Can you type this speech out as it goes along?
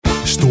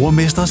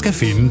Stormester skal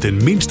finde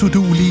den mindst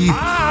uduelige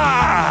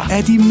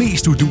af de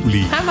mest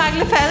uduelige. Hej, Mark.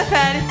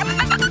 Færdig.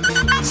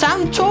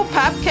 Sammen 2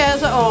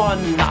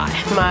 papkasser. Nej,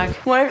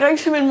 Mark. Må jeg ikke ringe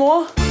til min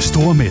mor?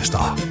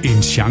 Stormester.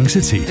 En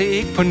chance til. Det er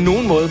ikke på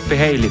nogen måde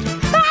behageligt. Nej.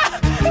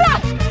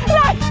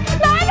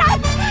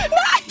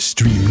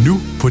 Stream nu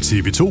på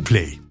TV2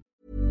 Play.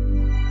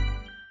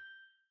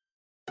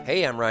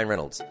 Hey, I'm Ryan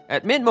Reynolds.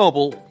 At Mint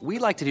Mobile, we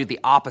like to do the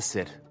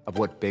opposite of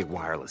what Big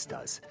Wireless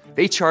does.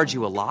 They charge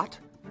you a lot,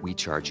 we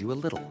charge you a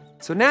little.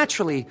 So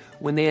naturally,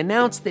 when they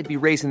announced they'd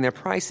be raising their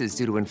prices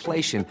due to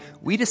inflation,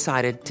 we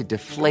decided to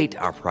deflate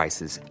our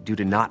prices due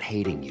to not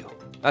hating you.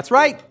 That's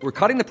right. We're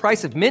cutting the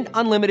price of Mint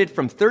Unlimited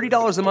from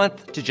 $30 a month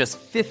to just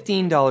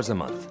 $15 a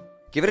month.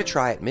 Give it a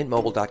try at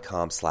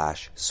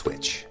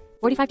mintmobile.com/switch.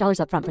 $45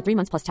 up front for 3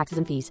 months plus taxes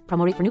and fees.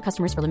 Promo rate for new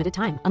customers for limited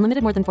time.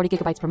 Unlimited more than 40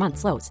 gigabytes per month.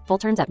 Slows full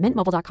terms at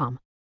mintmobile.com.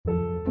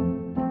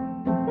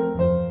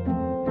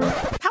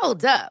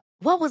 Hold up.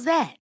 What was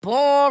that?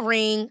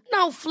 Boring.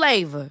 No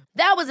flavor.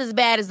 That was as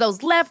bad as those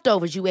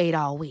leftovers you ate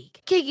all week.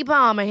 Keke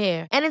Palmer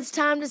here, and it's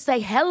time to say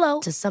hello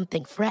to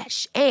something fresh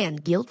and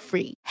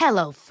guilt-free.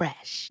 Hello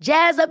Fresh.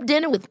 Jazz up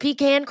dinner with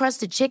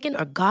pecan-crusted chicken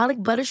or garlic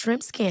butter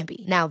shrimp scampi.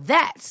 Now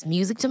that's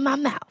music to my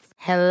mouth.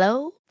 Hello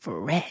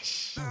Fresh.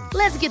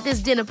 Let's get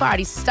this dinner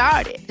party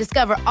started.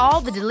 Discover all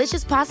the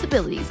delicious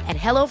possibilities at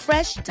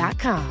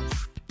hellofresh.com.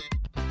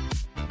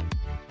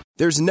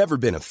 There's never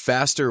been a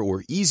faster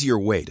or easier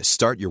way to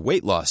start your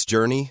weight loss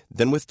journey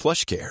than with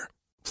PlushCare.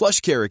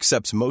 PlushCare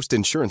accepts most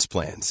insurance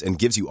plans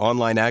and gives you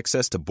online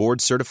access to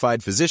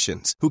board-certified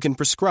physicians who can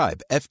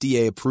prescribe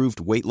FDA-approved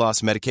weight loss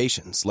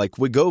medications like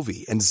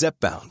Wegovy and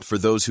Zepbound for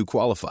those who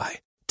qualify.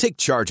 Take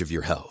charge of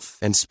your health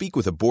and speak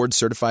with a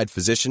board-certified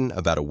physician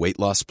about a weight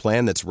loss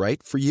plan that's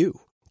right for you.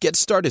 Get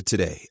started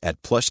today at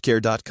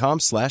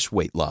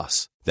plushcare.com/weightloss.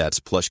 That's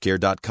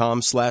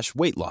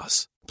plushcare.com/weightloss.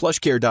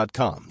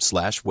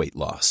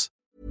 plushcare.com/weightloss.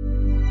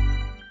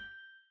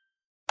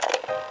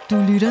 Du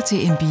lytter til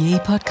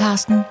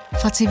NBA-podcasten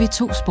fra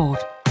TV2 Sport.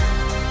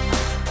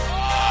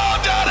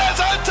 Der er det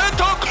altså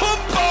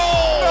Antetokounmpo!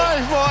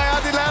 Hvor er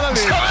det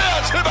latterligt! Kom her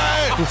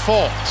tilbage! Du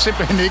får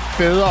simpelthen ikke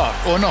bedre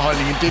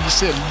underholdning end det, vi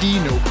ser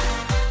lige nu.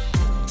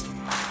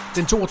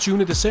 Den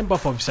 22. december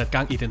får vi sat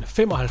gang i den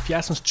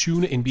 75.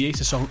 20.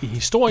 NBA-sæson i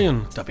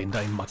historien. Der venter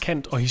en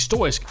markant og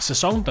historisk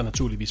sæson, der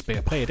naturligvis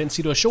bærer præg af den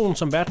situation,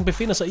 som verden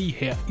befinder sig i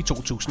her i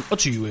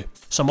 2020.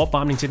 Som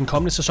opvarmning til den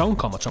kommende sæson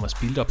kommer Thomas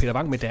Bilde og Peter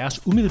Wang med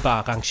deres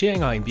umiddelbare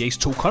rangeringer af NBA's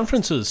 2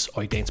 conferences,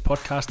 og i dagens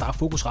podcast der er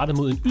fokus rettet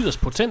mod en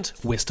yderst potent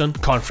Western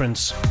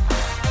Conference.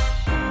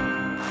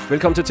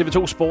 Velkommen til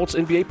TV2 Sports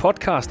NBA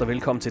podcast, og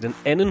velkommen til den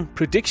anden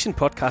prediction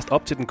podcast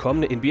op til den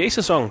kommende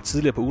NBA-sæson.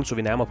 Tidligere på ugen så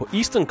vi nærmere på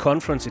Eastern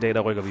Conference. I dag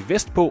der rykker vi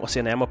vest på og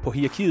ser nærmere på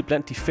hierarkiet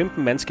blandt de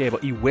 15 mandskaber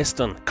i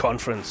Western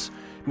Conference.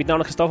 Mit navn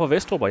er Christoffer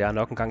Vestrup, og jeg er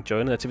nok en gang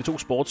joinet af TV2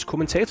 Sports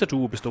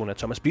kommentatorduo bestående af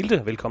Thomas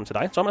Bilde. Velkommen til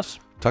dig,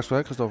 Thomas. Tak skal du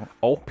have, Christoffer.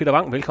 Og Peter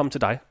Wang, velkommen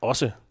til dig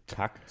også.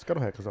 Tak skal du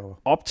have, Christoffer.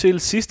 Op til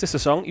sidste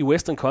sæson i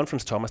Western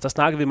Conference, Thomas, der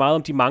snakkede vi meget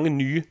om de mange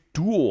nye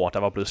duoer, der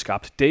var blevet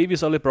skabt.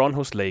 Davis og LeBron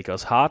hos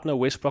Lakers, Harden og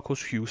Westbrook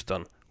hos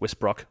Houston,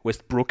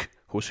 Westbrook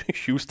hos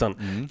Houston,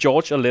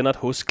 George og Leonard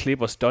hos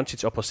Clippers,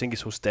 Doncic og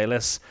Porzingis hos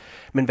Dallas.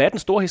 Men hvad er den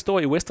store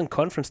historie i Western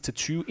Conference til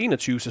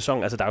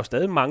 2021-sæsonen? Altså, der er jo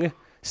stadig mange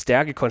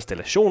stærke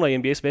konstellationer i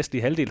NBA's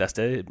vestlige halvdel. Der er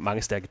stadig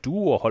mange stærke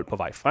duoer, hold på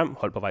vej frem,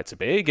 hold på vej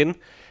tilbage igen.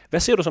 Hvad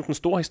ser du som den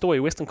store historie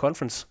i Western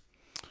Conference?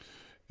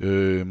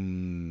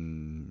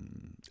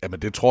 Jamen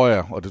det tror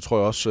jeg, og det tror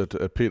jeg også,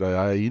 at Peter og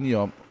jeg er enige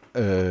om.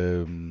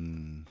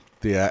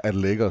 Det er, at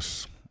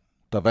Lakers,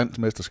 der vandt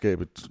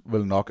mesterskabet,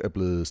 vel nok er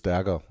blevet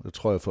stærkere. Det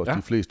tror jeg for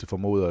de fleste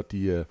formoder, at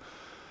de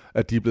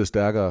er blevet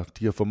stærkere.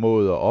 De har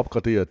formået at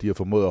opgradere, de har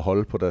formået at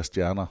holde på deres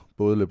stjerner.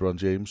 Både LeBron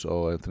James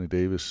og Anthony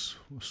Davis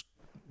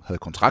havde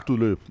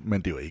kontraktudløb,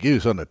 men det er jo ikke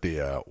sådan, at det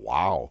er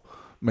wow.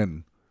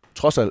 Men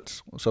trods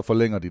alt, så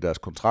forlænger de deres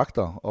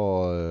kontrakter,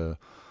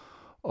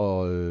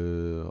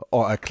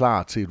 og er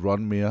klar til et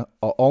run mere.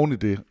 Og oven i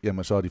det,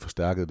 jamen så er de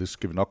forstærket. Det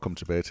skal vi nok komme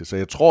tilbage til. Så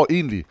jeg tror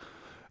egentlig,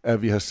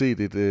 at vi har set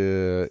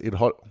et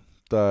hold,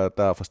 der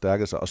er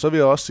forstærket sig. Og så vil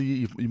jeg også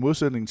sige, i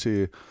modsætning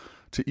til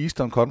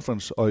Eastern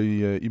Conference, og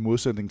i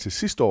modsætning til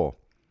sidste år,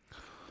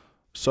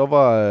 så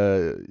var,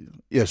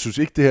 jeg synes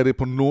ikke, det her det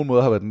på nogen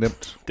måde har været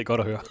nemt. Det er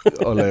godt at høre.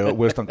 At lave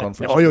Western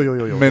Conference.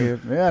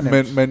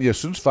 Jo. Men jeg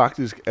synes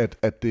faktisk,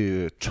 at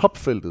det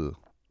topfeltet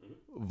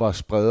var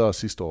spredere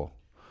sidste år.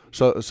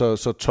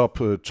 Så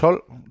top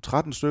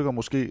 12-13 stykker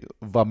måske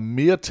var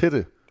mere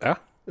tætte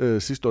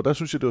sidste år. Der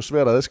synes jeg, det var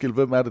svært at adskille,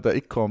 hvem er det, der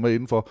ikke kommer med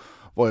indenfor.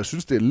 Hvor jeg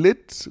synes, det er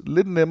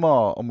lidt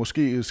nemmere at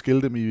måske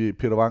skille dem i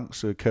Peter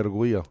Wangs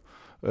kategorier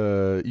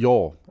i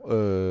år.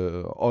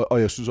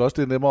 Og jeg synes også,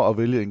 det er nemmere at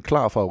vælge en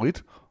klar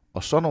favorit,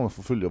 og så når man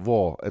forfølger,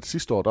 hvor at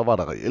sidste år, der var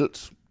der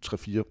reelt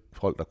 3-4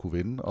 hold, der kunne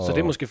vinde. Og så det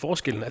er måske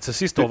forskellen. Altså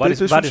sidste år var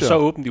det så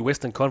åbent i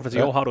Western Conference.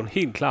 I år har du en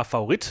helt klar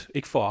favorit.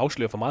 Ikke for at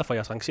afsløre for meget fra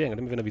jeres rangeringer,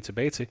 dem vender vi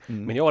tilbage til.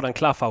 Men i år er der en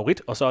klar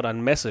favorit, og så er der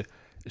en masse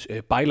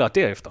bejlere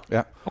derefter.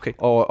 Ja, okay.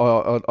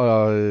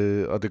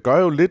 Og det gør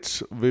jo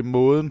lidt ved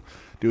måden.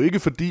 Det er jo ikke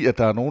fordi, at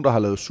der er nogen, der har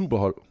lavet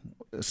superhold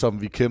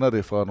som vi kender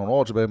det fra nogle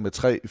år tilbage,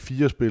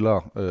 med 3-4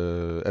 spillere,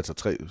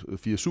 altså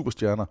 3-4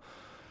 superstjerner.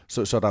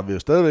 Så der vil jo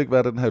stadigvæk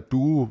være den her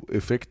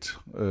duo-effekt,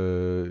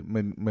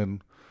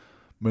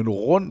 men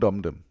rundt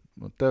om dem,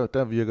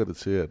 der virker det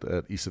til,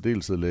 at i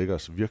særdeleshed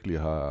Lakers virkelig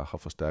har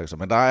forstærket sig.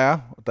 Men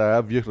der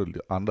er virkelig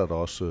andre, der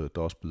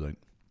også byder ind.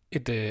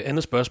 Et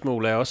andet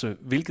spørgsmål er også,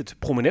 hvilket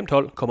prominent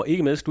hold kommer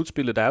ikke med i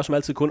slutspillet? Der er jo som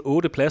altid kun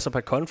 8 pladser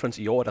per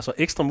conference i år. Der er så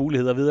ekstra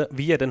muligheder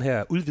via den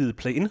her udvidede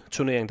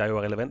play-in-turnering, der jo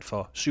er relevant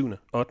for 7.,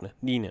 8.,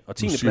 9. og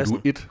 10. pladsen. Nu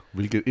siger du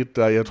hvilket et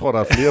der er. Jeg tror, der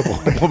er flere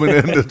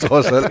prominente,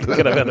 trods alt. Det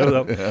kan der være noget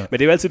om. Ja. Men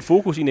det er jo altid et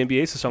fokus i en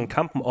NBA-sæson,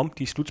 kampen om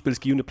de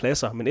slutspilsgivende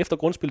pladser. Men efter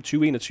grundspil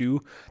 2021,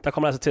 der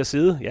kommer altså til at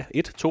sidde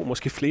 1, 2,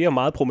 måske flere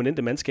meget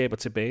prominente mandskaber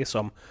tilbage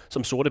som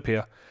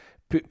sorteper.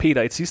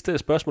 Peter, et sidste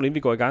spørgsmål, inden vi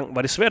går i gang.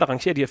 Var det svært at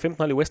rangere de her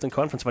 15 hold i Western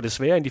Conference? Var det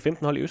sværere end de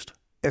 15 hold i Øst?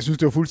 Jeg synes,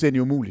 det var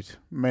fuldstændig umuligt.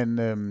 Men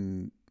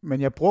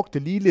jeg brugte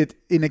lige lidt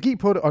energi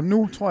på det, og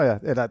nu tror jeg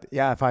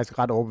er faktisk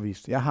ret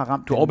overbevist. Jeg har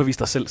ramt du har overbevist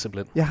dig selv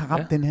simpelthen? Jeg har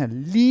ramt den her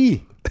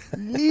lige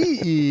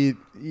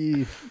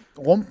i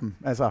rumpen.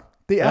 Altså,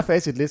 det er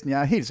facitlisten.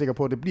 Jeg er helt sikker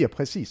på, at det bliver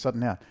præcis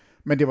sådan her.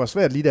 Men det var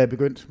svært lige da jeg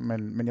begyndte,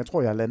 men jeg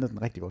tror, jeg har landet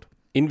den rigtig godt.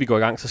 Inden vi går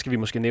i gang, så skal vi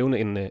måske nævne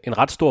en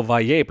ret stor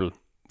variabel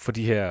for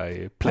de her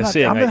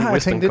placeringer i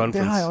Western Conference.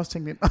 Det har jeg også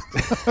tænkt ind.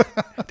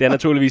 Det er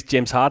naturligvis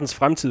James Hardens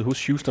fremtid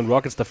hos Houston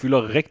Rockets, der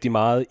fylder rigtig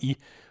meget i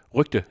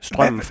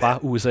rygtestrømmen fra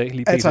USA.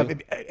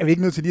 Er vi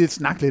ikke nødt til lige at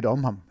snakke lidt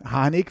om ham?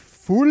 Har han ikke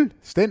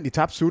fuldstændig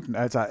tabt sutten?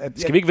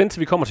 Skal vi ikke vente, til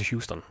vi kommer til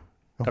Houston?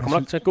 Der kommer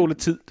nok til at gå lidt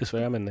tid,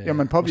 desværre. Men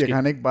påvirker måske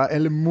han ikke bare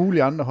alle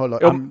mulige andre hold?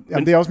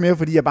 Jamen, det er også mere,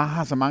 fordi jeg bare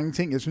har så mange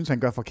ting, jeg synes, han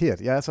gør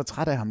forkert. Jeg er så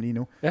træt af ham lige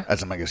nu. Ja.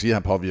 Altså man kan sige, at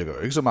han påvirker jo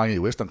ikke så mange i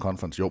Western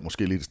Conference. Jo,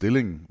 måske lidt i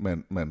stillingen,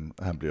 men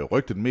han bliver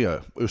rygtet mere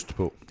øst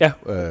på. Ja,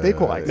 det er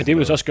korrekt. Men det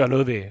vil så også gøre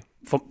noget ved,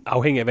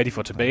 afhængig af hvad de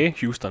får tilbage,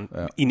 Houston,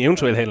 i en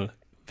eventuel handel.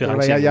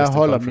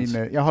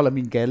 Jeg holder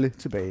min galle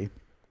tilbage.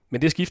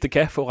 Men det skifte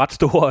kan få ret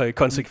store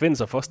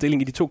konsekvenser for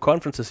stillingen i de to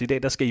conferences i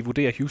dag. Der skal I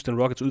vurdere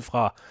Houston Rockets ud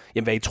fra,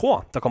 hvad I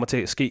tror, der kommer til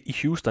at ske i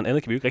Houston.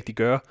 Andet kan vi jo ikke rigtig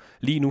gøre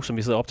lige nu, som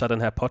vi sidder og optager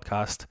den her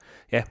podcast.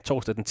 Ja,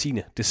 torsdag den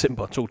 10.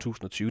 december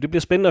 2020. Det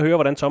bliver spændende at høre,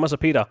 hvordan Thomas og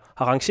Peter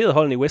har rangeret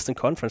holdene i Western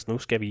Conference. Nu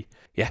skal vi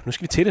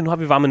til det. Nu har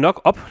vi varmet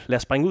nok op. Lad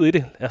os springe ud i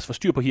det. Lad os få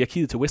styr på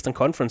hierarkiet til Western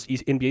Conference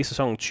i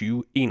NBA-sæsonen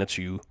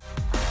 2021.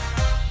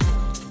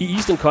 I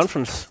Eastern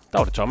Conference, der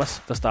var det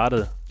Thomas, der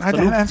startede. Nej,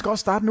 han skal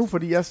også starte nu,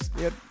 fordi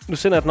Nu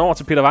sender jeg den over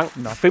til Peter Wang.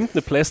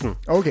 15. pladsen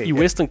i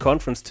Western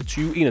Conference til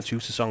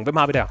 2021-sæsonen. Hvem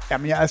har vi der?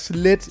 Jamen, jeg er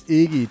slet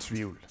ikke i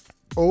tvivl.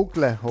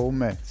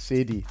 Oklahoma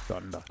City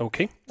Thunder.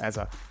 Okay.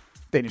 Altså,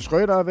 Dennis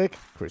Schröder er væk,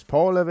 Chris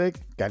Paul er væk,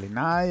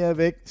 Gallinari er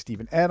væk,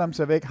 Steven Adams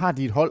er væk. Har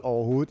de et hold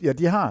overhovedet? Ja,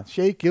 de har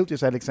Shai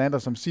Gilgeous-Alexander,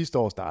 som sidste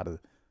år startede.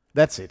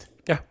 That's it.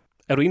 Ja.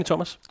 Er du enig,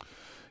 Thomas?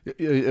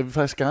 Jeg vil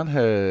faktisk gerne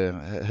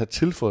have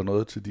tilføjet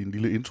noget til din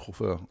lille intro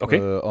før.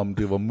 Okay. Om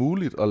det var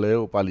muligt at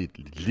lave bare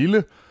lidt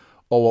lille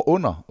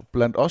over-under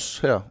blandt os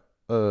her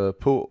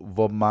på,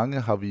 hvor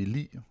mange har vi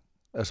lige.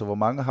 Altså, hvor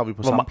mange har vi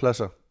på samme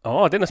pladser?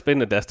 Den er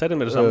spændende. Lad os tage det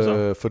med det samme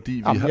så.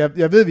 Fordi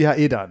jeg ved, vi har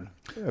etteren.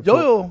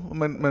 Jo,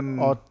 men...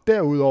 Og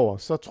derudover,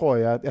 så tror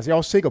jeg... Altså, jeg er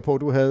også sikker på,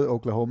 at du havde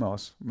Oklahoma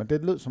også. Men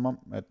det lød som om,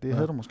 at det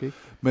havde du måske ikke.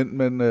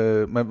 Men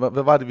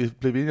hvad var det, vi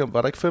blev enige om?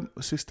 Var der ikke 5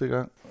 sidste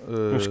gang?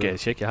 Nu skal jeg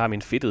tjekke. Jeg har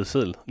min fedtede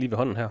seddel lige ved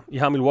hånden her. I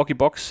har Milwaukee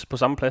Bucks på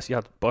samme plads. I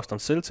har Boston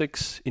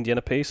Celtics,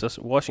 Indiana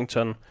Pacers,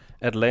 Washington,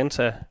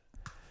 Atlanta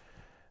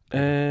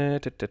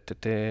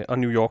og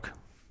New York.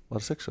 Var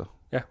det 6 så?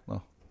 Ja. Nå.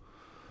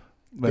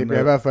 Men, det bliver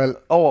i hvert fald...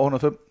 Over under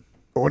 5?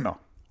 Under.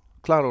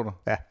 Klart under?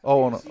 Ja.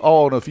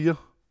 Over under 4?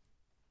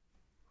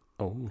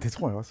 Det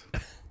tror jeg også.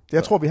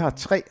 Jeg tror, vi har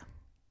 3.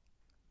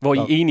 Hvor I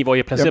er enige, hvor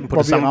I placerer dem på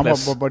det samme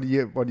plads?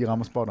 Hvor de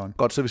rammer spot on.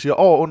 Godt, så vi siger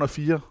over under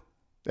 4.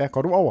 Ja,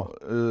 går du over?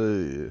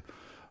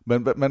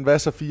 Men hvad er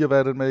så 4? Hvad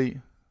er den med i?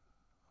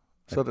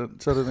 Så er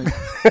den ikke.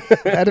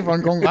 Hvad er det for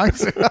en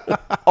konkurrence?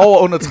 Over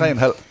under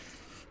 3,5.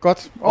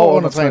 Godt. Over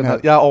under 3,5.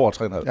 Jeg er over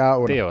 3,5. Det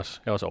er jeg også.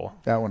 Jeg er også over.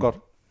 Jeg er under.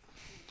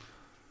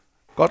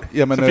 Godt.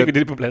 Jamen, så fik vi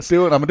det på plads. Det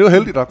var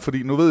heldigt nok,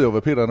 fordi nu ved jeg jo,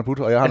 hvad Peter er putt,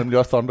 og jeg har nemlig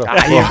også Thunder.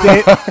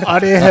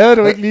 Og det havde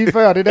du ikke lige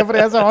før. Det er derfor,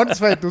 det er så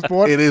åndssvagt, du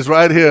spurgte. It is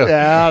right here.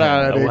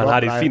 Ja, han har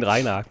det et fint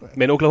regneark.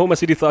 Men Oklahoma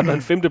City Thunder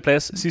en 5.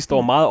 plads sidste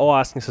år. Meget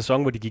overraskende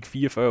sæson, hvor de gik 44-28,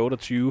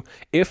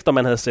 efter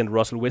man havde sendt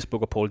Russell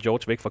Westbrook og Paul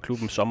George væk fra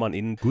klubben sommeren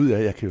inden. Gud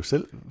ja, jeg kan jo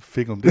selv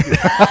finde om det.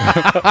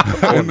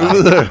 Nu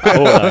ved jeg.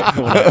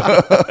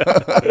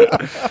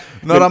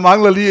 Når der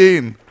mangler lige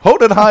en.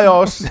 Den har jeg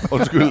også.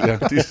 Undskyld, ja.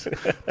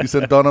 De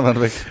sendte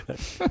Donovan væk.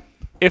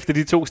 Efter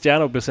de 2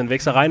 stjerner blev sendt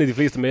væk, så regnede de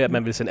fleste med, at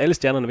man ville sende alle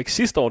stjernerne væk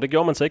sidste år. Det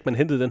gjorde man så ikke. Man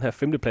hentede den her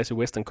 5. plads i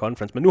Western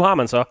Conference. Men nu har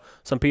man så,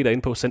 som Peter er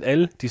inde på, sendt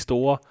alle de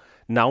store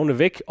navne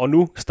væk. Og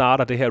nu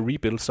starter det her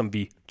rebuild, som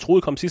vi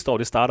troede kom sidste år.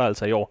 Det starter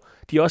altså i år.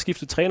 De har også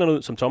skiftet trænerne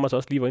ud, som Thomas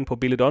også lige var inde på.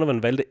 Billy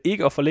Donovan valgte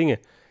ikke at forlænge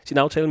sin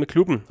aftale med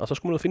klubben. Og så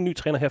skulle man finde en ny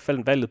træner. Her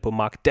faldt valget på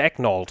Mark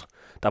Daigneault,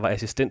 der var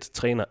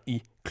assistenttræner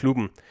i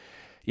klubben.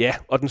 Ja,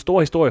 og den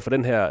store historie for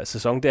den her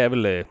sæson, det er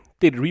vel, det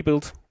er et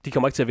rebuild. De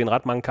kommer ikke til at vinde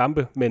ret mange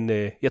kampe, men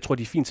jeg tror,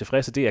 de er fint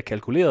tilfredse. Det er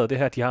kalkuleret, det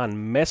her. De har en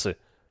masse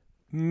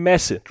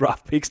masse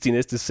draft picks de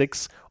næste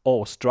 6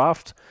 års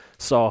draft.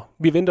 Så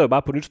vi venter jo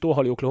bare på et nyt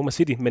storhold i Oklahoma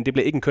City, men det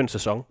bliver ikke en køn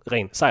sæson,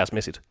 rent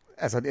sejrsmæssigt.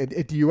 Altså,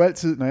 de er jo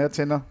altid, når jeg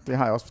tænder, det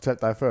har jeg også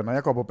fortalt dig før, når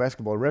jeg går på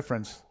Basketball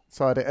Reference,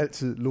 så er det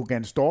altid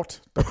Logan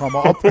Stort, der kommer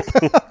op.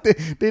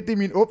 det er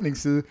min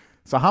åbningsside.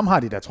 Så ham har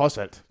de da trods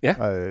alt. Ja.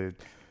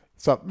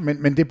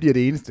 Men det bliver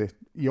det eneste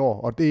i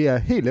år, og det er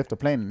helt efter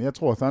planen. Jeg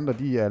tror, Thunder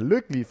de er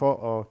lykkelige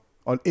for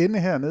at ende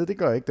hernede. Det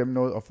gør ikke dem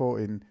noget at få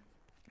en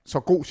så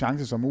god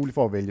chance som muligt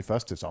for at vælge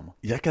første sommer.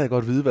 Jeg kan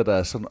godt vide, hvad der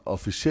er sådan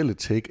officielle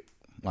take,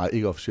 nej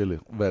ikke officielle,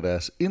 hvad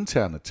deres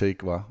interne take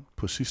var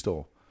på sidste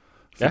år.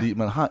 Fordi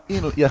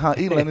jeg har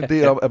en eller anden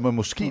idé om, at man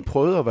måske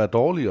prøvede at være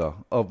dårligere,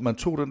 og man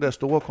tog den der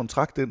store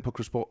kontrakt ind på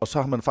Chris Paul, og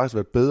så har man faktisk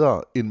været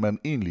bedre, end man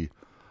egentlig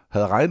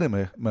havde regnet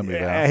med, man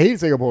ville være. Jeg er helt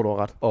sikker på, at du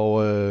har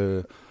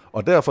ret.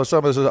 Og derfor så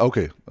er man så,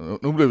 okay,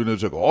 nu bliver vi nødt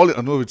til at gå all in,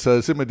 og nu har vi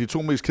taget simpelthen de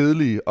 2 mest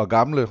kedelige og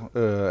gamle,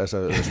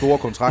 store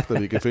kontrakter,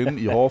 vi kan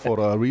finde i Horford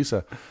og Ariza.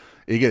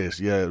 Ikke at jeg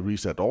siger, at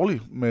Ariza er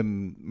dårlig,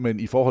 men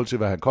i forhold til,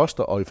 hvad han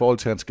koster, og i forhold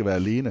til, at han skal være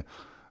alene.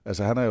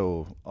 Altså han er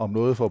jo om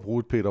noget for at bruge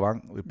et Peter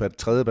Wang, et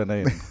tredje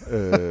banan.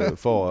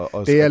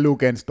 Det er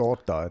Logan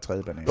Stort, der er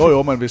tredje banan.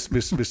 Jo, men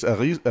hvis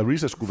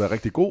Ariza skulle være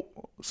rigtig god,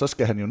 så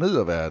skal han jo ned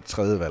og være et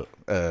tredje valg.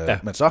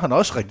 Men så er han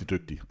også rigtig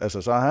dygtig.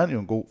 Altså så er han jo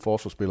en god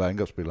forsvarsspiller og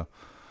angrebsspiller.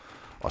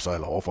 Og så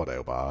Al Horford er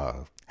jo bare...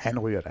 Han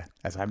ryger da.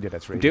 Altså han bliver da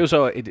traded. Det er jo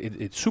så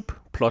et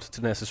subplot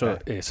til den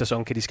her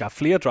sæson. Kan de skaffe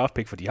flere draft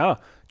pick, for de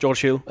har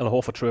George Hill, Al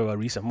Horford, Trevor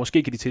Ariza.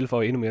 Måske kan de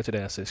tilføje endnu mere til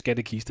deres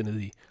skattekiste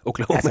nede i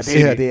Oklahoma City. Altså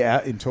det her, det er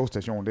en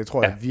togstation. Det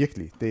tror jeg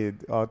virkelig.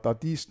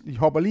 Og de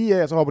hopper lige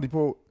af, og så hopper de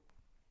på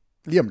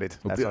lige om lidt.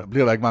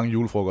 Bliver der ikke mange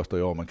julefrokoster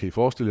i år? Man kan I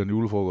forestille jer en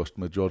julefrokost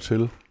med George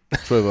Hill,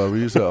 Trevor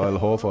Ariza og Al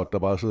Horford, der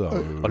bare sidder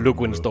og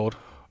Logan Stort.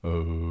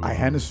 Ej,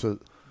 han er sød.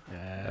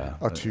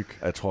 Og tyk.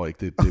 Jeg tror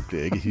ikke, det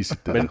bliver ikke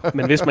hissigt.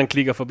 Men hvis man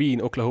klikker forbi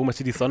en Oklahoma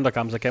City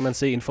Thunder-kamp, så kan man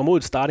se en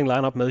formodet starting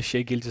lineup med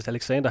Shai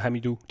Gilgeous-Alexander,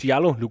 Hamidou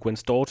Diallo, Logan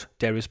Stort,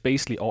 Darius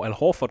Bazley og Al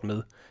Horford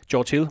med,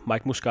 George Hill,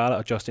 Mike Muscala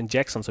og Justin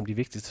Jackson som de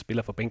vigtigste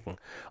spillere for bænken.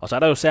 Og så er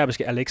der jo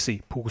serbiske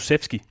Alexei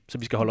Pokusevski,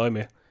 som vi skal holde øje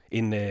med.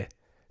 En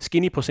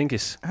skinny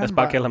Porzingis, lad os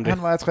bare kalde ham det.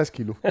 Han vejer 60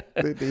 kilo.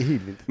 Det er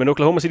helt vildt. Men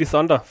Oklahoma City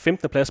Thunder,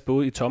 15. plads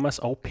både i Thomas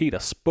og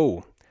Peters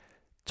bog.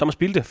 Thomas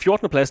Bilde,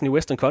 14. pladsen i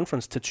Western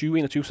Conference til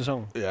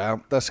 2021-sæsonen. Ja,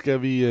 der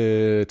skal vi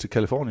til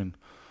Kalifornien.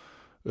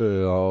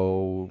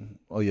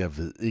 Og jeg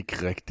ved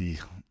ikke rigtig...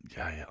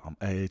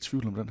 er jeg i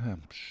tvivl om den her?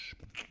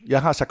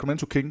 Jeg har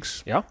Sacramento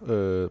Kings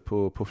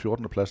på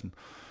 14. pladsen.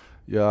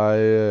 Jeg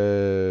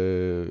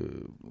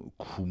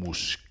kunne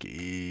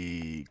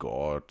måske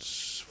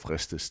godt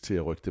fristes til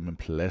at rykke dem en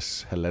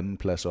plads, halvanden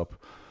plads op.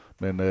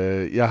 Men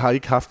jeg har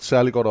ikke haft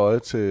særlig godt øje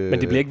til... Men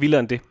det bliver ikke vildere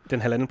end det,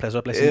 den halvanden plads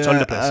op, lad os sige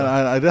 12. plads.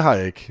 Nej, det har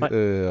jeg ikke.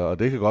 Og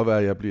det kan godt være,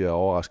 at jeg bliver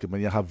overrasket,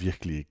 men jeg har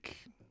virkelig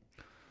ikke...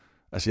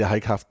 Altså, jeg har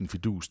ikke haft en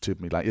fidus til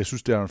dem i lang. Jeg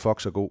synes, De'Aaron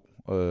Fox er god.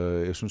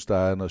 Jeg synes, der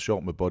er noget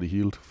sjov med Buddy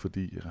Hield,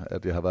 fordi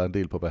at jeg har været en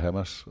del på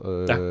Bahamas.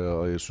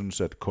 Og jeg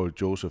synes, at Corey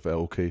Joseph er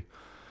okay.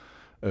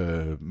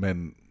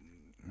 Men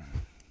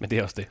det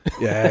er også det.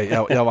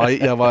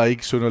 jeg var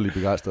ikke synderligt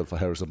begejstret for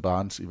Harrison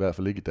Barnes, i hvert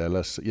fald ikke i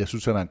Dallas. Jeg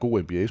synes, han er en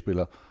god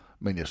NBA-spiller,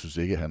 men jeg synes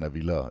ikke, at han er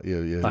vildere.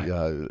 Jeg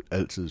har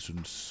altid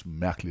synes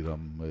mærkeligt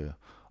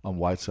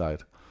om Whiteside.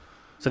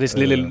 Så det er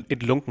sådan lidt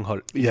et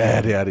lunkenhold?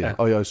 Ja, det er det. Ja.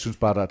 Og jeg synes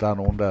bare, der er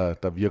nogen,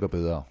 der virker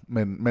bedre.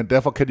 Men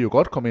derfor kan de jo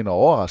godt komme ind og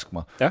overraske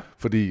mig. Ja.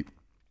 Fordi,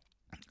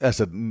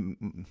 altså,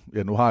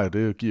 nu har jeg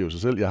det, giver jo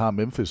sig selv. Jeg har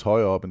Memphis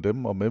højere op end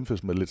dem, og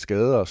Memphis med lidt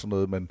skader og sådan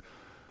noget, men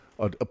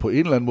og på en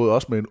eller anden måde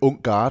også med en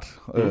ung guard,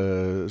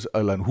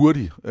 eller en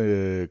hurtig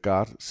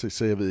guard,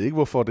 så jeg ved ikke,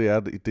 hvorfor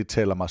det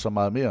taler mig så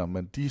meget mere,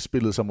 men de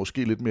spillede sig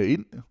måske lidt mere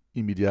ind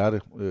i mit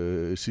hjerte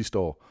sidste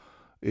år,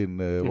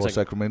 end hvor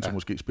Sacramento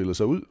måske spillede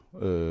sig ud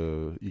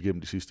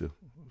igennem de sidste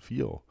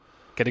 4 år.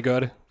 Kan det gøre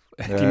det?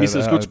 De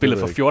mistede slutspillet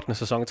for 14.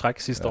 sæson i træk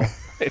sidste år,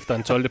 efter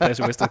en 12. plads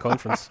i Western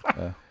Conference.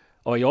 Ja.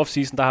 Og i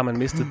offseason, der har man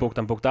mistet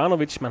Bogdan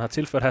Bogdanovic, man har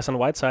tilført Hassan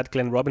Whiteside,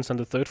 Glenn Robinson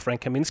III, Frank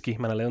Kaminsky,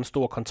 man har lavet en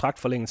stor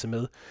kontraktforlængelse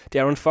med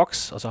De'Aaron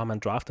Fox, og så har man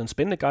draftet en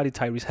spændende guard i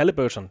Tyrese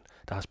Halliburton,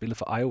 der har spillet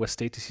for Iowa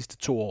State de sidste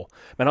 2 år.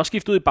 Man har også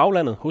skiftet ud i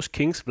baglandet hos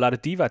Kings. Vlade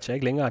Divac er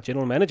ikke længere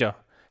general manager.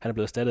 Han er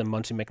blevet erstattet af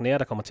Monty McNair,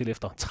 der kommer til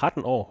efter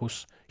 13 år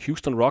hos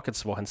Houston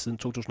Rockets, hvor han siden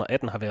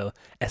 2018 har været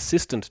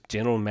assistant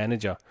general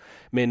manager.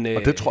 Men,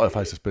 og det tror jeg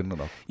faktisk er spændende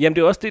nok. Jamen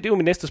det er jo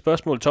mit næste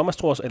spørgsmål.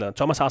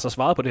 Thomas har så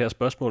svaret på det her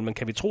spørgsmål, men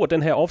kan vi tro, at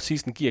den her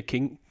offseason giver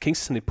Kings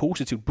sådan et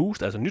positivt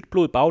boost, altså nyt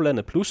blod i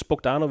baglandet, plus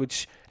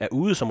Bogdanovic er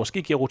ude, så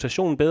måske giver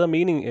rotationen bedre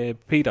mening,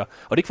 Peter. Og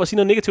det er ikke for at sige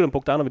noget negativt om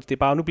Bogdanovic, det er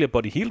bare, nu bliver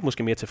Buddy Hield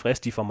måske mere tilfreds,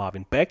 de får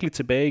Marvin Bagley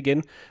tilbage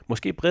igen.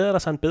 Måske breder der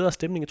sig en bedre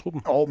stemning i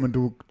truppen.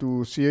 Men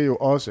du siger jo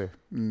også,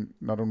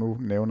 når du nu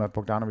nævner, at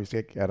Bogdanovic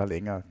ikke er der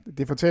længere.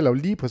 Det fortæller jo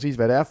lige præcis,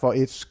 hvad det er for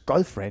et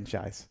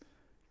skod-franchise.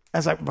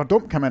 Altså, hvor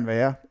dum kan man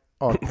være?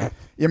 Og,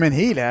 jamen,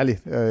 helt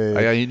ærligt.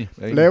 Jeg er enig.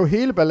 Lave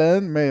hele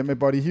balladen med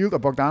Buddy Hield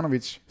og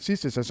Bogdanovic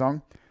sidste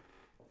sæson,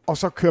 og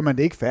så kører man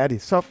det ikke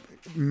færdigt. Så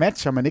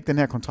matcher man ikke den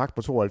her kontrakt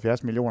på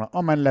 72 millioner,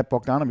 og man lader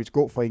Bogdanovic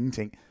gå for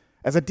ingenting.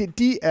 Altså,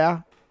 de er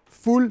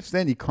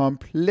fuldstændig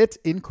komplet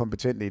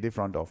inkompetente i det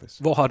front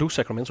office. Hvor har du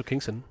Sacramento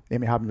Kings henne?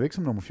 Jamen, jeg har dem jo ikke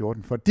som nummer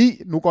 14,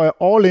 fordi nu går jeg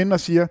all in og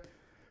siger,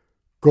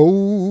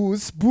 go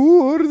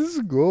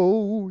Spurs,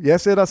 go. Jeg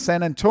sætter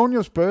San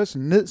Antonio Spurs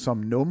ned som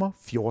nummer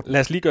 14.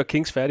 Lad os lige gøre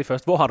Kings færdig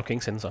først. Hvor har du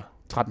Kings henne så?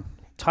 13.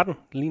 13?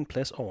 Lige en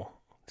plads over.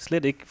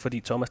 Slet ikke, fordi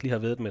Thomas lige har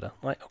været med dig.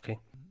 Nej, okay.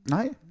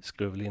 Nej.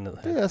 Skriver vi lige ned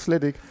her. Det er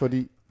slet ikke,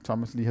 fordi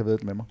Thomas lige har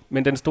været med mig.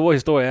 Men den store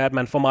historie er, at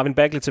man får Marvin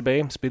Bagley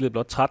tilbage. Spillede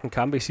blot 13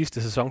 kampe i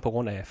sidste sæson på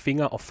grund af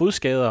finger- og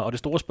fodskader. Og det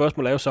store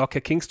spørgsmål er jo så,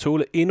 kan Kings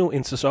tåle endnu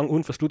en sæson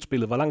uden for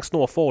slutspillet? Hvor lang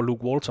snor får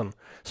Luke Walton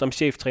som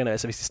cheftræner?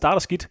 Altså hvis de starter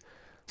skidt,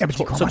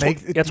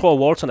 jeg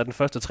tror, Walton er den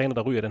første træner,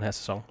 der ryger den her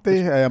sæson. Det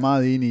er jeg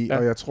meget enig i,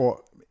 og jeg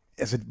tror,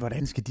 altså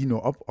hvordan skal de nå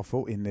op og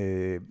få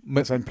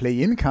en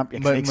play-in-kamp?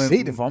 Jeg kan ikke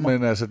se det for mig.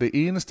 Men altså det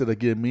eneste, der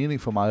giver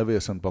mening for mig ved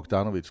at sende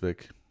Bogdanovic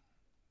væk,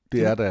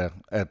 det er da,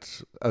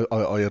 at,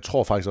 og jeg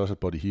tror faktisk også, at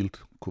Buddy Hield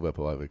kunne være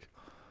på vej væk.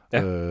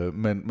 Ja.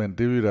 Men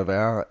det vil da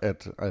være,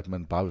 at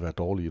man bare vil være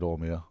dårlig et år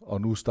mere.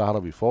 Og nu starter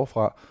vi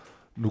forfra.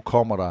 Nu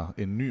kommer der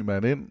en ny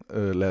mand ind.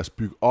 Lad os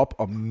bygge op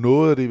om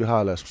noget af det, vi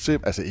har. Lad os se,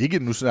 altså ikke,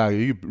 nu snakker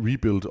jeg ikke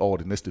rebuild over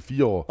de næste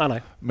 4 år.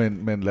 Nej.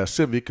 Men lad os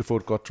se, om vi ikke kan få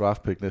et godt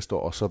draft pick næste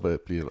år, og så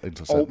bliver det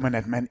interessant. Men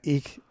at man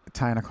ikke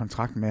tegner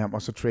kontrakt med ham,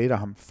 og så trader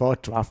ham for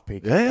et draft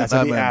pick. Ja,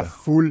 altså det er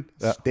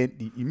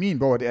fuldstændig, i min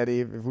bog er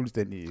det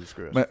fuldstændig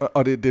skørt.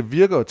 Og det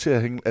virker jo til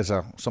at hænge,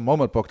 altså som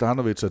om at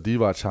Bogdanovic og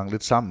Divac hang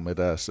lidt sammen med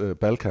deres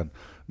Balkan.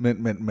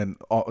 Men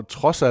og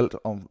trods alt,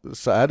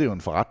 så er det jo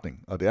en forretning,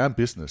 og det er en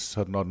business.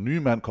 Så når den nye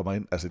mand kommer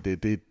ind, altså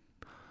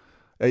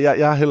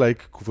jeg har heller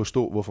ikke kunne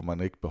forstå, hvorfor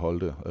man ikke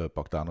beholdte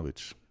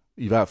Bogdanovic.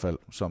 I hvert fald,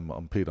 som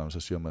om Peter så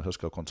siger, man så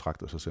skrev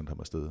kontrakt, og så sendte ham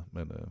afsted.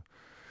 Men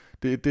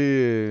det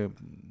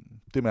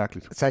er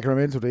mærkeligt.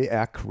 Sacramento, det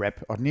er crap.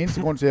 Og den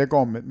eneste grund til, at jeg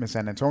går med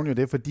San Antonio,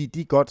 det er,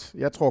 fordi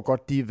jeg tror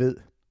godt, de ved,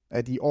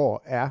 at i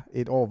år er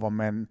et år, hvor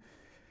man,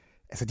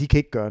 altså de kan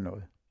ikke gøre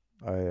noget.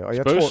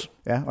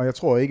 Og jeg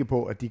tror ikke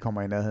på, at de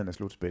kommer i nærheden af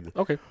slutspillet.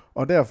 Okay.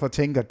 Og derfor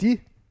tænker de,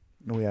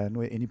 nu er jeg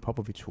inde i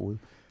Popovic hoved.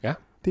 Ja.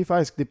 Det er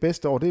faktisk det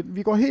bedste år.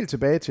 Vi går helt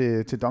tilbage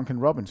til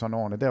Duncan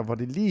Robinson-årene, der hvor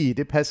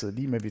det passede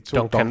lige med vi to.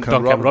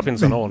 Duncan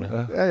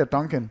Robinson-årene. Ja,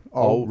 Duncan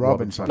og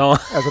Robinson. No.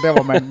 Altså der,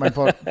 hvor man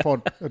får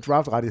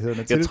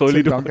draft-rettighederne til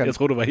Duncan. Jeg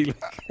troede, du var helt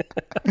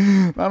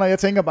Nej, jeg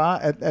tænker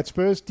bare, at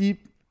Spurs, de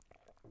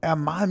er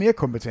meget mere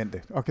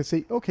kompetente og kan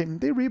se, okay, men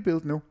det er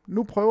rebuild nu.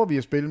 Nu prøver vi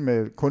at spille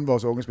med kun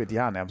vores unge spil. De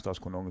har nærmest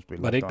også kun unge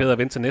spil. Var det ikke bedre at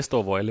vente til næste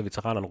år, hvor alle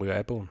veteranerne ryger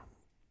af bogen?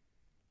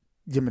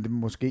 Jamen, det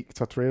måske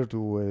så trader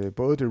du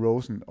både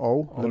DeRozan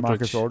og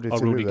Marcus Aldridge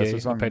til løbet af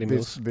sæsonen,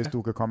 hvis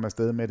du kan komme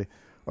afsted med det.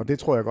 Og det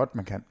tror jeg godt,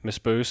 man kan. Med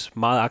Spurs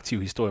meget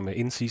aktiv historie med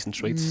in-season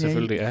trades,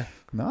 selvfølgelig, ja.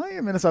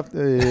 Nej, men altså,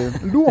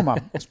 lurer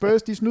mig.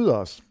 Spurs, de snyder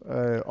os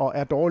og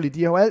er dårlige.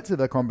 De har jo altid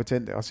været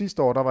kompetente, og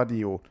sidste år, der var de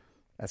jo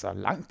altså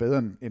langt bedre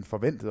end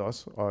forventet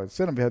også. Og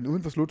selvom vi havde den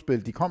uden for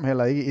slutspil, de kom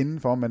heller ikke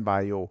indenfor, men var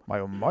jo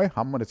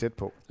møghamrende tæt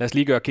på. Lad os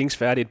lige gøre Kings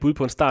færdig. Et bud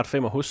på en start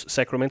 5'er hos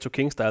Sacramento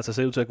Kings, der altså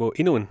ser ud til at gå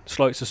endnu en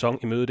sløj sæson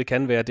i møde. Det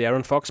kan være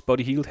De'Aaron Fox,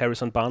 Buddy Hield,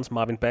 Harrison Barnes,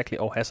 Marvin Bagley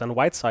og Hassan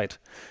Whiteside,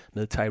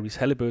 med Tyrese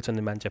Halliburton,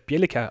 Nemanja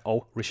Bjelica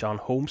og Richaun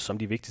Holmes som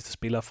de vigtigste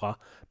spillere fra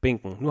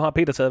bænken. Nu har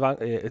Peter taget vang.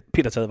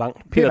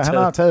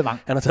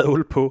 Han har taget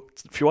hul på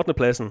 14.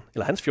 pladsen,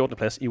 eller hans 14.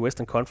 plads i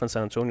Western Conference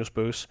San Antonio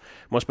Spurs.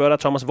 Må jeg spørge dig,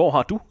 Thomas, hvor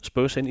har du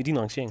Spurs hen i din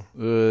rangering?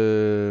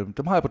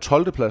 Dem har jeg på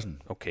 12. pladsen.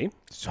 Okay.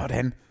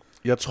 Sådan.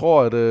 Jeg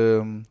tror, at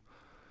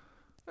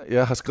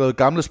jeg har skrevet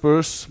gamle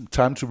Spurs,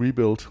 time to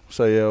rebuild,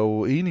 så jeg er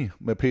jo enig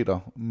med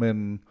Peter,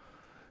 men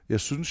jeg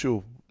synes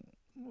jo,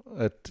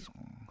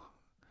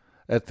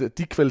 at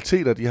de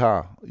kvaliteter, de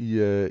har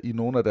i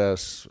nogle af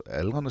deres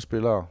aldrende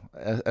spillere,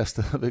 er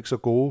stadigvæk så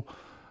gode,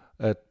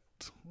 at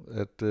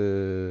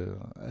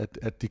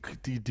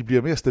de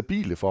bliver mere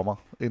stabile for mig,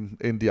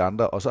 end de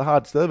andre. Og så har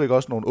de stadigvæk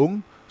også nogle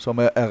unge, som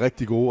er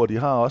rigtig gode, og de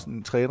har også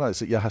en træner.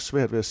 Så jeg har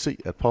svært ved at se,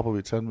 at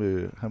Popovic han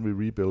vil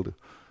rebuilde.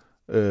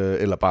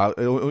 Eller bare,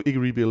 ikke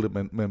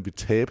rebuilde, men vil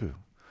tabe.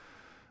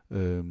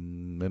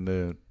 Men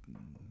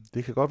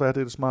det kan godt være, at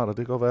det er det smarte, og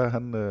det kan godt være,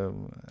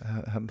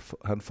 at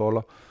han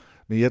folder.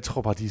 Men jeg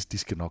tror bare, de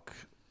skal nok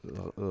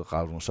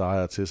rave nogle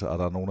sejre til sig, og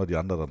der er nogle af de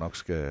andre, der nok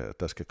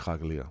skal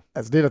krakelere.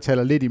 Altså det, der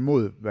taler lidt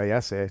imod, hvad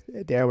jeg sagde,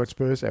 det er jo, at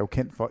Spurs er jo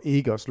kendt for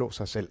ikke at slå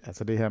sig selv.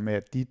 Altså det her med,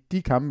 at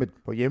de kampe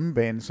på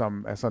hjemmebane,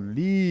 som er sådan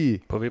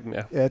lige på vippen,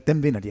 ja,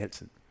 dem vinder de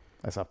altid.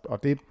 Altså,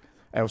 og det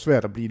er jo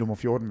svært at blive nummer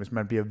 14, hvis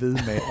man bliver ved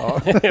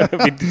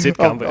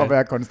med at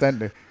være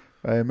konstante.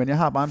 Men jeg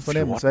har bare en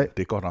fornemmelse af...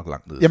 Det går nok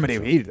langt ned. Jamen det er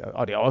jo helt...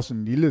 Og det er også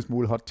en lille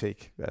smule hot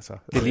take. Altså,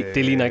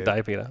 det ligner ikke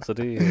dig, Peter. Så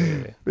det...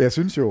 Jeg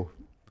synes jo...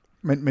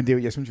 Men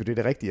jeg synes jo, det er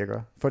det rigtige at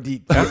gøre.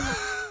 Fordi...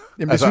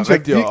 Jamen, altså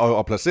rigtigt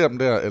at placere dem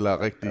der,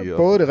 eller rigtigt...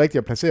 Både det rigtige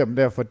at placere dem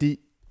der, fordi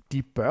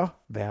de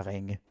bør være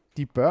ringe.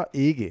 De bør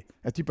ikke...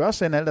 Altså, de bør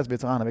sende alle deres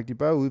veteraner væk. De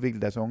bør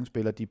udvikle deres unge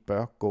spillere. De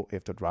bør gå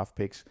efter draft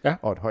picks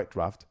og et højt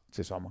draft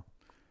til sommer.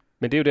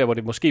 Men det er jo der, hvor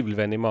det måske vil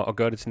være nemmere at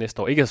gøre det til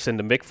næste år. Ikke at sende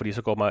dem væk, fordi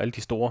så går man alle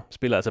de store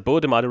spillere. Altså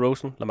både DeMar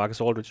DeRozan,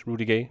 LaMarcus Aldridge,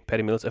 Rudy Gay,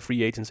 Patty Mills er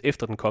free agents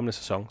efter den kommende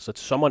sæson. Så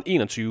til sommeren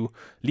 21,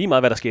 lige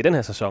meget hvad der sker i den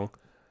her sæson,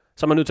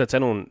 så er man nødt til at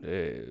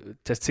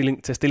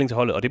tage stilling til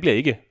holdet, og det bliver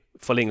ikke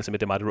forlængelse med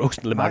DeMar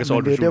DeRozan eller Marcus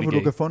Aldridge. Det er derfor, du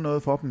kan få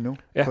noget for dem nu,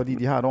 fordi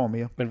de har et år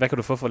mere. Men hvad kan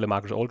du få for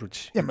LaMarcus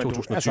Aldridge i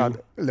 2020?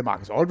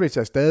 LaMarcus Aldridge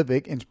er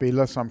stadigvæk en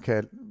spiller, som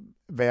kan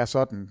være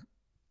sådan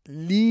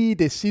lige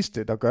det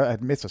sidste, der gør, at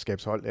et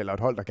mesterskabshold, eller et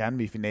hold, der gerne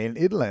vil i finalen,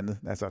 et eller andet.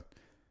 Altså,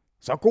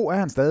 så god er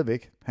han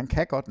stadigvæk. Han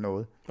kan godt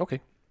noget. Okay.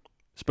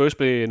 Spurs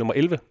blev nummer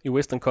 11 i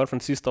Western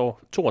Conference sidste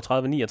år.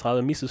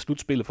 32-39 missede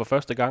slutspillet for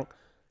første gang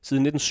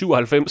siden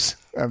 1997.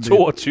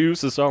 22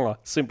 sæsoner,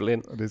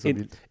 simpelthen. Og det er så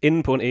vildt.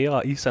 Inden på en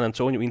æra i San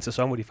Antonio i en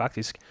sæson, hvor de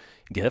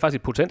havde faktisk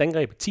et potent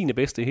angreb, 10.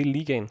 bedste i hele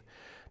ligaen.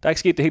 Der er ikke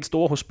sket det helt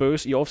store hos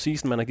Spurs i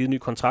offseason. Man har givet en ny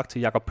kontrakt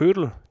til Jakob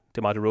Poeltl.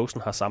 DeMar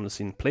DeRozan har samlet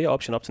sin player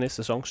option op til næste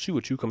sæson,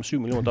 $27,7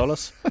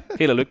 millioner.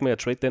 Held og lykke med at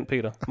trade den,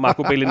 Peter.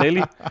 Marco Bellinelli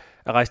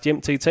er rejst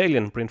hjem til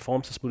Italien. Bryn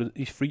Forms er smuttet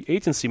i free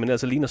agency, men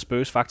altså ligner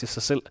Spurs faktisk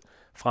sig selv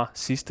fra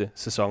sidste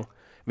sæson.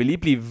 Vil I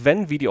blive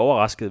vanvittigt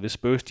overrasket, hvis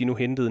Spurs de nu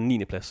hentede en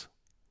 9. plads?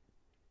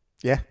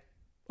 Ja.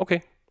 Okay.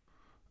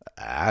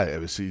 Ja,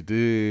 jeg vil sige,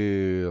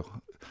 det...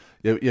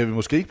 Jeg vil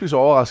måske ikke blive så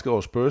overrasket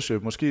over Spurs. Jeg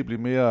vil måske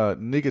blive mere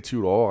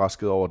negativt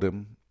overrasket over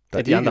dem, der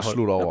ikke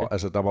slutter over. Okay.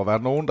 Altså, der må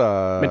være nogen,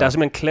 der... Men der er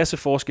simpelthen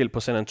klasseforskel på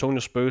San Antonio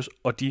Spurs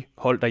og de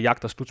hold, der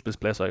jagter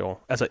slutspidspladser i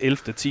år. Altså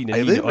 11., 10., 9.,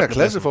 jeg ved ikke, der er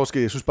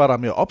klasseforskel. Jeg synes bare, der er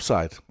mere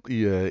upside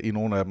i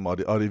nogle af dem.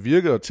 Og det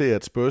virker til,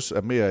 at Spurs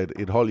er mere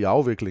et hold i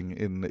afvikling,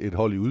 end et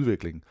hold i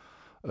udvikling.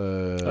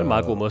 Det er en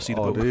meget god måde at sige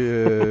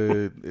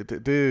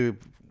det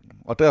på.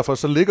 Og derfor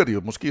så ligger de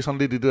jo måske sådan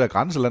lidt i det der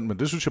grænseland, men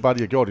det synes jeg bare, de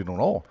har gjort i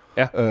nogle år.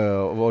 Ja.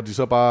 Hvor de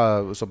så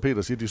bare, som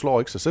Peter siger, de slår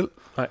ikke sig selv.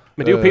 Nej,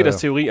 men det er jo Peters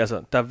teori.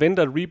 Altså, der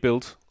venter et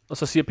rebuild, og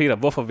så siger Peter,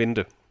 hvorfor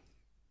vente?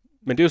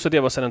 Men det er jo så der,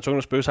 hvor San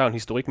Antonio Spurs har en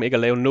historik med ikke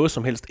at lave noget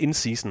som helst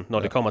in-season, når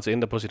det kommer til at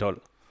ændre på sit hold.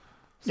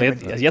 Så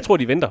jeg tror,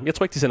 de venter. Jeg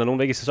tror ikke, de sender nogen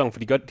væk i sæsonen, for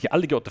de har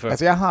aldrig gjort det før.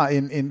 Altså, jeg har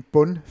en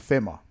bund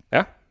 5'er.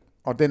 Ja.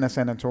 Og den er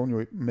San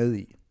Antonio med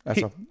i.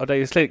 Altså. Og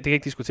det kan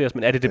ikke diskuteres,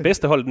 men er det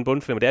bedste hold, den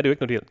bundfilm? Det er det jo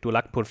ikke, når du har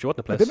lagt på en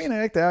 14. plads. Men det mener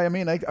jeg ikke, det er.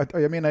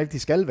 Jeg mener ikke, de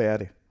skal være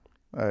det.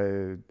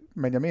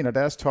 Men jeg mener,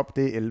 deres top,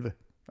 det er 11.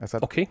 Altså,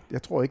 okay.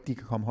 Jeg tror ikke, de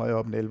kan komme højere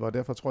op end 11, og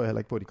derfor tror jeg heller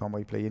ikke på, at de kommer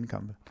i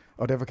play-in-kampe.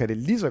 Og derfor kan det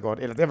lige så godt,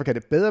 eller derfor kan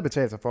det bedre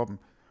betale sig for dem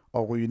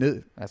at ryge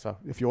ned, altså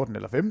 14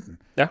 eller 15.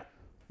 Ja.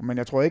 Men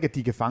jeg tror ikke, at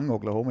de kan fange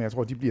Oklahoma. Jeg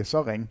tror, de bliver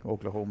så ringe,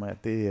 Oklahoma,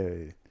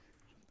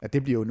 at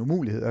det bliver jo en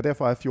umulighed. Og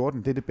derfor er 14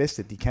 det er det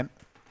bedste, de kan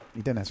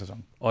i den her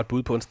sæson. Og et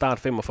bud på en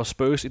startfemmer for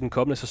Spurs i den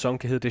kommende sæson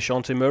kan hedde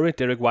DeJounte Murray,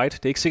 Derek White.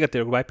 Det er ikke sikkert, at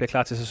Derek White bliver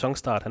klar til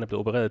sæsonstart. Han er blevet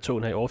opereret i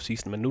tåen her i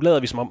offseason, men nu lader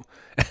vi som om,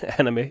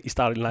 han er med i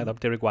starten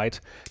lineup. Derek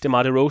White,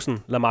 DeMar DeRozan,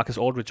 LaMarcus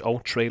Aldridge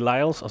og Trey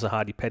Lyles. Og så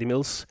har de Patty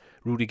Mills,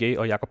 Rudy Gay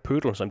og Jakob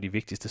Poeltl som de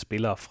vigtigste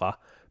spillere fra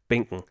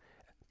bænken.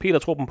 Peter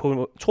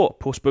tror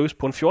på Spurs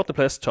på en 14.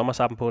 plads, Thomas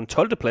har dem på en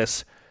 12.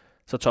 plads.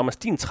 Så Thomas,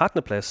 din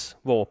 13. plads,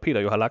 hvor Peter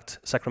jo har lagt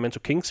Sacramento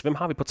Kings. Hvem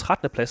har vi på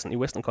 13. pladsen i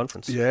Western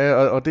Conference? Ja,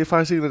 og det er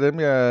faktisk en af dem,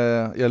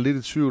 jeg er lidt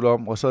i tvivl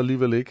om, og så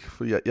alligevel ikke.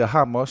 For jeg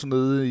har dem også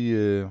nede i...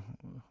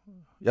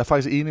 jeg er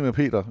faktisk enig med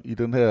Peter i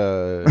den her...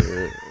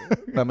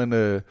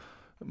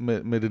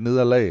 med det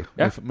nederlag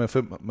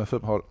med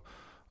 5 hold.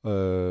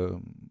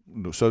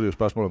 Nu, så er det jo et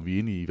spørgsmål, om vi er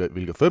enige i,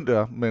 hvilke 5 det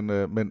er,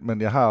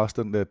 men jeg har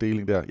også den der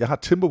deling der. Jeg har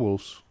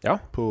Timberwolves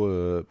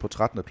på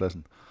 13.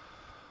 pladsen.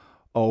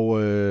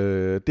 Og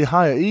det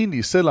har jeg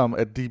egentlig, selvom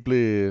at det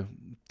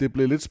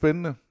blev lidt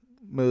spændende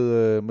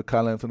med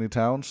Karl Anthony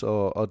Towns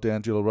og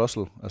D'Angelo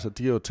Russell. Altså,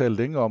 de har jo talt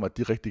længe om, at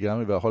de rigtig gerne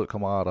vil være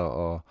holdkammerater,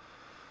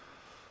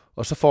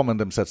 og så får man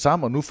dem sat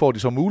sammen, og nu får de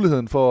så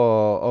muligheden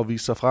for at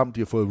vise sig frem.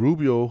 De har fået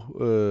Rubio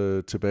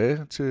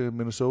tilbage til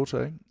Minnesota,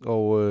 ikke?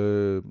 Og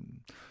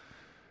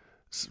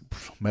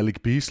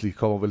Malik Beasley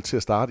kommer vel til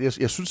at starte.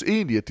 Jeg synes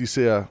egentlig, at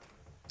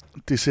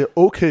det ser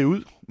okay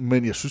ud,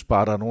 men jeg synes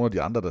bare, at der er nogle af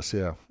de andre,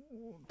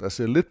 der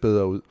ser lidt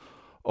bedre ud.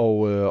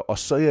 Og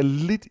så er jeg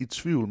lidt i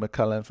tvivl med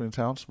Karl Anthony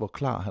Towns, hvor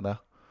klar han er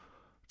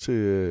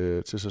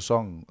til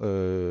sæsonen.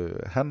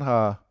 Han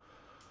har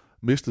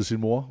mistet sin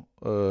mor.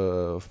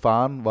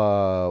 Faren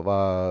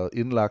var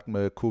indlagt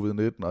med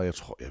covid-19, og jeg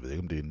ved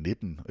ikke, om det er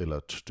 19, eller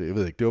jeg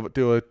ved ikke.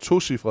 Det var et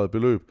 2-cifret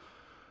beløb,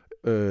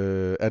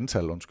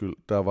 antal,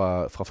 der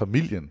var fra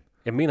familien.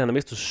 Jeg mener, han har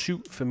mistet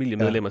 7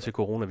 familiemedlemmer til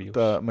coronavirus.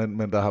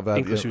 Men der har været...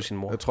 Inklusive sin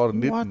mor. Jeg tror, det er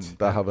 19, What?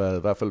 Der har været,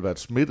 i hvert fald været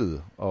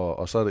smittet,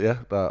 og så er det,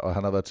 og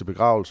han har været til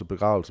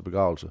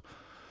begravelse.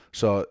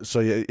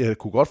 Så jeg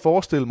kunne godt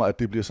forestille mig, at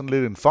det bliver sådan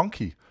lidt en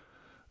funky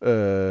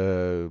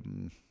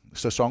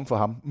sæson for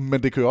ham.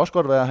 Men det kan jo også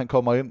godt være, at han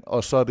kommer ind,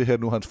 og så er det her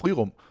nu hans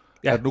frirum.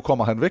 Ja. At nu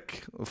kommer han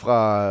væk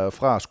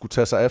fra at skulle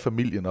tage sig af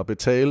familien, og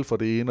betale for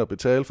det ene, og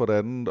betale for det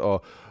andet,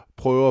 og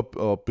prøve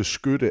at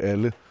beskytte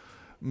alle.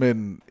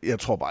 Men jeg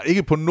tror bare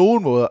ikke på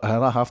nogen måde, at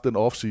han har haft en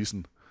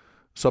off-season,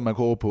 som man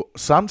kunne håbe på.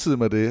 Samtidig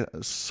med det,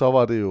 så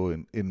var det jo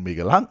en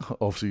mega lang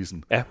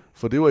off-season. Ja.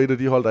 For det var et af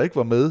de hold, der ikke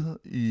var med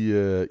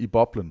i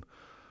boblen.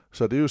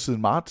 Så det er jo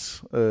siden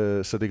marts.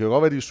 Så det kan jo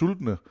godt være, de er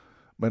sultne.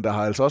 Men der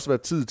har altså også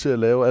været tid til at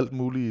lave alt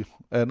muligt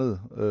andet.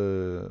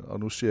 Og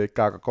nu siger jeg ikke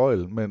gak og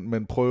gøjl,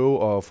 men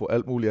prøve at få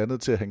alt muligt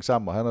andet til at hænge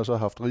sammen. Og han har så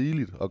haft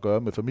rigeligt at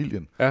gøre med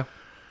familien. Ja.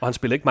 Og han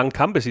spillede ikke mange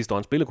kampe sidste år.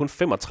 Han spillede kun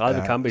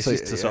 35 kampe i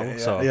sidste sæson.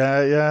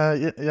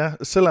 Ja.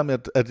 Selvom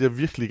at jeg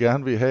virkelig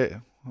gerne vil have,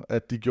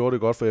 at de gjorde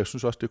det godt, for jeg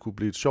synes også, det kunne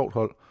blive et sjovt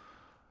hold.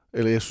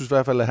 Eller jeg synes i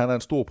hvert fald, at han er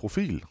en stor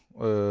profil.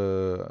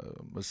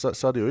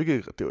 Så er det jo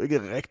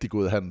ikke rigtig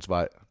gået hans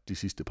vej de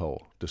sidste par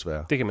år,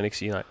 desværre. Det kan man ikke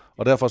sige, nej.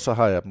 Og derfor så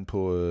har jeg dem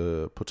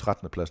på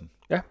 13. pladsen.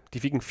 Ja, de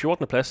fik en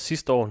 14. plads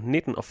sidste år.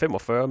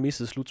 19-45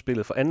 missede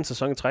slutspillet for anden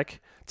sæson i træk.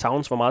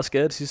 Towns var meget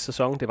skadet sidste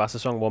sæson. Det var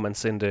sæson, hvor man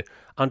sendte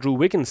Andrew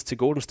Wiggins til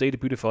Golden State i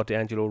bytte for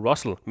D'Angelo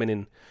Russell.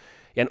 Men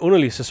en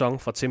underlig sæson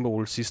fra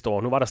Timberwolves sidste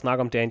år. Nu var der snak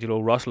om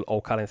D'Angelo Russell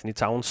og Karl Anthony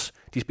Towns.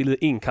 De spillede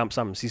en kamp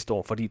sammen sidste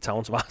år, fordi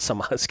Towns var så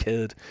meget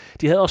skadet.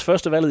 De havde også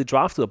første valget i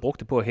draftet og brugte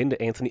det på at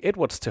hente Anthony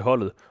Edwards til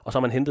holdet, og så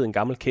har man hentet en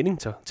gammel kending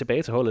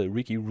tilbage til holdet,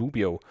 Ricky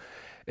Rubio.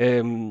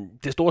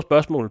 Det store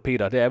spørgsmål,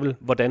 Peter, det er vel,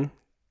 hvordan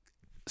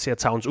ser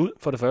Towns ud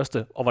for det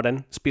første, og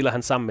hvordan spiller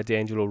han sammen med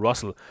D'Angelo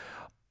Russell?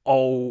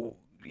 Og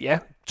ja,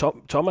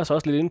 Thomas er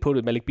også lidt inde på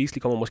det. Malik Beasley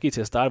kommer måske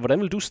til at starte. Hvordan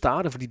vil du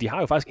starte? Fordi de har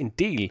jo faktisk en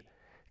del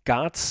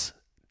guards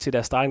til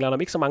deres starting lineup.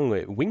 Ikke så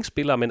mange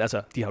wingspillere, men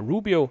altså, de har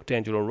Rubio,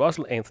 D'Angelo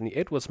Russell, Anthony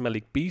Edwards,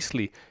 Malik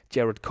Beasley,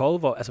 Jared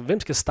Culver. Altså, hvem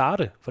skal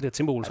starte for det her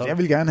Timberwolves? Altså, jeg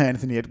vil gerne have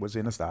Anthony Edwards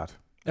ind og starte.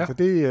 Ja. Altså,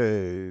 det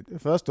er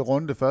første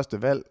runde,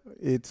 første valg.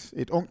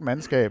 Et ungt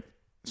mandskab.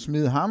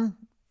 Smid ham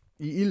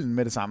i ilden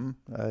med det samme.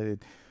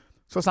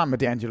 Så sammen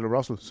med D'Angelo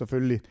Russell,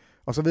 selvfølgelig.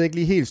 Og så ved jeg ikke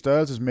lige helt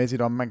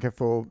størrelsesmæssigt, om man kan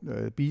få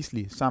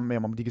Beasley sammen med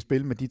ham, om de kan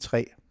spille med de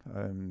tre.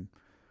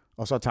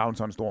 Og så er Towns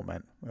en stor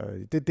mand.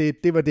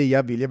 Det var det,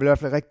 jeg ville. Jeg vil i hvert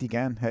fald rigtig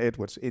gerne have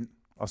Edwards ind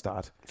og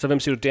starte. Så hvem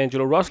siger du?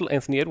 D'Angelo Russell,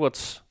 Anthony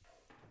Edwards,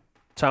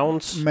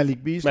 Towns,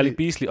 Malik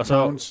Beasley og så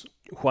Towns.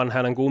 Juan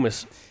Hernan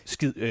Gomez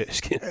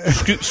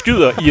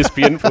skyder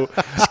ESPN på.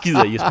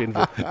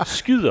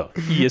 Skyder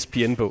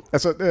ESPN på.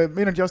 Altså,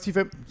 mener de også de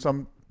 5,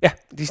 som... Ja,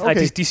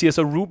 de siger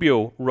så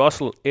Rubio,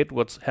 Russell,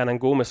 Edwards, Hernan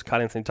Gomez,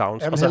 Karl Anthony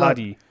Towns, og så har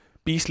de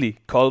Beasley,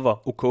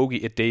 Culver,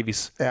 Okogie, Ed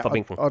Davis fra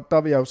bænken. Og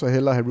der vil jeg jo så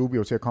hellere have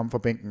Rubio til at komme fra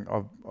bænken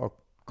og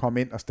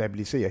komme ind og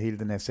stabilisere hele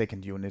den her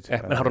second unit.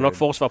 Ja, men har du nok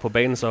forsvar på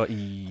banen så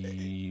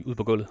ude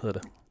på gulvet, hedder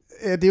det?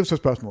 Ja, det er jo så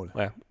spørgsmålet,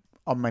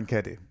 om man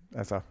kan det.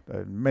 Altså,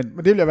 men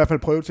det vil jeg i hvert fald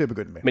prøve til at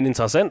begynde med. Men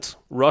interessant,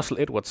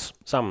 Russell Edwards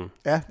sammen.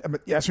 Ja,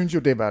 jeg synes jo,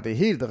 det var det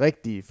helt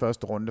rigtige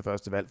første runde,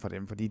 første valg for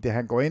dem, fordi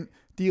han går ind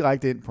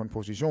direkte ind på en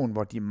position,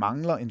 hvor de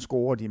mangler en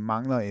scorer, de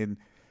mangler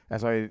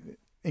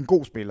en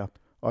god spiller,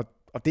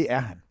 og det er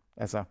han.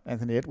 Altså,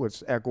 Anthony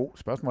Edwards er god.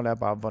 Spørgsmålet er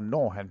bare,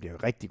 hvornår han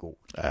bliver rigtig god.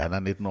 Ja, han er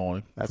 19 år,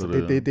 ikke? Altså,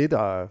 det er det,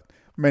 der...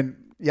 Men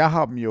jeg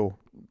har dem jo,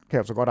 kan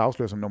jeg så godt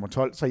afsløre som nummer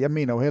 12, så jeg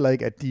mener jo heller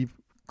ikke, at de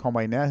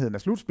kommer i nærheden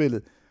af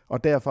slutspillet,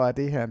 og derfor er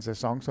det her en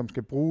sæson, som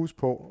skal bruges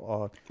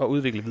på at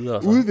udvikle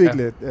videre.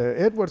 Udvikle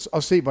Edwards,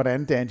 og se,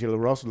 hvordan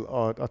D'Angelo Russell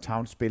og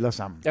Towns spiller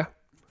sammen. Ja.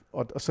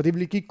 Og så det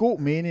vil give god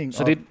mening.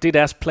 Så det er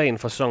deres plan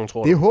for sæsonen,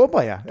 tror du? Det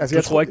håber jeg. Altså,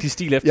 jeg tror ikke, de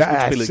stiler efter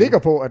slutspillet. Jeg er sikker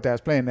på, at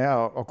deres plan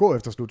er at gå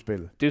efter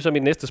slutspillet. Det er jo så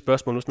mit næste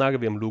spørgsmål. Nu snakker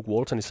vi om Luke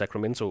Walton i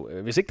Sacramento.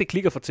 Hvis ikke det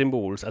klikker for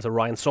Timberwolves, altså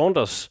Ryan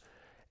Saunders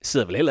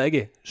sidder vel heller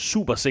ikke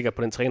super sikkert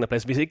på den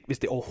trænerplads. Hvis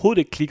det overhovedet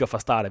ikke klikker fra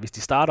start, hvis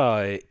de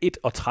starter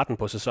 1-13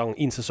 på sæsonen,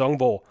 i en sæson,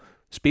 hvor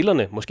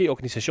spillerne, måske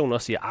organisationen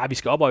også siger, vi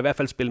skal op og i hvert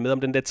fald spille med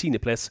om den der 10.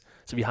 plads,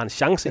 så vi har en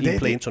chance i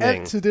play-in-turneringen. Det er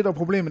altid det, der er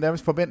problemet,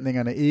 hvis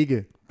forventningerne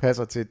ikke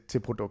passer til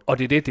produktet. Og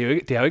det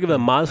har jo ikke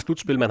været meget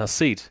slutspil, man har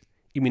set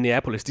i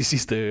Minneapolis de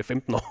sidste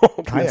 15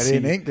 år. Nej, det er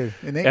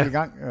en enkelt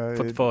gang.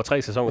 For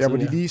 3 sæsoner siden.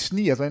 Hvor de lige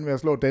sniger sig ind ved at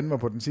slå Denver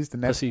på den sidste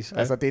nat. Præcis. Ja.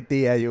 Altså,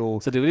 det er jo...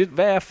 Så det er jo lidt,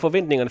 hvad er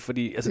forventningerne?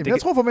 Fordi, altså, jeg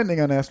tror,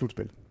 forventningerne er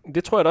slutspil.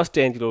 Det tror jeg da også,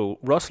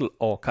 D'Angelo Russell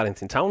og Karl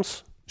Anthony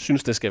Towns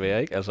synes, det skal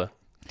være, ikke? Altså,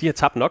 de har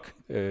tabt nok,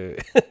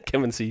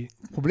 kan man sige.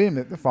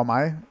 Problemet for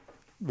mig,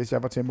 hvis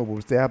jeg var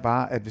Timberwolves, det er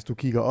bare, at hvis du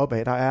kigger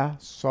opad, der er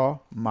så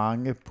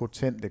mange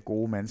potente,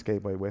 gode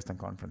mandskaber i Western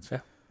Conference. Ja.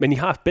 Men I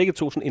har begge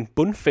to sådan en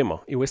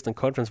bundfemmer i Western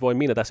Conference, hvor jeg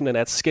mener, der simpelthen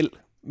er et skel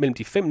mellem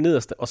de 5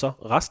 nederste, og så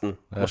resten.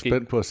 Jeg er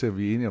spændt på at se, om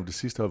vi er enige om det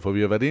sidste hold, for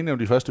vi har været enige om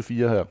de første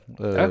 4 her.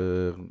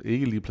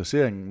 Ikke lige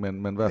placeringen,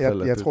 men i hvert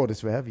fald... Jeg tror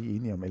desværre, vi er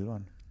enige om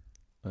 11'eren.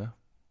 Ja.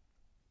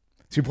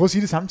 Skal vi prøve at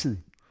sige det samtidig?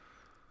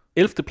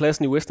 11.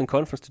 pladsen i Western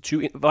Conference til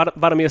 20. Var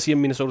der mere at sige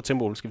om Minnesota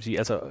Timberwolves, skal vi sige?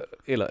 Altså,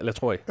 eller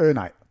tror jeg?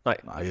 Nej.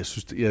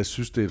 Jeg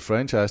synes, det er et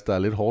franchise, der er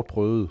lidt hårdt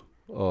prøvet.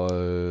 Og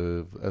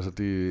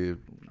det...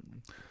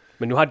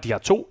 Men nu har de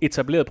 2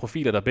 etablerede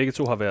profiler, der begge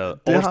to har været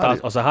all-stars,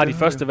 og så har de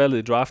første valget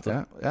i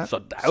draftet. Ja. Så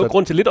der er jo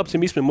grund til lidt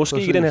optimisme,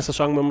 måske i den her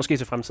sæson, men måske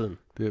til fremtiden.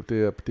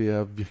 Det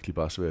er virkelig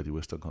bare svært i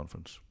Western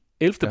Conference.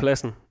 11.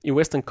 pladsen i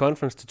Western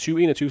Conference til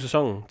 2021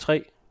 sæsonen.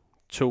 3,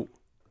 2,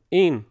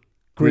 1...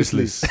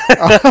 Grizzlies.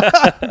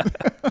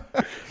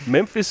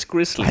 Memphis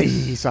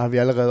Grizzlies. Ej, så har vi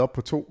allerede op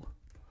på 2.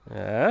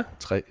 Ja.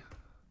 3.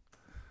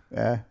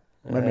 Ja,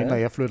 mindre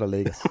jeg flytter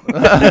Lakers.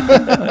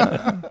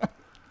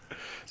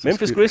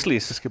 Memphis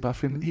Grizzlies. Jeg skal bare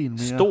finde en mere.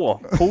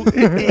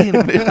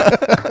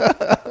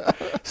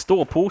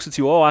 Stor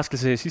positiv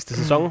overraskelse i sidste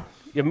sæson.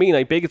 Jeg mener,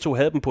 I begge to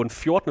havde dem på en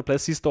 14.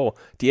 plads sidste år.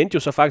 De endte jo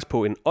så faktisk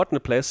på en 8.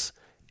 plads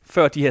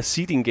før de her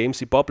seeding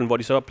games i boblen, hvor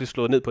de så blev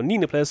slået ned på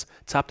 9. plads,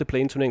 tabte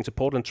play-in-turneringen til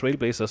Portland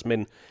Trailblazers,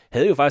 men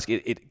havde jo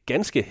faktisk et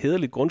ganske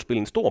hæderligt grundspil,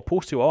 en stor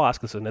positiv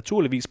overraskelse,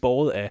 naturligvis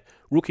båret af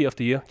Rookie of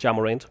the Year, Ja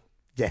Morant.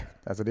 Ja,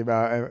 altså det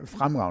var en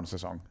fremragende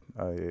sæson,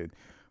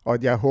 og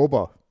jeg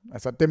håber,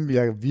 altså dem vil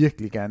jeg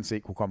virkelig gerne se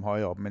kunne komme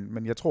højere op,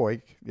 men jeg tror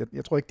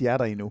ikke, de er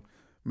der endnu.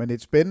 Men det er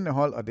et spændende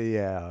hold, og det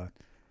er,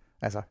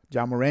 altså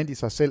Ja Morant i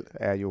sig selv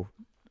er jo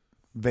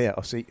værd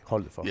at se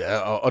holdet for. Ja,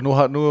 og nu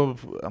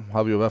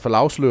har vi jo i hvert fald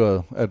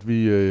afsløret, at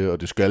vi,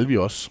 og det skal vi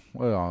også,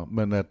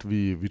 men at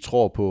vi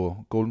tror på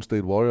Golden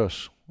State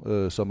Warriors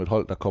som et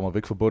hold, der kommer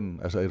væk fra bunden.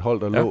 Altså et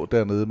hold, der lå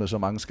dernede med så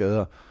mange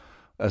skader.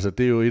 Altså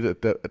det er jo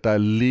et, der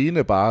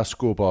alene bare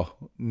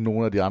skubber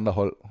nogle af de andre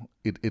hold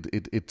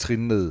et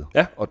trin ned.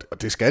 Ja.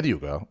 Og det skal de jo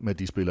gøre med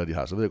de spillere, de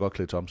har. Så ved jeg godt,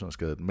 Klay Thompson er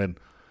skadet.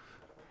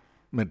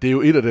 Men det er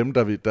jo et af dem,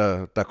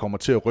 der kommer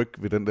til at rykke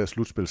ved den der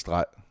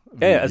slutspilstreg,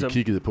 vi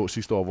kiggede på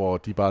sidste år, hvor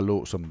de bare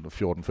lå som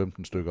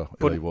 14-15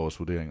 stykker i vores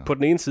vurderinger. På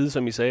den ene side,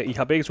 som I sagde, I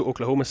har begge to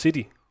Oklahoma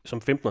City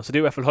som 15'er, så det er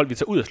i hvert fald hold, vi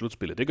tager ud af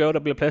slutspillet. Det gør jo, der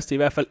bliver plads til i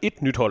hvert fald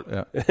et nyt hold.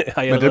 Ja.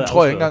 Men dem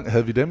tror jeg ikke engang,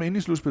 havde vi dem inde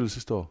i slutspillet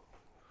sidste år?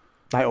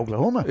 Nej,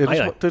 Oklahoma?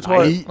 Ja, det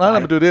tror jeg. Nej,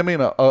 men det er det, jeg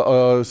mener.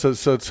 Og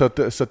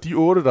så de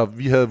 8, der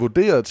vi havde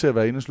vurderet til at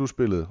være inde i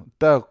slutspillet,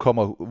 der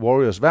kommer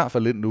Warriors i hvert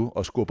fald ind nu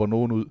og skubber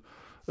nogen ud.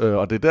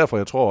 Og det er derfor,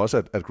 jeg tror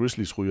også, at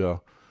Grizzlies ryger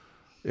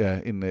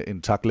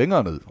en tak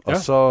længere ned. Og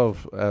så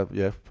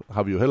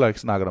har vi jo heller ikke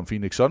snakket om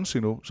Phoenix Suns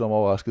endnu, som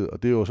overrasket.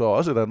 Og det er jo så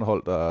også et andet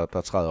hold,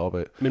 der træder op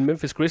af. Men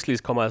Memphis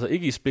Grizzlies kommer altså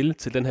ikke i spil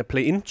til den her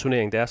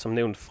play-in-turnering, der er som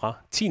nævnt fra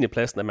 10.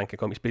 pladsen, at man kan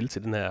komme i spil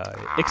til den her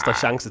ekstra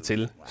chance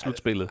til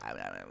slutspillet.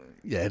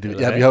 Ja,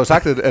 vi har jo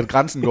sagt, at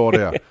grænsen går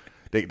der.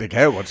 Det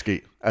kan jo godt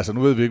ske. Altså,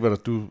 nu ved vi ikke, hvad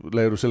du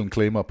lavede selv en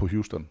claimer på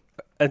Houston.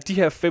 At de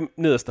her 5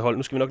 nederste hold,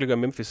 nu skal vi nok lige gøre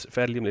Memphis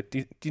færdig lige om lidt.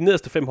 De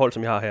nederste 5 hold,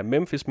 som jeg har her,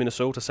 Memphis,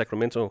 Minnesota,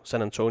 Sacramento,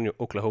 San Antonio,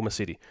 Oklahoma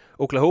City.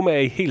 Oklahoma er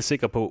I helt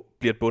sikre på,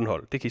 bliver et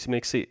bundhold. Det kan I simpelthen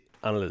ikke se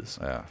anderledes.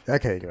 Ja.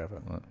 Jeg kan ikke i hvert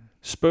fald.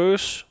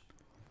 Spurs.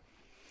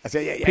 Altså,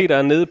 Peter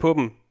er nede på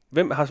dem.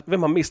 Hvem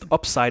har mest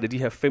upside af de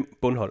her 5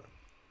 bundhold?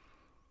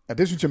 Ja,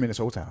 det synes jeg,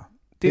 Minnesota har.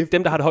 Det er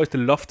dem, der har det højeste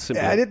loft,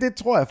 simpelthen. Ja, det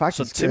tror jeg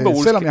faktisk.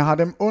 Selvom jeg har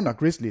dem under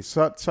Grizzlies,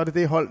 så er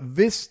det hold,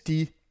 hvis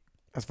de...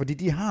 Altså, fordi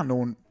de har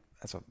nogle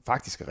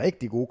faktisk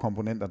rigtig gode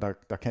komponenter,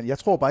 der kan... Jeg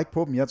tror bare ikke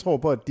på dem. Jeg tror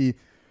på, at de...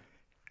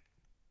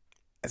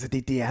 Altså,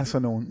 det er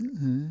sådan nogle...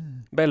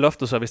 Hvad er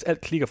loftet så, hvis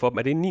alt klikker for dem?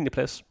 Er det en 9.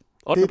 plads?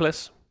 8.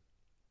 plads?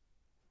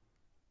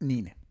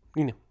 9.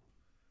 Ej,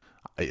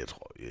 jeg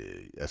tror...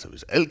 altså,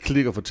 hvis alt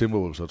klikker for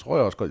Timberwolves, så tror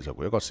jeg også godt... Så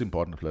kunne jeg godt se dem på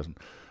 8. pladsen.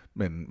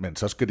 Men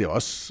så skal det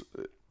også...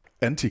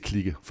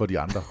 anti-klikke for de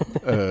andre.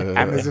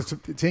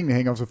 Tingene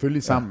hænger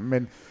selvfølgelig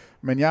sammen,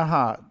 men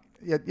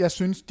jeg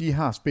synes, de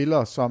har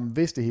spillere, som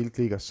hvis det hele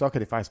klikker, så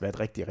kan det faktisk være et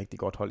rigtig, rigtig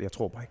godt hold. Jeg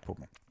tror bare ikke på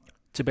dem.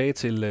 Tilbage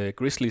til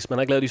Grizzlies. Man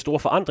har ikke lavet de store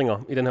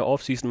forandringer i den her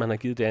offseason. Man har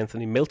givet det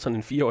Anthony Melton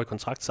en 4-årig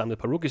kontrakt, samlet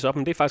på rookies op,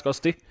 men det er faktisk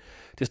også det.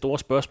 Det store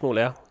spørgsmål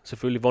er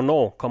selvfølgelig,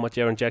 hvornår kommer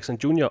Jaren Jackson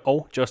Jr.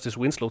 og Justice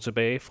Winslow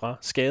tilbage fra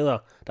skader?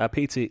 Der er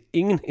pt.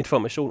 Ingen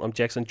information om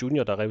Jackson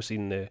Jr., der rev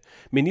sin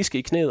meniske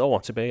i knæet over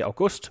tilbage i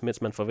august,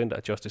 mens man forventer,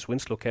 at Justice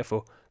Winslow kan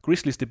få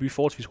Grizzlies debut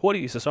forholdsvis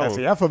hurtigt i sæsonen.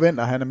 Altså jeg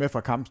forventer, at han er med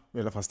fra kamp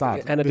eller fra start.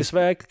 Han er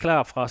desværre ikke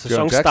klar fra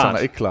sæsonstart. Jackson er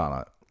ikke klar,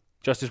 nej.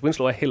 Justice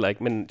Winslow er heller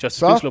ikke, men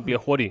Justice Winslow bliver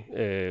hurtigt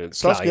klar.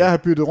 Så skal jeg have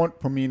byttet rundt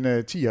på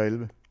mine 10 og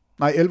 11.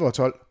 Nej, 11 og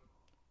 12.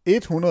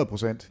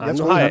 100%.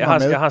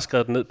 Jeg har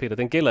skrevet den ned, Peter.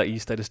 Den gælder i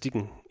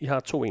statistikken. I har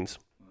 2 ens.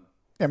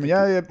 Jamen,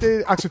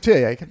 det accepterer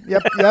jeg ikke.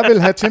 Jeg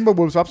vil have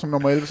Timberwolves op som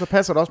nummer 11, så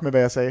passer det også med,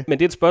 hvad jeg sagde. Men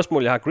det er et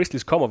spørgsmål, jeg har.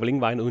 Grizzlies kommer vel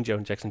ingen vejen uden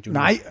Jaren Jackson Jr.?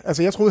 Nej,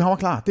 altså jeg troede, han var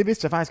klar. Det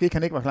vidste jeg faktisk ikke,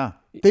 han ikke var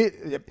klar.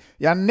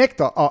 Jeg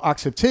nægter at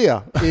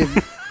acceptere en...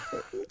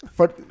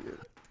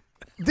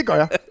 Det gør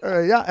jeg.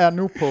 Jeg er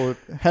nu på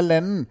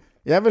 1,5.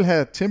 Jeg vil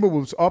have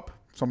Timberwolves op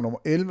som nummer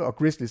 11, og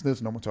Grizzlies ned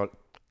til nummer 12.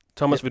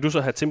 Thomas, vil du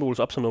så have Timberwolves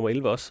op som nummer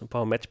 11 også,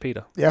 på match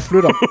Peter? Jeg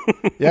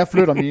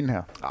flytter mine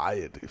her. Nej,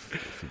 det er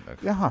fint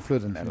nok. Jeg har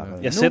flyttet den allerede.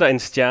 Jeg sætter en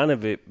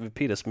stjerne ved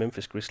Peters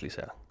Memphis Grizzlies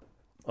her.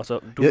 Og så,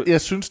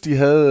 jeg synes, de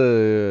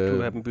havde... du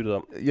vil have dem byttet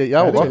om.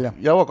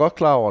 Jeg var godt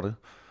klar over det,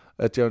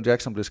 at Jaren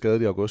Jackson blev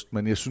skadet i august,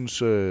 men jeg synes,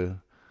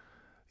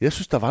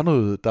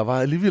 der var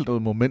alligevel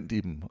noget moment i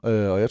dem,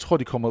 og jeg tror,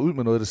 de kommer ud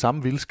med noget af det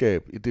samme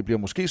vildskab. Det bliver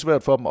måske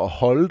svært for dem at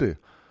holde det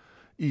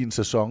i en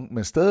sæson,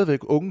 men stadigvæk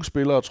unge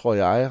spillere, tror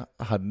jeg,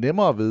 har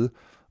nemmere ved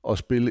at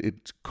spille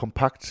et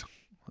kompakt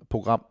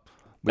program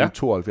med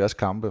 72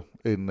 kampe,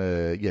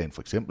 end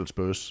for eksempel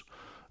Spurs.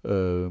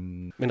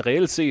 Men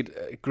reelt set,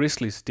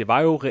 Grizzlies, det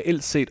var jo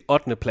reelt set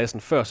 8. pladsen,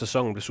 før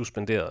sæsonen blev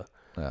suspenderet.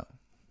 Ja.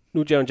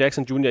 Nu er Jaren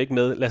Jackson Jr. ikke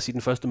med, lad os sige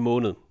den første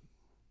måned,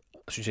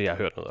 synes jeg har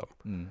hørt noget om.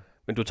 Mm.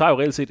 Men du tager jo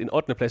reelt set en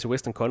 8. plads i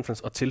Western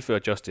Conference og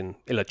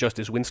tilfører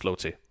Justice Winslow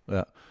til.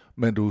 Ja,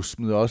 men du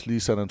smider også lige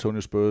San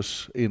Antonio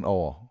Spurs ind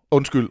over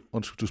Undskyld,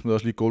 du smider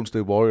også lige Golden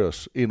State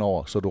Warriors ind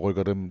over, så du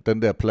rykker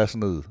den der plads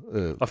ned.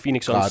 Og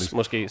Phoenix Suns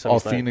måske.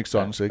 Og Phoenix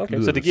Suns, ikke?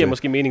 Okay, så det giver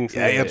måske mening.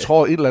 Ja, jeg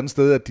tror et eller andet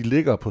sted, at de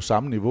ligger på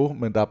samme niveau,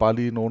 men der er bare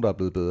lige nogen, der er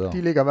blevet bedre.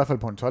 De ligger i hvert fald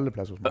på en 12.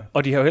 plads hos mig.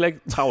 Og de har jo heller ikke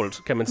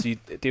travlt, kan man sige.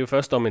 Det er jo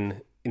først om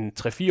en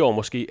 3-4 år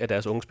måske, at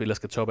deres unge spillere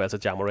skal toppe, altså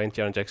Ja Morant,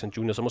 Jaren Jackson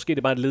Jr., så måske det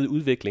er bare et led i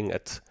udviklingen,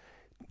 at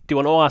det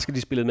var en overraskelse,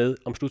 de spillede med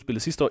om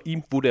slutspillet sidste år.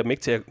 I vurderer dem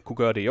ikke til at kunne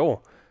gøre det i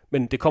år,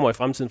 men det kommer i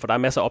fremtiden, for der er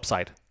masser af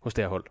upside hos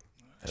det her hold.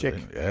 Check.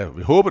 Ja,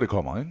 vi håber, det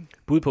kommer, ikke?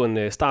 Bud på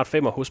en start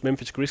 5'er hos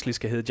Memphis Grizzlies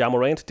skal hedde Ja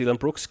Morant, Dillon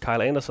Brooks,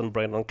 Kyle Anderson,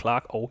 Brandon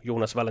Clark og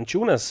Jonas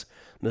Valanciunas,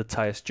 med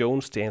Tyus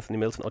Jones, D'Anthony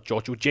Melton og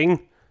Giorgio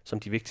Dieng som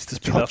de vigtigste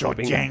spillere for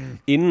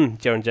Bingen, inden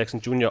Jaren Jackson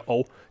Jr.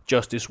 og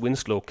Justice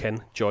Winslow kan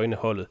joine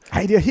holdet.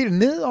 Ej, det er helt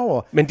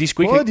nedover. Men de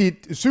skulle ikke både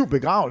de 7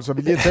 begravelser,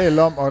 vi lige har talt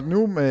om, og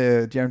nu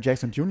med Jaren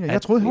Jackson Jr.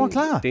 Jeg troede, han var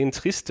klar. Det er en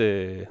trist...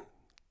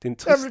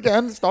 Jeg vil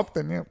gerne stoppe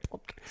den her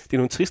podcast. Det er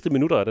nogle triste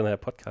minutter af den her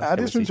podcast. Ja,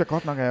 det synes jeg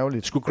godt nok er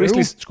ærgerligt. Skulle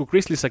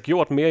Grizzlies have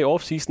gjort mere i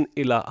offseason,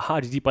 eller har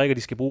de brikker,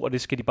 de skal bruge, og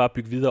det skal de bare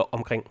bygge videre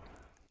omkring?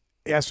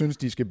 Jeg synes,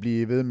 de skal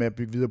blive ved med at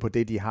bygge videre på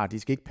det, de har. De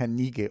skal ikke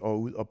panikke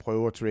og ud og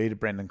prøve at trade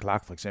Brandon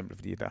Clark, for eksempel,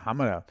 fordi der har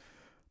man der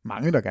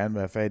mange, der gerne vil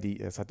have fat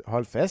i. Altså,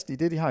 hold fast i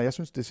det, de har. Jeg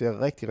synes, det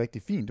ser rigtig,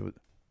 rigtig fint ud.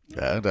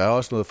 Ja, der er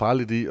også noget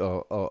farligt i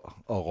at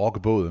rocke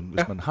båden,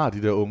 hvis man har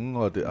de der unge,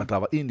 og der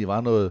var egentlig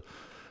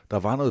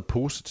noget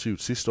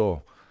positivt sidste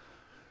år.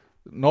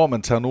 Når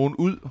man tager nogen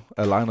ud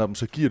af line-up'en,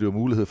 så giver det jo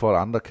mulighed for,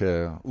 at andre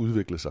kan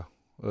udvikle sig.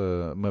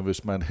 Men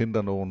hvis man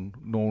henter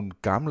nogle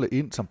gamle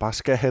ind, som bare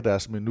skal have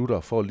deres minutter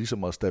for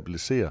ligesom at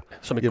stabilisere,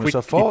 som et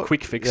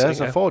quick fix,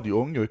 så får de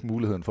unge jo ikke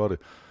muligheden for det.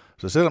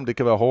 Så selvom det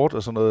kan være hårdt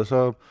og sådan noget,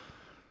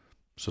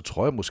 så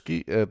tror jeg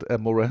måske,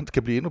 at Morant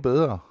kan blive endnu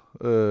bedre,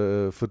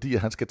 fordi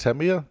han skal tage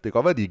mere. Det kan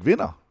godt være, at de ikke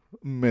vinder,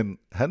 men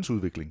hans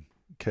udvikling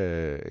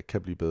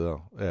kan blive bedre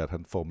af, at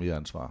han får mere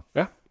ansvar.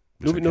 Ja.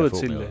 Nu er vi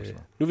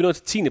nået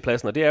til 10.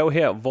 pladsen, og det er jo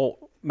her,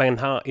 hvor man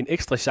har en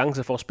ekstra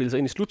chance for at spille sig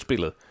ind i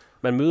slutspillet.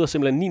 Man møder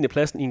simpelthen 9.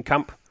 pladsen i en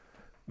kamp.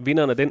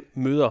 Vinderen af den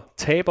møder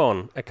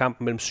taberen af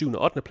kampen mellem 7.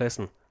 og 8.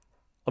 pladsen.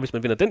 Og hvis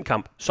man vinder den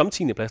kamp som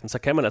 10. pladsen, så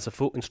kan man altså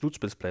få en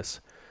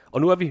slutspilsplads.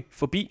 Og nu er vi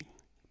forbi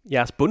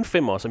jeres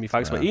bundfemmer, som vi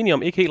faktisk var enige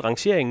om. Ikke helt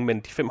rangeringen, men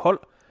de 5 hold.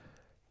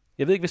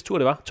 Jeg ved ikke, hvis tur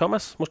det var.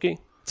 Thomas, måske?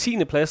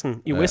 10.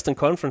 pladsen i Western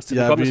Conference til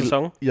den kommende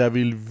sæson. Jeg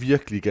vil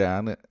virkelig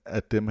gerne,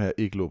 at dem her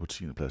ikke lå på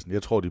 10. pladsen.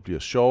 Jeg tror, de bliver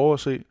sjove at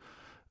se.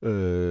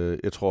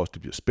 Jeg tror også,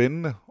 det bliver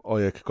spændende,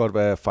 og jeg kan godt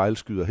være, at jeg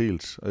fejlskyder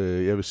helt.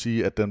 Jeg vil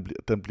sige, at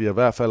den bliver i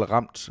hvert fald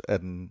ramt af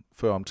den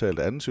før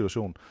omtalte anden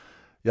situation.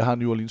 Jeg har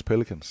New Orleans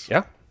Pelicans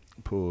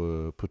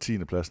på 10.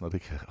 pladsen, og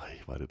det kan...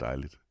 hvor er det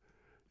dejligt.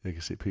 Jeg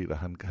kan se Peter,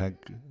 han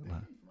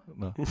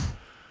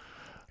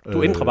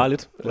Du ændrer bare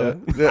lidt.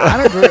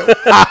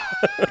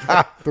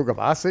 Du kan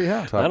bare se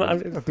her.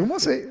 Nej. Du må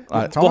se.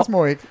 Thomas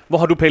må ikke. Hvor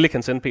har du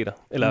Pelicans sendt, Peter?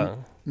 Eller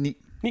 9.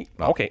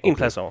 Okay, 1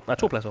 plads over. Nej,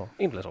 2 plads over.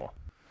 1 plads over.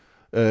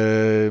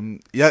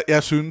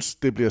 Jeg synes,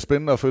 det bliver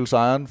spændende at følge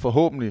sejren.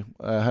 Forhåbentlig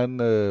er han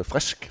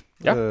frisk.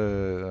 Ja.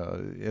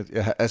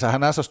 Altså,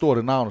 han er så stort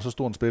et navn og så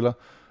stor en spiller,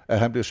 at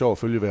han bliver sjov at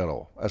følge hvert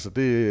år. Altså,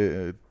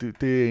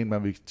 det er en,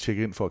 man vil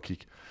tjekke ind for at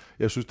kigge.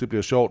 Jeg synes, det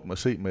bliver sjovt at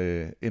se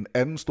med en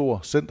anden stor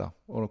center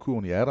under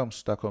kurven i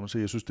Adams. Der kommer til.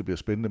 Jeg synes, det bliver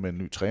spændende med en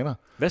ny træner.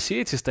 Hvad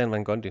siger I til Stan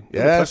Van Gundy?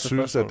 Jeg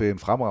synes, at det er en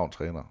fremragende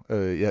træner.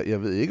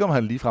 Jeg ved ikke, om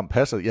han ligefrem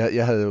passer.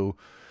 Jeg havde jo...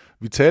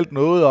 Vi talte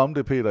noget om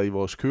det, Peter, i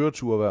vores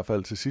køretur i hvert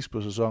fald til sidst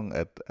på sæsonen,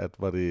 at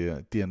var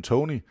det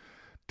D'Antoni.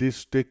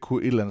 Det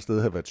kunne et eller andet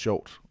sted have været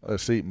sjovt at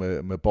se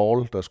med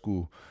Ball, der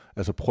skulle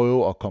altså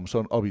prøve at komme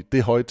sådan op i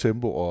det høje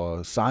tempo,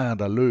 og sejren,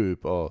 der løb,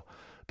 og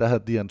der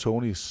havde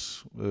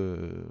D'Antonis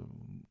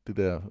det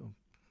der,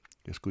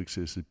 jeg skulle ikke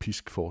sige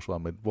pisk-forsvar,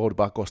 men hvor det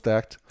bare går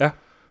stærkt,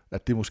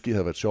 at det måske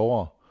havde været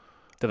sjovere.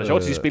 Det var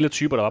sjovt, at de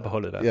spilletyper, der var på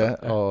holdet. Ja,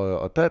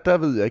 og der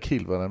ved jeg ikke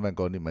helt, hvordan Van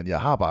Gundy, men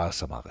jeg har bare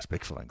så meget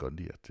respekt for Van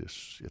Gundy, at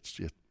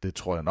det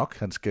tror jeg nok,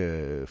 han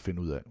skal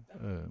finde ud af.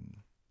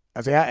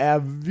 Altså, jeg er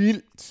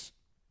vildt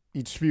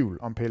i tvivl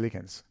om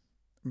Pelicans.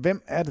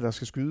 Hvem er det, der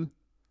skal skyde?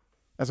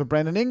 Altså,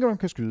 Brandon Ingram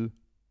kan skyde.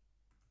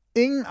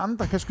 Ingen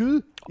andre kan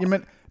skyde.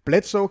 Jamen,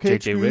 Bledsoe kan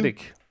ikke skyde. J.J.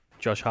 Redick,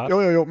 Josh Hart.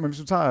 Jo, men hvis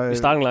du tager...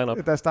 starting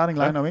lineup. Der er starting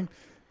lineup, ikke?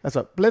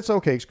 Altså,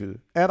 Bledsoe kan ikke skyde.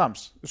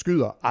 Adams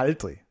skyder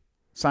aldrig.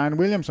 Zion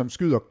Williamson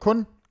skyder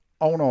kun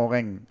ovenover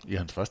ringen. I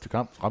hans første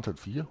kamp ramte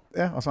 4.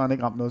 Ja, og så har han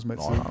ikke ramt noget som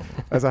helst.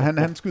 Altså,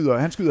 han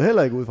skyder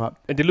heller ikke udefra.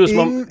 Men det lyder som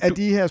om... Ingen af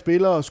de her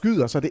spillere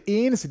skyder, så det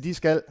eneste, de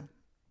skal...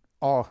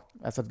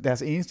 altså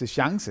deres eneste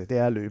chance, det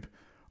er at løbe.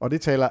 Og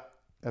det taler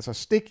altså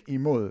stik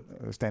imod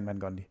Stan Van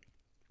Gundy.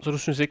 Så du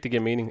synes ikke, det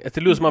giver mening? Altså,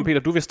 det lyder som om, Peter,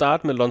 du vil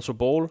starte med Lonzo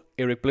Ball,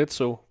 Eric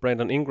Bledsoe,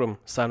 Brandon Ingram,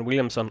 Zion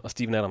Williamson og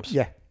Steven Adams.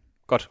 Ja.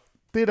 Godt.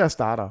 Det der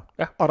starter.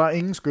 Ja. Og der er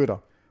ingen skytter.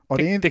 Og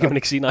det kan man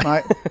ikke sige,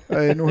 nej.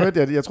 Nu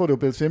hørte jeg tror det var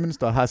Bill Simmons,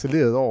 der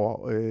harcelerede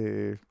over,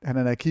 han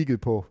havde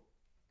kigget på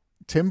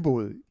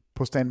tempoet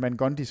på Stan Van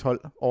Gundys hold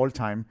all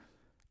time.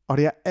 Og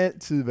det har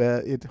altid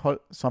været et hold,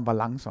 som var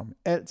langsomt.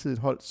 Altid et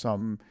hold,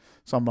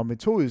 som var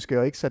metodiske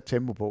og ikke sat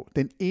tempo på.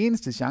 Den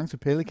eneste chance,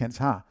 Pelicans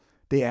har,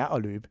 det er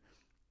at løbe.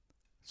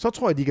 så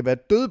tror jeg, de kan være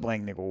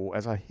dødbringende gode.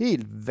 Altså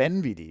helt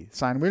vanvittige.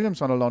 Zion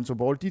Williamson og Lonzo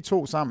Ball, de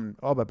to sammen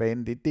op ad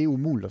banen, det er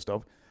umuligt at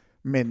stoppe.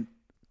 Men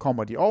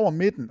kommer de over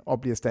midten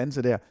og bliver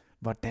standset der,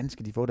 hvordan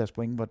skal de få deres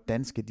point?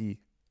 Hvordan skal de...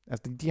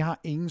 Altså, de har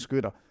ingen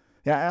skytter.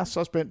 Jeg er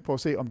så spændt på at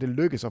se, om det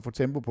lykkes at få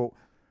tempo på.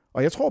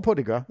 Og jeg tror på, at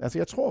det gør. Altså,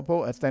 jeg tror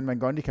på, at Stan Van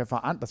Gundy kan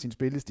forandre sin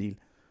spillestil.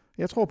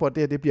 Jeg tror på, at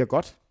det bliver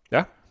godt.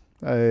 Ja.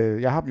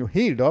 Jeg har dem jo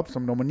helt op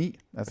som nummer 9.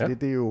 Altså,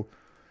 det er jo...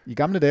 I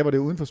gamle dage var det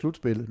uden for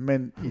slutspillet,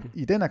 men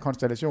i den her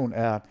konstellation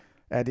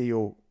er det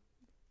jo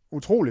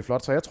utrolig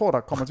flot, så jeg tror, der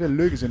kommer til at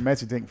lykkes en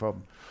masse ting for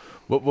dem.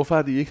 Hvorfor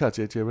har de ikke har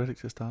J.J. Redick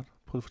til at starte?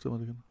 Prøv at forstå mig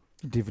det igen.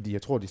 Det er fordi,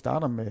 jeg tror, de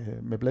starter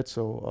med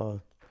Bledsoe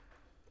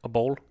og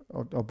Ball.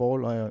 Og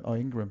Ball og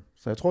Ingram.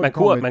 Så jeg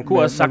tror, man kunne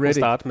også sagtens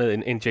starte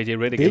med en J.J.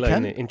 Redick eller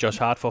en Josh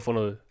Hart for at få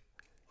noget.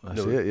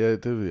 Altså,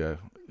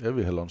 jeg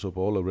vil have Lonzo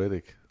Ball og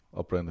Redick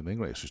og Brandon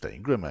Ingram. Jeg synes, at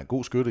Ingram er en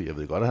god skytte. Jeg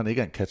ved godt, at han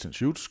ikke er en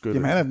catch-and-shoot-skytte.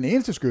 Jamen, han er den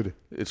eneste skytte.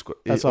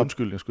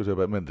 Undskyld, jeg skulle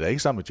sige, men det er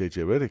ikke sammen med J.J.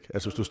 Redick.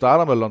 Altså, hvis du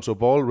starter med Lonzo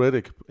Ball,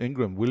 Redick,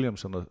 Ingram,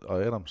 Williamson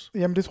og Adams.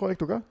 Jamen, det tror jeg ikke,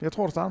 du gør. Jeg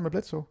tror, du starter med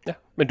Bledsoe. Ja,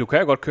 men du kan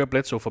jo godt køre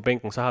Bledsoe fra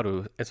bænken, så har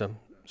du, altså,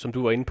 som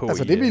du var inde på.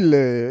 Altså, det vil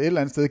et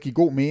eller andet sted give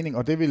god mening,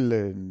 og det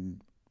vil...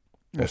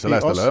 Ja, så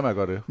lad os da lade med at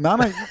gøre det.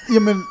 Nej,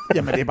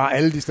 jamen det er bare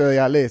alle de steder,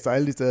 jeg har læst, og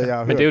alle de steder, jeg har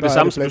hørt. Men det er jo det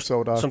samme,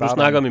 som du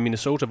snakker om i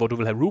Minnesota, hvor du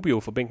vil have Rubio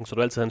fra bænken, så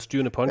du altid har en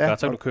styrende point guard,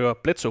 så kan du køre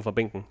Bledsoe fra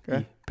bænken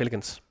i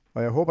Pelicans.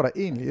 Og jeg håber der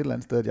egentlig et eller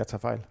andet sted, at jeg tager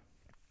fejl.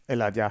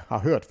 Eller at jeg har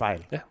hørt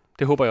fejl. Ja,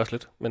 det håber jeg også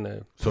lidt. Men,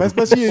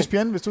 hvad siger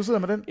ESPN, hvis du sidder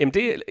med den? Jamen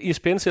det er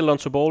ESPN til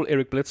Lonzo Ball,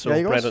 Eric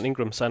Bledsoe, Brandon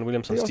Ingram, Zion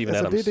Williamson, Steven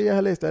Adams. Det er det, jeg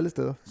har læst alle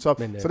steder.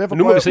 Så derfor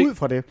nu går jeg ud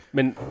fra det.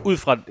 Men ud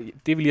fra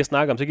det, vi lige har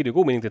snakket om, så giver det jo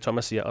god mening, det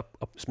Thomas siger,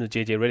 at smide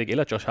J.J. Redick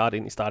eller Josh Hart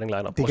ind i starting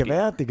lineup. Det kan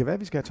være, at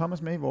vi skal have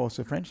Thomas med i vores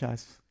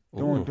franchise.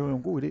 Det var jo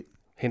en god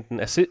idé. Hente en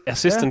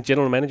assistant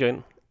general manager ind.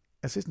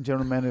 Assistant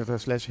general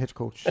manager / head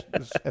coach.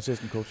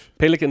 Assistant coach.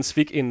 Pelicans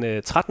fik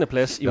en 13.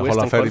 plads i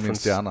Western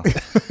Conference. Jeg holder fat i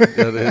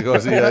mine stjerner. det kan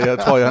godt sige. Jeg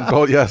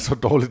tror, jeg er så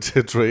dårlig til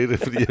at trade,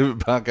 fordi jeg vil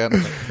bare gerne...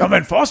 Nå,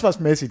 men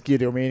forsvarsmæssigt giver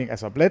det jo mening.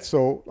 Altså,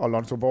 Bledsoe og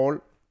Lonzo Ball,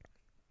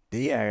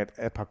 det er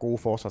et par gode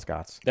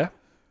forsvarsguards. Ja.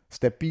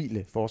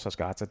 Stabile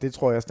forsvarsguards. Det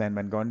tror jeg, Stan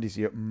Van Gundy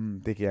siger,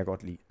 det kan jeg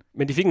godt lide.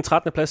 Men de fik en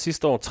 13. plads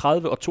sidste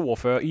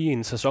år, 30-42 i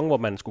en sæson, hvor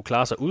man skulle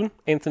klare sig uden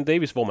Anthony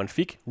Davis, hvor man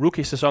fik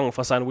rookie-sæsonen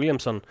fra Zion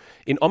Williamson.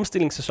 En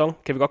omstillingssæson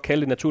kan vi godt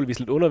kalde det, naturligvis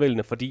lidt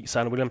undervældende, fordi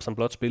Zion Williamson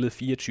blot spillede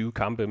 24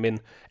 kampe, men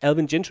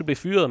Alvin Gentry blev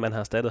fyret, man har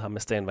erstattet ham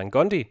med Stan Van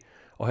Gundy,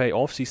 og her i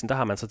offseason, der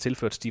har man så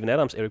tilført Steven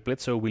Adams, Eric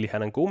Bledsoe, Willie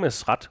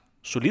Hernangomez, ret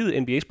solide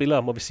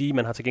NBA-spillere, må vi sige.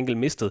 Man har til gengæld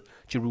mistet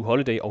Jrue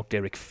Holiday og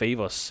Derek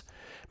Favors.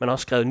 Man har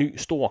også skrevet en ny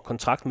stor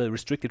kontrakt med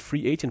restricted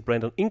free agent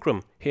Brandon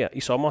Ingram her i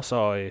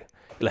sommer,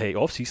 eller her i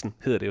offseason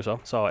hedder det jo så.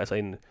 Så altså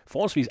en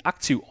forholdsvis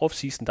aktiv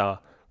offseason, der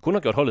kun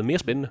har gjort holdet mere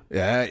spændende.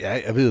 Ja,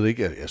 jeg ved det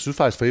ikke. Jeg synes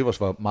faktisk,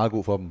 Favors var meget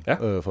god for dem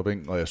for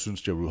bænken, og jeg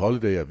synes, Jrue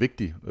Holiday er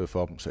vigtig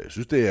for dem. Så jeg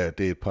synes, det er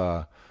et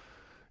par...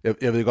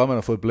 Jeg ved godt, man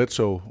har fået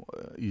Bledsoe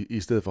i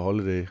stedet for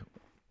Holiday.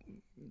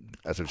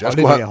 Altså,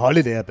 hvis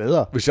Holiday er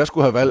bedre. Hvis jeg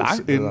skulle have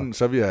valgt inden,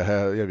 så ville jeg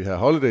have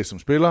Holiday som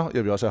spiller,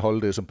 jeg vil også have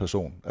Holiday som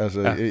person.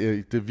 Altså,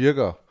 det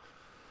virker...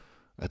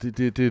 Ja,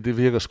 det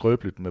virker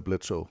skrøbeligt med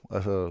Bledsoe.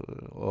 Altså,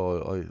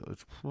 og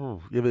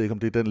jeg ved ikke, om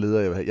det er den leder,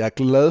 jeg vil have. Jeg er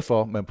glad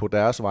for, at man på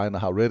deres vegne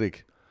har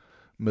Redick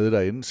med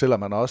derinde, selvom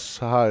man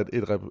også har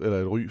et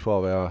ry for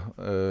at være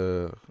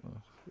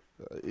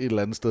et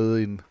eller andet sted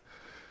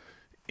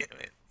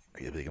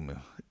jeg ved ikke, om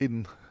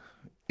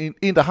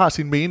en, der har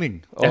sin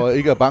mening, og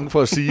ikke er bange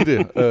for at sige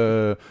det,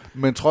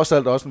 men trods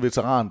alt også en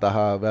veteran, der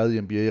har været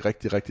i NBA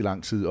rigtig, rigtig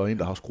lang tid, og en,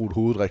 der har skruet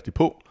hovedet rigtig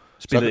på.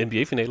 Spillet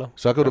NBA-finaler.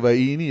 Så kan du være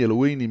enig eller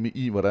uenig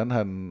i, hvordan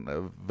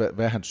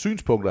hvad hans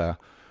synspunkter er.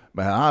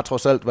 Men han har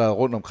trods alt været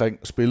rundt omkring,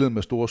 spillet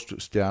med store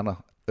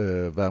stjerner,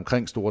 været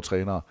omkring store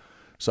trænere.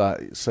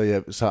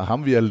 Så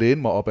ham vil jeg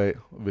læne mig op af,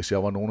 hvis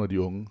jeg var nogle af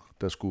de unge,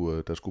 der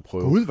skulle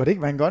prøve. Gud, var det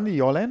ikke Van Gundy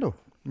i Orlando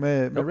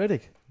med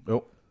Redick?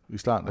 Jo, i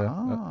starten,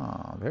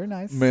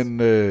 very nice.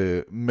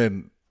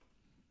 Men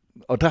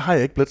og der har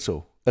jeg ikke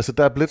Bledsoe. Altså,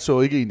 der er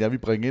Bledsoe ikke en, jeg vil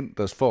bringe ind,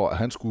 der for, at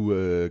han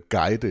skulle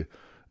guide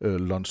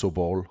Lonzo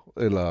Ball,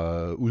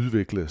 eller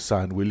udvikle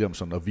Zion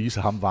Williamson og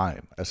vise ham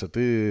vejen. Altså,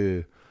 det...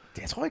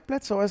 Jeg tror ikke,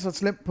 Bledsoe er så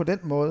slemt på den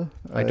måde.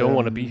 I don't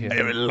want to be here.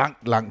 Jeg vil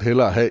langt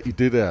hellere have i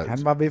det der... Han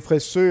var ved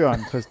frisøren,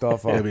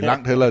 Christoffer. Jeg vil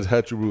langt hellere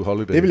have Jrue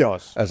Holiday. Det vil jeg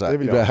også. Altså,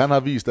 han har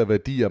vist af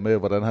værdier med,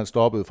 hvordan han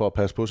stoppede for at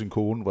passe på sin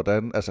kone,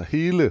 hvordan... Altså,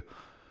 hele...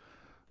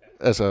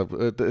 Altså,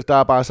 der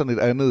er bare sådan et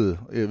andet...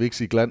 Jeg vil ikke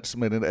sige glans,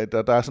 men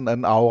der er sådan en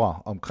anden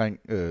aura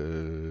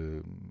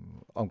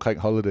omkring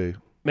Holiday.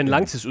 Men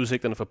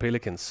langtidsudsigterne for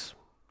Pelicans...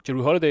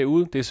 Jrue Holiday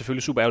ude, det er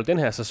selvfølgelig super ærgerligt den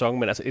her sæson,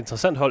 men altså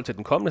interessant hold til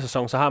den kommende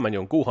sæson, så har man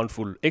jo en god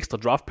håndfuld ekstra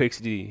draft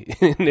picks i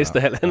de næste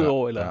halvandet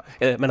år, eller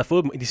man har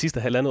fået dem i de sidste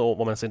halvandet år,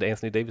 hvor man sendte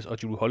Anthony Davis og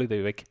Jrue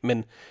Holiday væk.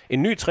 Men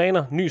en ny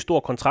træner, ny stor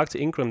kontrakt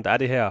til Ingram, der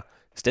er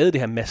stadig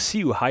det her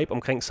massive hype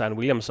omkring Zion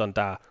Williamson,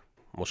 der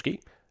måske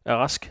er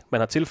rask.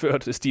 Man har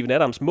tilført Steven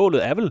Adams.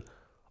 Målet er vel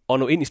at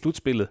nå ind i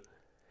slutspillet.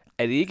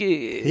 Er det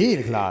ikke,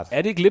 helt klart.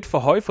 Er det ikke lidt for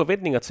høje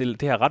forventninger til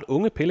det her ret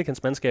unge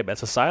Pelicans-mandskab?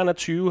 Altså Zion er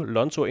 20,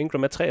 Lonzo og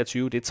Ingram er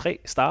 23. Det er 3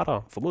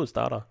 starter, formodet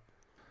starter.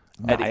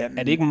 Er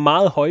det ikke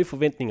meget høje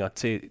forventninger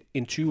til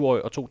en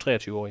 20-årig og 2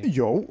 23-årige?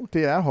 Jo,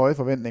 det er høje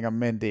forventninger,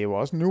 men det er jo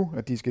også nu,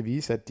 at de skal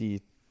vise, at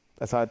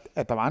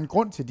der var en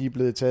grund til, at de er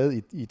blevet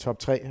taget i top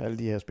 3, alle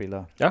de her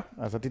spillere. Ja.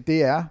 Altså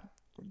det er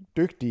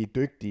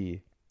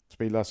dygtige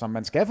spillere, som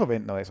man skal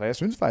forvente noget af. Så jeg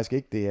synes faktisk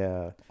ikke, det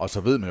er... Og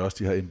så ved man jo også,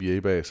 de har NBA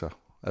bag sig.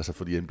 Altså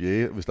fordi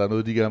NBA, hvis der er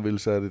noget, de gerne vil,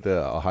 så er det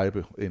der at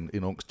hype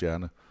en ung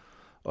stjerne.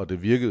 Og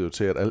det virkede jo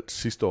til, at alt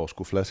sidste år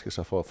skulle flaske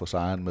sig for at få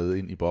Zion med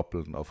ind i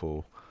boblen og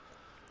få...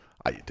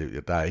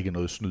 der er ikke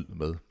noget snyd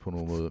med på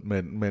nogen måde.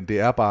 Men det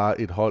er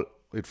bare et hold,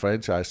 et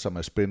franchise, som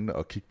er spændende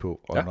at kigge på.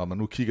 Og når man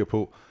nu kigger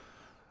på,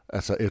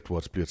 altså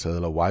Edwards bliver taget,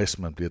 eller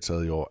Wiseman bliver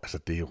taget i år, altså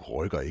det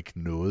rykker ikke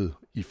noget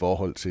i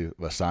forhold til,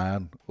 hvad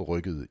Zion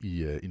rykkede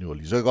i New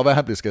Orleans. Så det kan godt være, at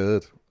han bliver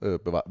skadet,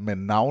 men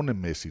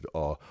navnemæssigt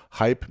og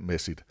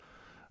hype-mæssigt,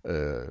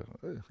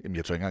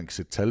 jeg tror ikke engang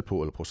sætte tal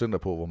på, eller procenter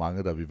på, hvor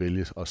mange der vil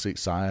vælge at se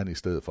Zion i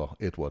stedet for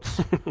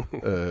Edwards.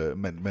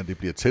 Men det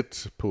bliver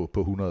tæt på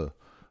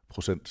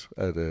 100%,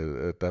 at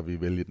der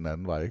vil vælge den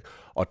anden vej. Ikke?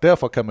 Og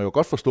derfor kan man jo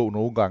godt forstå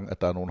nogle gange,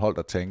 at der er nogle hold,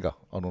 der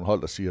tænker, og nogle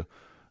hold, der siger,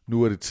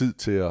 nu er det tid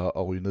til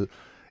at ryge ned.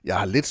 Jeg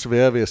har lidt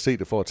svært ved at se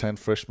det for at tage en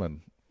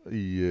freshman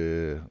i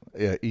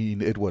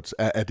en Edwards.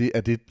 Er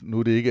det, nu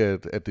er det ikke,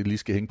 at det lige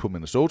skal hænge på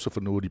Minnesota,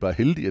 for nu er de bare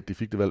heldige, at de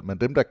fik det valg, men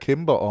dem, der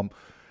kæmper om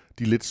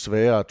de lidt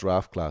sværere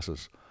draft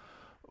classes,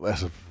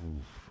 altså,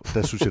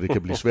 der synes jeg, det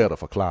kan blive svært at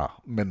forklare.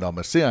 Men når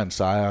man ser en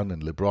Zion,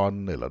 en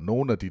LeBron, eller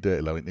nogen af de der,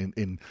 eller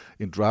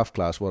en draft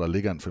class, hvor der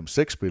ligger en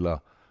 5-6 spillere,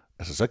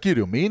 altså, så giver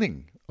det jo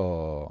mening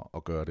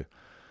at gøre det.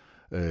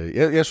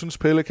 Jeg synes,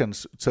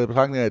 Pelicans, taget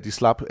betragtning af, at de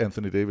slap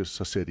Anthony Davis,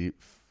 så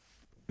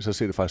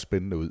ser det faktisk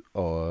spændende ud.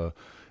 Og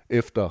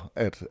efter,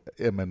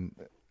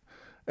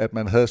 at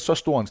man havde så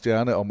stor en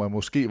stjerne, og man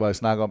måske var i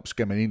snak om,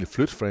 skal man egentlig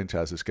flytte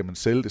franchises, skal man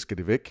sælge det, skal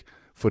det væk,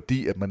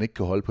 fordi at man ikke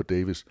kan holde på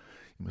Davis,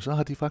 jamen så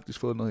har de faktisk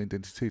fået noget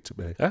identitet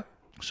tilbage. Ja.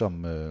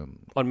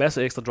 Og en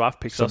masse ekstra draft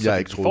picks også,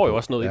 så de får jo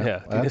også noget ind her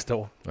de næste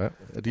år. Ja.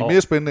 De er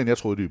mere spændende, end jeg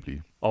troede, de ville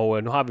blive.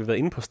 Og nu har vi været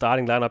inde på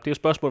starting lineup. Det er jo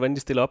spørgsmål, hvordan de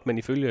stiller op, men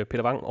ifølge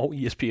Peter Wang og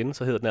ESPN,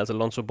 så hedder den altså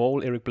Lonzo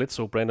Ball, Eric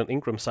Bledsoe, Brandon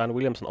Ingram, Zion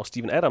Williamson og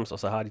Steven Adams, og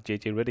så har de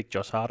J.J. Redick,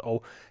 Josh Hart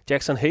og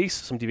Jackson Hayes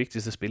som de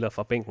vigtigste spillere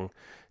fra bænken.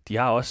 De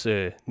har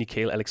også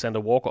Nickeil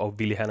Alexander-Walker og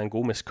Willy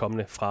Hernangomez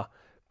kommende fra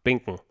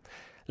bænken.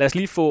 Lad os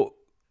lige få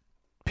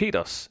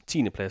Peters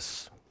 10.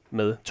 plads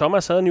med.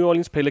 Thomas havde New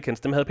Orleans Pelicans,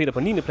 dem havde Peter på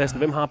 9. pladsen.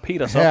 Hvem har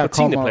Peter så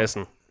på 10.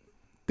 pladsen?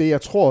 Det,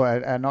 jeg tror,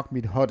 er nok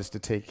mit hotteste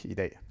take i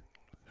dag.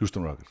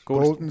 Houston Rockets.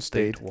 Golden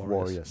State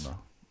Warriors. No.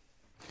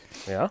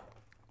 Ja.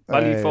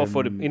 Bare lige for at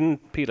få det, inden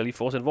Peter lige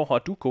fortsætter. Hvor har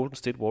du Golden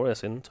State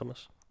Warriors inde,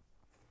 Thomas?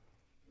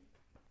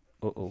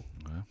 Ja.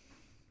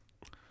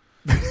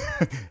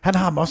 Han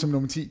har ham også som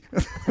nummer 10.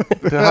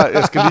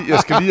 Jeg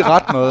skal lige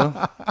rette noget.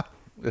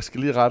 Jeg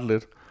skal lige rette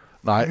lidt.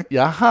 Nej,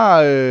 jeg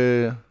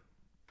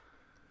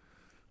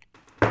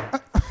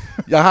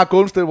har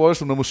Golden State Warriors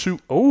som nummer 7.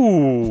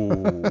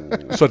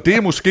 Så det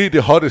er måske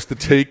det hotteste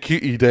take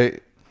i dag.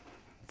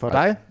 For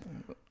dig?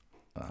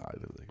 Nej,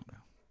 det ved jeg ikke mere.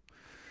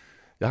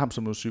 Jeg har ham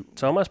som nummer 7.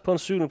 Thomas på en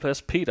 7.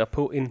 plads, Peter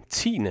på en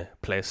 10.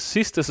 plads.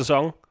 Sidste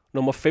sæson,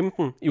 nummer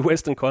 15 i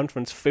Western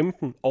Conference,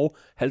 15 og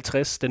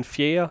 50. Den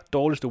 4.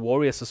 dårligste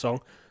Warriors-sæson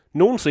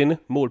nogensinde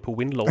mål på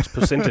win-loss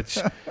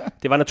percentage.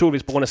 Det var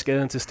naturligvis på grund af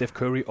skaden til Steph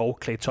Curry og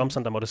Klay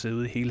Thompson, der måtte sidde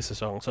ude hele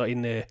sæsonen. Så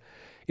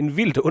en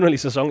vildt underlig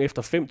sæson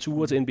efter 5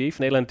 ture til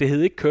NBA-finalerne. Det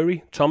hed ikke Curry,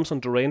 Thompson,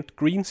 Durant,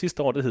 Green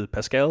sidste år. Det hed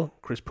Pascal,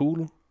 Chris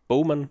Poole,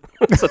 Bowman.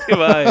 Så det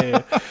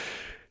var...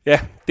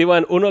 det var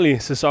en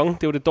underlig sæson.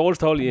 Det var det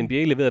dårligste hold i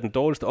NBA, leverede den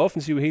dårligste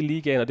offensiv i hele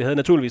ligaen, og det havde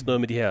naturligvis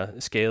noget med de her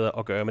skader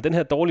at gøre. Men den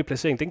her dårlige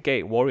placering, den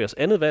gav Warriors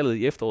andet valget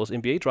i efterårets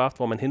NBA-draft,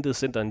 hvor man hentede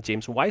centeren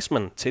James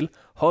Wiseman til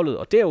holdet,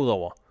 og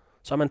derudover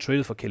så har man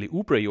traded for Kelly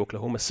Oubre i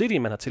Oklahoma City.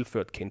 Man har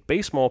tilført Kent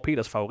Bazemore,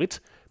 Peters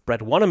favorit.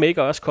 Brad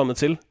Wanamaker er også kommet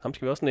til. Ham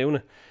skal vi også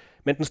nævne.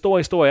 Men den store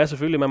historie er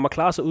selvfølgelig, at man må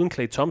klare sig uden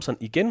Klay Thompson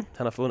igen.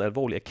 Han har fået en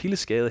alvorlig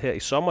akillesskade her i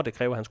sommer. Det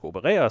kræver, at han skal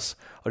opereres.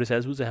 Og det ser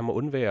altså ud til, at han må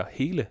undvære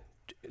hele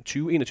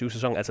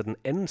 2021-sæson, altså den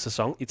anden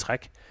sæson i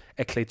træk,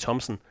 at Klay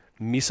Thompson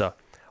misser.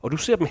 Og du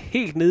ser dem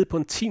helt nede på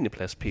en 10.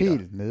 plads, Peter.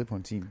 Helt nede på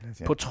en 10.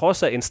 plads, ja. På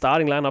trods af en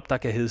starting lineup, der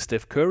kan hedde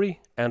Steph Curry,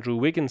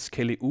 Andrew Wiggins,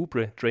 Kelly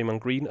Oubre, Draymond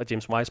Green og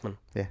James Wiseman.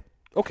 Ja.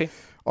 Okay.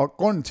 Og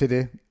grunden til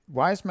det,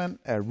 Wiseman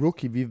er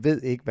rookie. Vi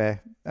ved ikke,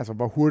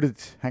 hvor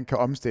hurtigt han kan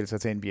omstille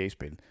sig til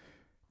NBA-spil.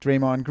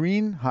 Draymond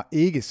Green har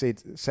ikke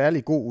set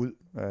særlig god ud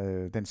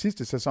den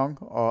sidste sæson,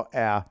 og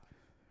er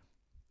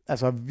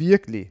altså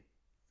virkelig...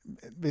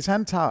 Hvis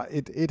han tager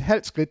et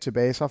halvt skridt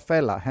tilbage, så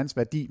falder hans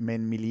værdi med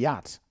 1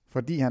 milliard.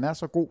 Fordi han er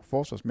så god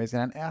forsvarsmæssigt,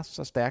 han er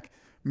så stærk,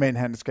 men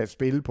han skal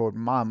spille på et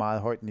meget,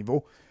 meget højt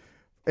niveau.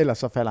 Ellers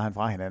så falder han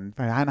fra hinanden.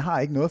 For han har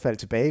ikke noget at falde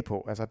tilbage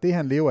på. Altså det,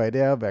 han lever af,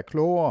 det er at være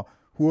klogere,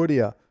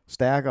 hurtigere,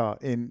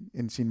 stærkere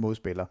end sin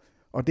modspiller.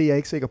 Og det er jeg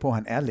ikke sikker på, at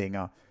han er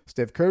længere.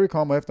 Steph Curry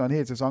kommer efter en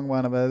hel sæson, hvor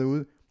han har været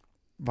ude.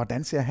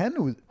 Hvordan ser han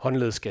ud?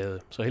 Håndledsskade,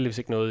 så heldigvis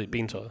ikke noget i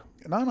bentøjet.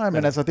 Nej,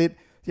 men altså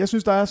Jeg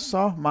synes, der er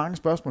så mange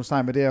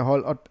spørgsmålstegn med det her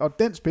hold, og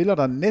den spiller,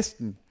 der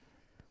næsten,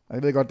 og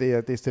jeg ved godt,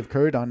 det er Steph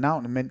Curry, der er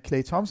navnet, men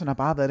Klay Thompson har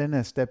bare været den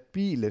her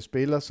stabile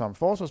spiller, som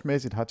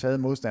forsvarsmæssigt har taget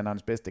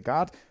modstanderens bedste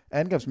guard,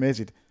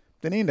 angrebsmæssigt.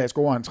 Den ene dag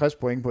scorer han 60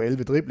 point på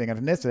 11 driblinger,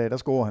 den næste dag, der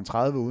scorer han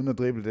 30 uden at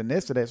drible, den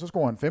næste dag, så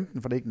scorer han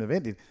 15, for det er ikke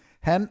nødvendigt.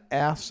 Han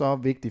er så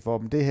vigtig for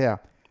dem, det her.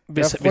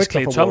 Hvis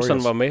Klay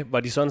Thompson var med, var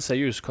de så en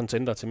seriøs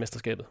contender til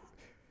mesterskabet?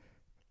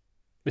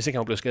 Hvis ikke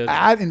han blev skadet?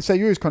 Ja, en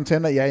seriøs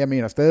contender, ja, jeg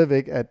mener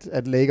stadigvæk,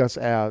 at Lakers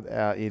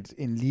er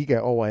en liga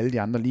over alle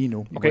de andre lige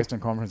nu i Western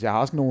Conference. Jeg har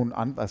også nogle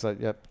andre,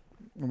 altså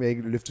nu vil jeg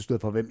ikke løfte stød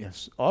for, hvem jeg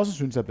også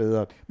synes er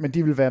bedre, men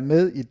de vil være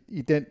med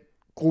i den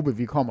gruppe,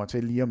 vi kommer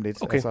til lige om lidt.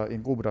 Okay. Altså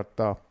en gruppe,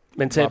 der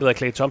men tabet af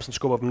Klay Thompson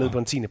skubber dem ned på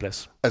en 10.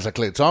 plads. Altså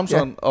Klay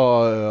Thompson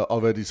og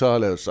hvad de så har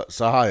lavet,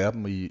 så har jeg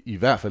dem i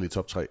hvert fald i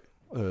top 3.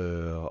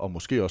 Og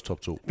måske også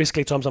top 2. Hvis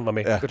Klay Thompson var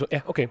med?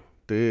 Ja, okay.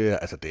 Det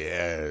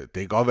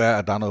kan godt være,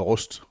 at der er noget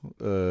rust,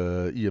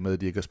 i og med,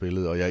 at de ikke har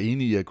spillet. Og jeg er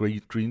enig i, at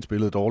Green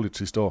spillede dårligt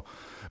sidste år.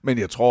 Men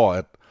jeg tror,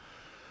 at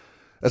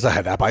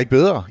han er bare ikke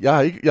bedre. Jeg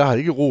har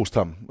ikke rost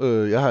ham.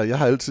 Jeg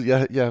har altid,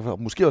 jeg har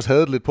måske også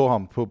hadet lidt på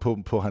ham,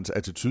 på hans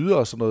attitude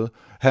og sådan noget.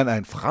 Han er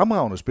en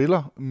fremragende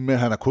spiller, men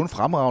han er kun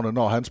fremragende,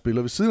 når han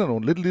spiller ved siden af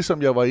nogen. Lidt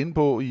ligesom jeg var inde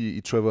på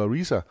i Trevor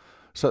Ariza,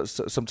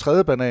 som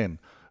tredje banan.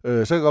 Så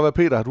kan det godt være,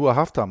 Peter, at du har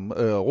haft ham,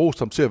 rost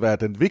ham til at være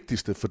den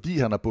vigtigste, fordi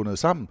han er bundet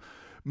sammen.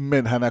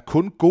 Men han er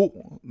kun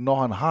god,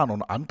 når han har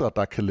nogle andre,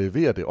 der kan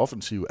levere det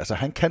offensive. Altså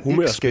han kan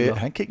ikke skabe,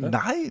 nej, det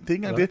er ikke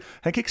engang det.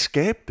 Han kan ikke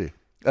skabe det.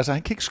 Altså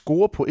han kan ikke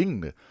score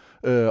pointene.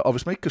 Og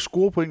hvis man ikke kan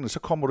score pointene, så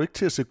kommer du ikke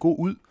til at se god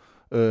ud,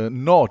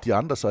 når de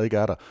andre så ikke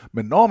er der.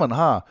 Men når man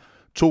har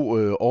 2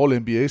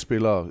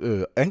 All-NBA-spillere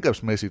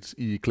angrebsmæssigt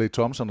i Klay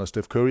Thompson og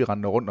Steph Curry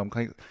rendende rundt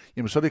omkring,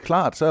 jamen så er det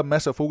klart, så er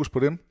masser af fokus på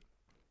dem.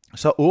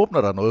 Så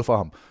åbner der noget for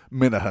ham.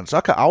 Men at han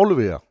så kan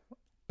aflevere,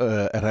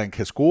 at han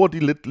kan score de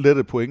lidt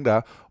lette point, der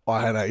er, og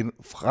han er en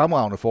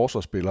fremragende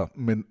forsvarsspiller,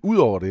 men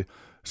udover det,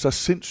 så er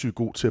sindssygt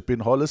god til at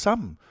binde holdet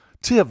sammen.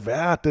 Til at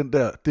være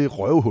det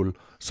røvhul,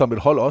 som et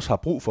hold også har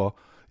brug for.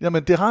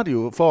 Jamen det har de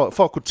jo,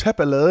 for at kunne tage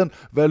balladen,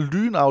 være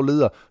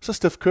lynafleder, så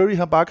Steph Curry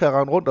han bare kan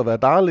rende rundt og være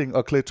darling,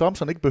 og Klay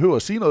Thompson ikke behøver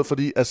at sige noget,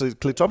 fordi altså,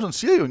 Klay Thompson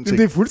siger jo ingenting.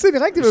 Det er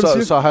fuldstændig rigtigt, hvad du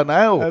siger. Så han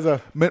er jo, altså.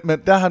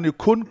 men der er han jo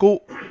kun god,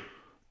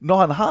 når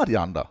han har de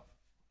andre.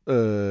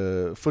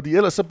 Fordi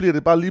ellers så bliver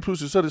det bare lige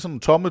pludselig, så er det sådan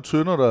tomme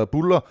tønder, der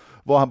buller,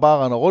 hvor han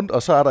bare render rundt,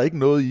 og så er der ikke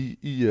noget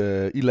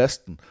i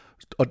lasten.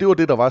 Og det var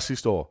det, der var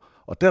sidste år.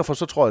 Og derfor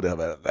så tror jeg, det har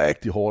været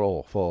rigtig hårdt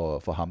år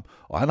for ham.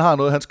 Og han har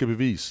noget, han skal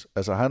bevise.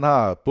 Altså han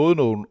har både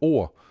nogle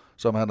ord,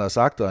 som han har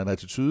sagt, og en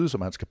attitude,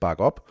 som han skal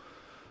bakke op.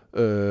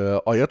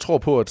 Og jeg tror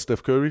på, at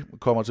Steph Curry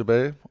kommer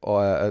tilbage,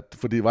 og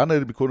fordi det var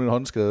netop kun en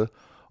håndskade,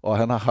 og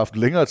han har haft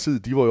længere tid.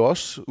 De var jo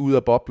også ude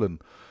af boblen.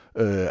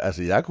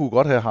 Altså jeg kunne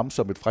godt have ham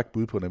som et frækt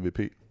bud på en MVP.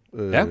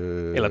 Ja,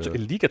 eller en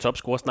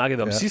liga-topscorer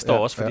snakkede om sidste år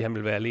også, fordi han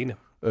ville være alene.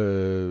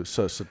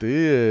 Så det...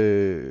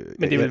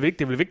 Men det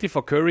er vel vigtigt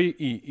for Curry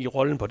i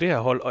rollen på det her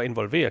hold at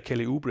involvere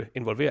Kelly Oubre,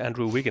 involvere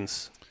Andrew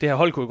Wiggins. Det her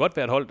hold kunne jo godt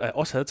være et hold, der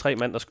også havde 3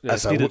 mand, der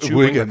snittede 20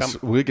 point per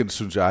kamp. Wiggins,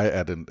 synes jeg,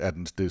 er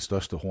det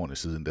største horn i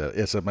siden der.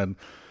 Altså,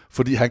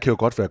 fordi han kan jo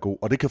godt være god.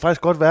 Og det kan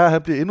faktisk godt være, at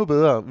han bliver endnu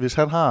bedre, hvis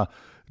han har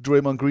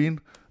Draymond Green,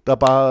 der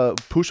bare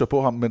pusher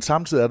på ham. Men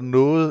samtidig er der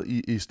noget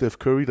i Steph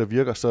Curry, der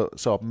virker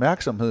så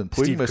opmærksomheden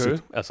pointmæssigt. Steve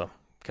Curry, altså.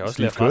 Kan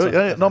også lære fra sig.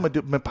 Ja,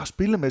 men bare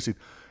spillemæssigt.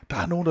 Der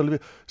er nogen, der leverer.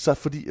 Så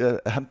fordi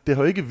det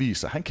har jo ikke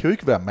vist sig. Han kan jo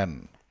ikke være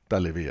manden, der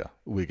leverer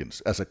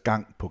Wiggins. Altså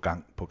gang på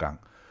gang på gang.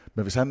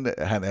 Men hvis han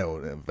er jo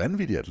en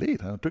vanvittig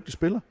atlet. Han er en dygtig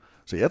spiller.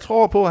 Så jeg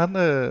tror på,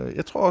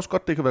 jeg tror også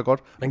godt, det kan være godt.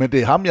 Men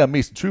det er ham, jeg er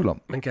mest i tvivl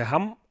om. Men kan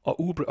ham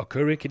og Oubre og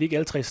Curry, kan de ikke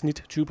alle 3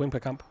 snit 20 point per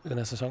kamp i den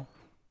her sæson?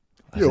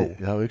 Altså, jo.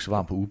 Jeg er jo ikke så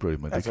varm på Oubre,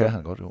 men det kan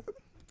han godt jo.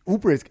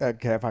 Oubre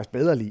kan jeg faktisk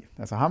bedre lide.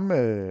 Altså ham...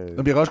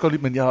 Jeg kan også godt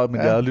lide, men jeg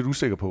er lidt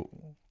usikker på.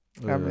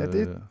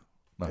 Jamen,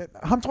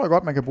 ham tror jeg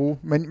godt, man kan bruge.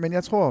 Men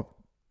jeg tror,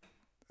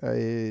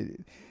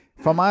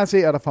 for mig at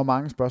se, er der for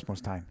mange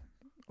spørgsmålstegn.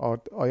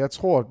 Og jeg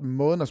tror, at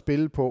måden at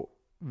spille på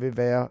vil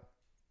være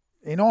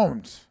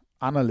enormt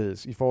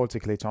anderledes i forhold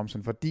til Klay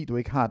Thompson, fordi du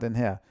ikke har den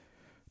her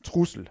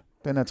trussel,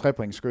 den her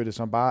trepointsskytte,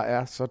 som bare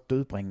er så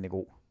dødbringende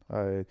god.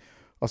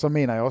 Og så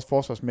mener jeg også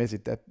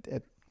forsvarsmæssigt,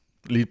 at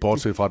lige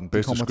bortset fra den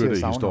bedste skytte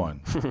i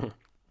historien.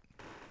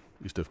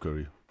 I Steph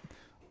Curry.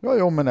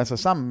 Jo, men altså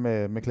sammen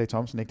med Klay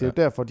Thompson, ikke? Det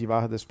er jo derfor, de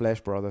var The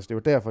Splash Brothers. Det er jo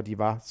derfor, de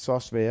var så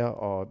svære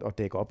at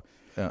dække op.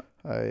 Ja.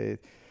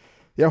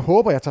 Jeg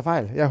håber, jeg tager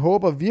fejl. Jeg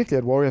håber virkelig,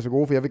 at Warriors er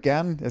gode, for jeg vil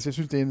gerne, altså jeg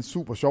synes, det er en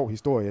super sjov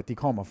historie, at de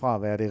kommer fra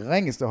at være det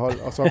ringeste hold,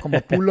 og så kommer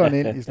Bullerne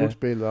ind i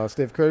slutspillet, og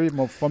Steph Curry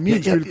må for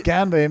min skyld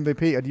gerne være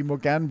MVP, og de må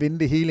gerne vinde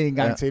det hele en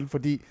gang til,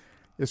 fordi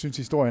jeg synes,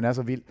 historien er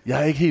så vild.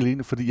 Jeg er ikke helt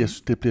enig, fordi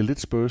det bliver lidt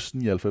Spurs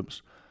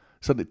 99.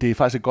 Så det er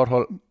faktisk et godt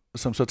hold,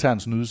 som så tager en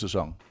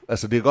snydesæson.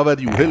 Altså det kan godt være, at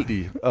de er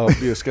uheldige og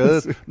bliver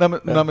skadet.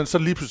 Når man så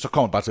lige pludselig, så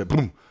kommer man bare til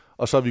boom,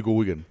 og så er vi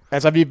gode igen.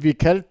 Altså vi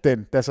kaldte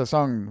den, da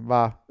sæsonen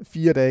var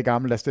 4 dage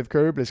gammel, da Steph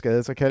Curry blev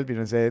skadet, så kaldte vi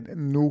den og sagde,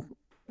 nu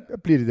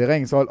bliver det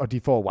ringens hold, og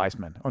de får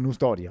Wiseman. Og nu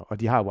står de her, og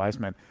de har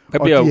Wiseman. Hvad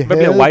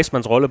bliver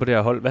Wisemans rolle på det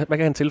her hold? Hvad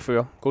kan han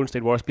tilføre Golden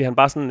State Warriors? Bliver han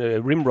bare sådan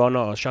rim runner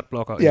og shot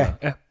blocker?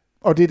 Ja.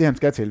 Og det er det, han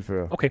skal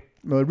tilføre. Okay.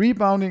 Noget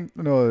rebounding,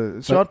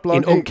 noget shot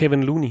blocking. En ung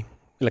Kevin Looney.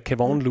 Eller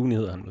Kevon Looney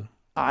hedder han vel?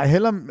 Ej,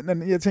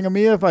 jeg tænker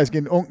mere faktisk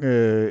en ung,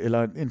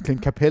 eller en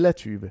Clint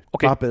Capella-type.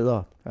 Okay. Bare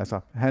bedre. Altså,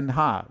 han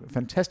har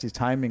fantastisk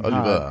timing.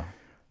 Oliver,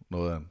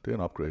 noget af det er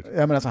en upgrade.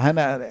 Jamen altså, han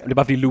er... Det er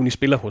bare fordi Looney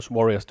spiller hos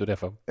Warriors, det er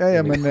derfor.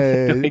 Ja,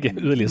 men, ikke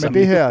yderligere men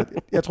det her,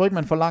 jeg tror ikke,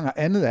 man forlanger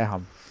andet af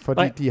ham.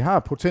 Fordi de har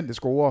potente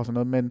scorer og sådan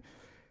noget, men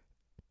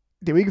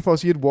det er jo ikke for at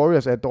sige, at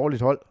Warriors er et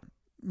dårligt hold,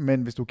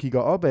 men hvis du kigger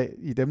opad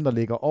i dem, der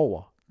ligger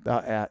over, der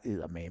er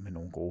eddermame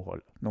nogle gode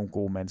hold, nogle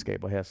gode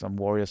mandskaber her, som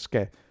Warriors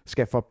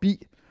skal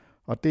forbi.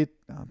 Og det,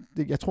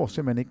 jeg tror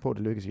simpelthen ikke på, at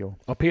det lykkes i år.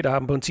 Og Peter har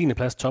dem på en 10.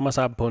 plads, Thomas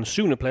har dem på en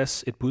 7.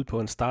 plads. Et bud på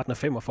en startende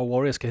 5'er for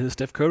Warriors skal hedde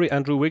Steph Curry,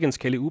 Andrew Wiggins,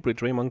 Kelly Oubre,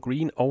 Draymond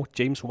Green og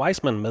James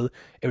Wiseman med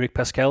Eric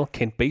Pascal,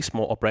 Kent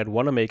Bazemore og Brad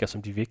Wanamaker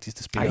som de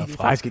vigtigste spillere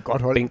fra faktisk et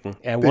godt hold. Bænken.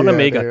 Ja,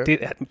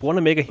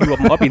 Wanamaker hiver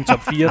dem op i en top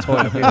 4,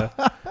 tror jeg, Peter.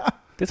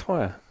 Det tror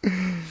jeg.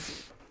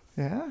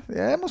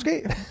 Ja,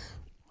 måske.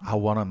 I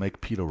wanna make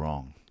Peter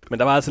wrong. Men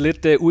der var altså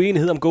lidt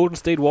uenighed om Golden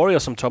State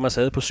Warriors, som Thomas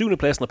havde på 7.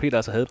 pladsen, og Peter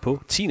altså havde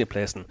på 10.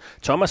 pladsen.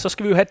 Thomas, så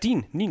skal vi jo have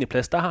din 9.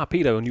 plads. Der har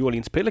Peter jo New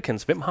Orleans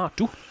Pelicans. Hvem har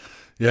du?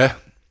 Ja,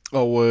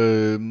 og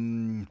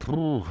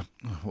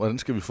hvordan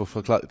skal vi få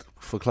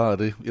forklaret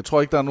det? Jeg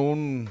tror ikke, der er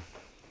nogen...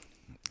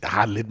 Jeg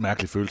har en lidt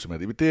mærkelig følelse med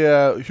det. Det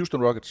er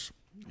Houston Rockets.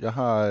 Jeg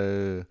har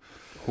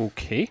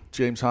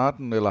James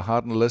Harden eller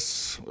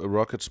Harden-less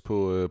Rockets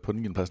på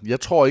 9. pladsen. Jeg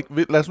tror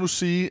ikke... Lad os nu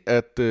sige,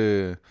 at...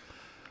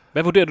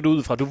 Hvad vurderer du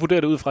ud fra? Du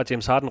vurderer det ud fra, at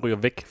James Harden ryger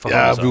væk fra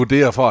holdet? Jeg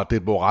vurderer for, at det er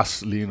et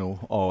moras lige nu,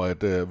 og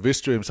at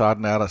hvis James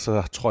Harden er der,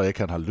 så tror jeg ikke,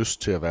 han har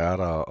lyst til at være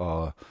der,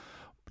 og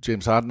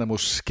James Harden er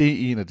måske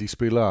en af de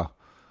spillere,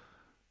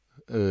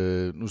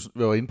 nu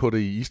var jeg inde på det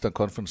i Eastern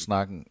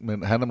Conference-snakken,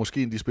 men han er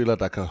måske en af de spillere,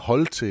 der kan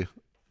holde til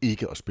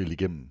ikke at spille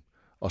igennem,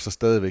 og så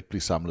stadigvæk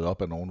blive samlet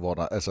op af nogen, hvor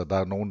der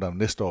er nogen, der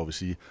næste år vil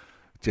sige,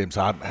 James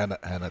Harden,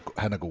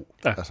 han er god.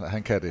 Ja. Altså,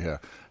 han kan det her.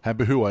 Han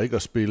behøver ikke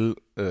at spille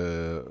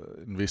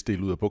en vis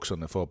del ud af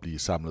bukserne for at blive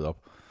samlet op.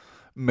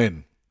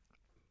 Men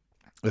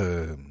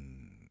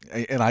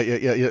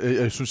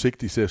jeg synes ikke,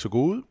 de ser så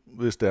gode ud.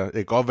 Hvis det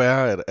kan godt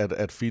være,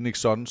 at Phoenix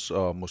Suns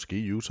og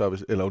måske Utah,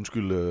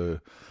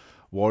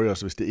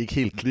 Warriors, hvis det ikke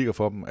helt klikker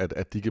for dem,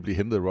 at de kan blive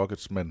hentet af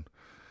Rockets, men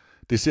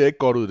det ser ikke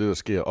godt ud, det der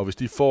sker. Og hvis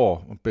de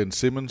får Ben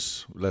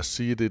Simmons, lad os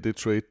sige, det er det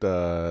trade,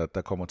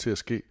 der kommer til at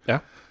ske,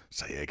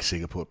 så er jeg ikke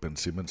sikker på, at Ben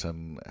Simmons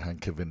han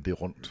kan vende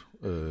det rundt.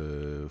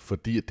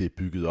 Fordi at det er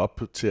bygget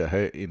op til at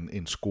have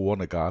en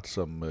scorende guard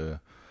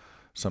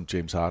som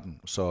James Harden.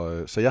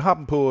 Så jeg har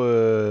dem på...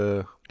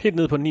 helt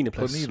nede på 9.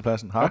 plads. På 9.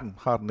 pladsen.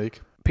 Har den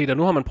ikke. Peter,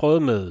 nu har man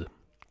prøvet med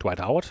Dwight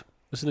Howard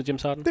ved siden af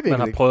James Harden. Man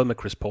har prøvet med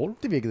Chris Paul.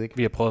 Det virkede ikke.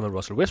 Vi har prøvet med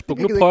Russell Westbrook.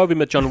 Nu prøver vi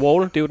med John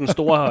Wall. Det er jo den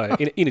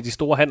store, en af de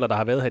store handler, der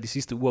har været her de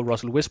sidste uger.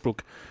 Russell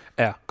Westbrook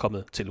er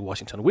kommet til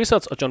Washington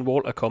Wizards, og John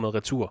Wall er kommet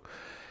retur.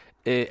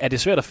 Er det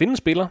svært at finde en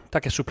spiller, der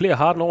kan supplere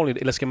Harden ordentligt,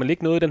 eller skal man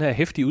lægge noget i den her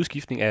heftige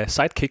udskiftning af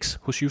sidekicks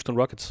hos Houston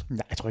Rockets? Nej,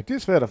 jeg tror ikke, det er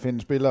svært at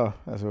finde spillere.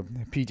 Altså,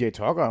 PJ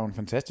Tucker er jo en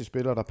fantastisk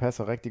spiller, der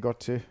passer rigtig godt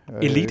til.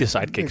 Elite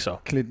sidekicks så.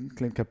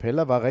 Clint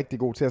Capella var rigtig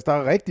god til. Altså, der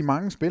er rigtig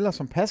mange spillere,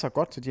 som passer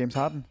godt til James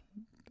Harden.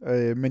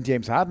 Men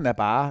James Harden er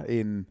bare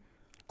en...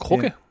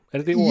 Krukke?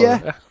 Er det ord?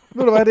 Ja.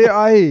 Ved du hvad det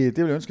er? Det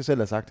ville jeg ønske, selv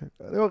have sagt.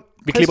 Det var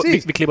vi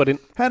klipper det ind.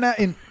 Han er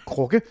en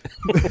krukke.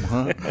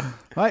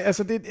 Nej,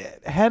 altså,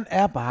 han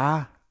er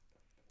bare...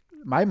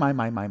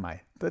 mig.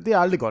 Det er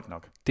aldrig godt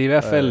nok. Det er i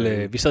hvert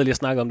fald, vi sad lige og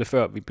snakkede om det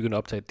før, vi begyndte at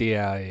optage, det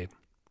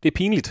er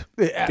pinligt,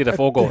 det der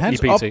foregår i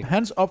PT.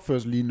 Hans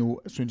opførsel lige nu,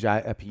 synes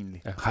jeg, er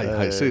pinlig. Ja.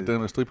 Har I set den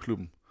med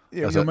stripklubben?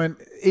 Jo, men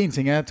en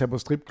ting er at tage på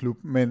stripklub,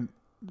 men...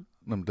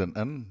 den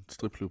anden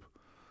stripklub,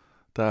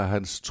 der er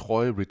hans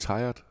trøje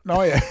retired.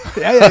 Nå ja.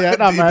 Der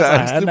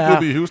er en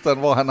stripklub i Houston,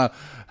 hvor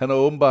han har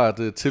åbenbart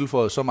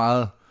tilføjet så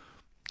meget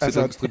til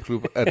den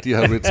stripklub, at de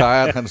har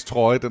retired hans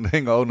trøje, den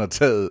hænger under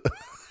taget.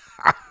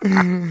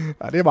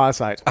 Ja, det er meget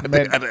sejt. Men,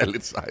 det er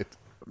lidt sejt.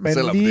 Men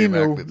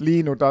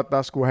lige nu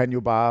der skulle han jo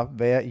bare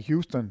være i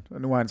Houston.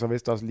 Og nu er han så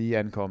vist også lige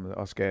ankommet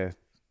og skal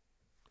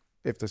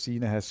efter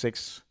sigende have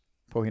 6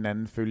 på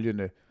hinanden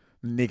følgende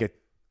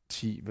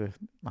negative...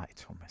 Nej,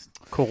 Thomas.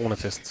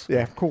 Coronatest.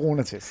 Ja,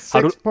 coronatest.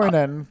 6 på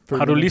hinanden.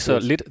 Har du lige så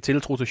lidt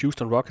tiltro til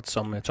Houston Rockets,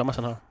 som Thomas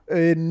han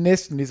har?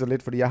 Næsten lige så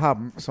lidt, fordi jeg har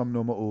dem som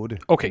nummer 8.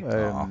 Okay.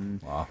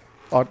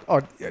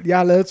 Og jeg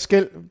har lavet et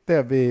skel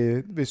der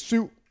ved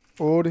 7,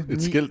 8,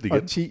 9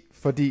 og 10,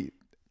 fordi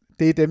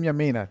det er dem, jeg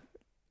mener,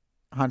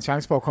 har en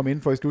chance for at komme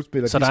ind for i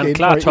slutspillet. Så der er en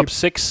klar top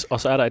 6, og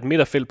så er der et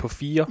midterfelt på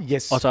 4,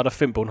 yes. Og så er der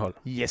 5 bundhold.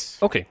 Yes,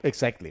 okay.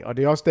 Exactly. Og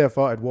det er også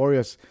derfor, at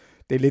Warriors,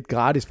 det er lidt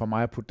gratis for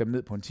mig at putte dem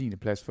ned på en 10.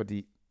 plads,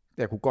 fordi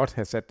jeg kunne godt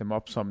have sat dem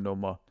op som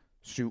nummer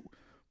 7.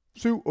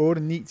 7,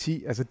 8, 9,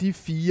 10, altså de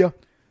 4,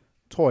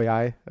 tror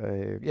jeg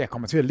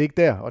kommer til at ligge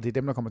der, og det er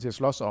dem, der kommer til at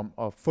slås om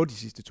at få de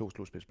sidste 2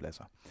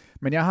 slutspilspladser.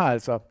 Men jeg har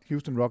altså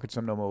Houston Rockets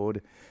som nummer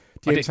 8.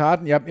 James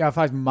Harden, jeg er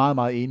faktisk meget,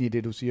 meget enig i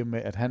det, du siger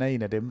med, at han er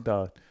en af dem,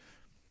 der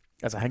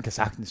Altså, han kan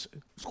sagtens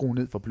skrue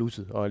ned for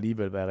blusset og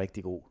alligevel være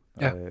rigtig god.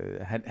 Ja.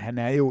 Han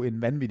er jo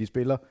en vanvittig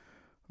spiller.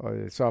 Og,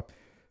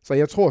 så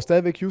jeg tror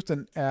stadigvæk,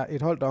 Houston er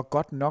et hold, der er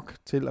godt nok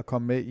til at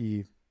komme med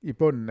i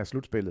bunden af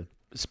slutspillet.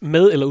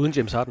 Med eller uden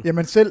James Harden?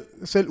 Jamen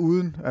selv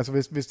uden. Altså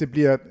hvis det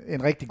bliver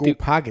en rigtig god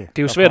pakke. Det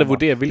er jo svært at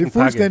vurdere, hvilken pakke. Det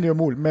er fuldstændig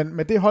umuligt. Men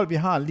med det hold, vi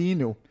har lige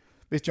nu,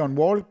 hvis John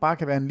Wall bare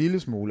kan være en lille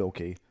smule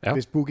okay. Ja.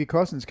 Hvis Boogie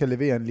Cousins kan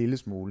levere en lille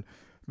smule.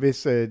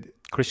 Hvis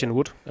Christian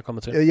Wood er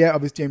kommet til. Ja, og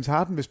hvis James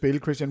Harden vil spille,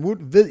 Christian Wood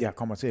ved jeg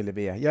kommer til at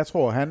levere. Jeg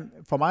tror,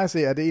 for mig at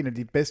se, er det en af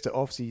de bedste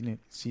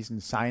off-season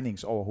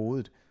signings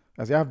overhovedet.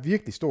 Altså jeg har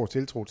virkelig stor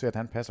tiltro til, at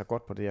han passer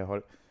godt på det her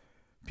hold.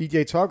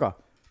 PJ Tucker,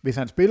 hvis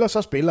han spiller,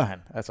 så spiller han.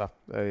 Altså,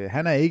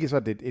 han er ikke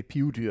sådan et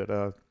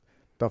pivdyr,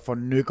 der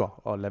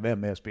fornykker og lader være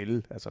med at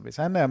spille. Altså, hvis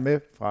han er med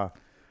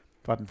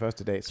fra den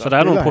første dag, så der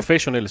er nogle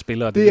professionelle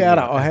spillere. Det er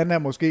der, og han er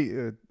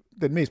måske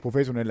den mest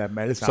professionelle af dem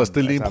alle sammen. Så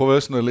stil lige en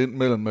professionel ind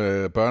mellem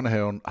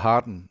børnehaven,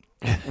 Harden,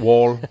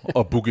 Wall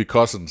og Boogie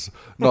Cousins,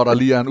 når der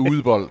lige er en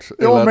udebold,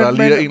 eller der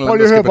lige er en eller anden,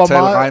 der skal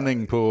betale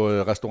regningen på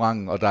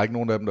restauranten, og der er ikke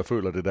nogen af dem, der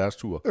føler, det er deres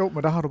tur. Jo,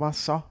 men der har du bare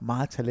så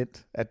meget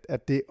talent,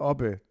 at det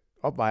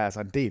opvejer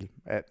sig en del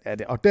af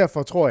det. Og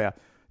derfor tror jeg,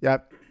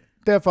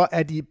 derfor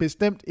er de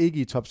bestemt ikke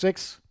i top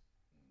 6,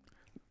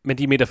 men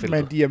de er midterfeltet.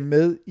 Men de er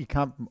med i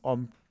kampen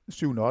om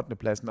 7. og 8.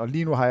 pladsen, og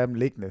lige nu har jeg dem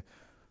liggende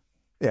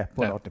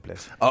på en 8.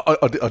 plads.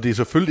 Og det er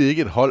selvfølgelig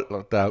ikke et hold,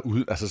 der er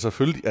ude, altså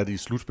selvfølgelig er de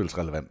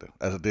slutspilsrelevante.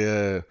 Altså det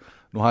er,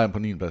 nu har jeg dem på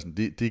 9. pladsen,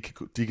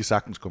 de kan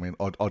sagtens komme ind,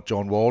 og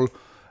John Wall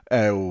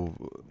er jo,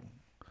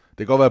 det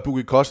kan godt være, at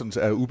Boogie Cousins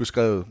er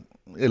ubeskrevet,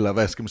 eller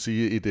hvad skal man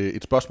sige,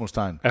 et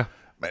spørgsmålstegn. Ja.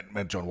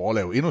 Men John Wall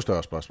er jo endnu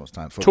større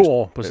spørgsmålstegn. For 2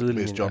 år på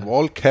sidelinjen. Hvis John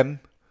Wall kan,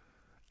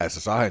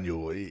 altså så er han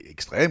jo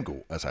ekstremt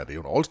god. Altså det er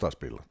jo en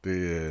all-star-spiller.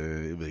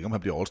 Jeg ved ikke, om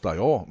han bliver all-star i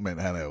år, men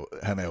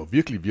han er jo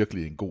virkelig,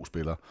 virkelig en god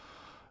spiller.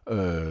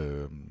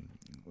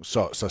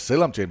 Så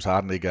selvom James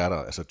Harden ikke er der,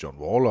 altså John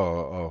Wall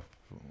og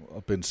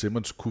Ben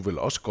Simmons kunne vel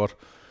også godt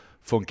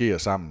fungere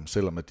sammen,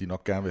 selvom at de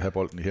nok gerne vil have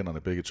bolden i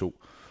hænderne begge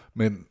to.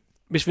 Men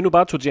hvis vi nu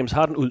bare tog James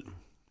Harden ud,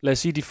 lad os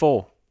sige, de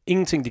får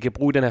ingenting, de kan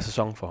bruge i den her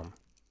sæson for ham.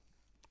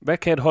 Hvad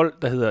kan et hold,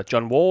 der hedder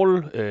John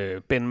Wall,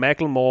 Ben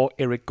McLemore,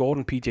 Eric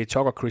Gordon, PJ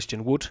Tucker,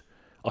 Christian Wood,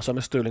 og så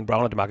med Sterling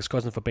Brown og DeMarcus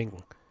Cousins for bænken?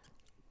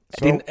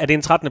 Er det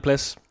en 13.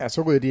 plads? Ja,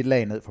 så ryger de et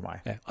lag ned for mig.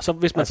 Ja, og så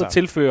hvis man så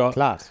tilfører,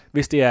 klart.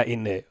 Hvis det er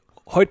en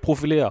højt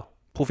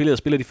profileret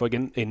spiller, de får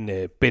igen en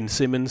Ben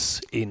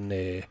Simmons, en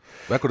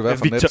hvad kunne det være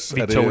for Nets?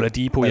 Victor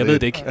Oladipo, jeg ved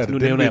det ikke. Nu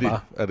nævner jeg bare.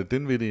 Er det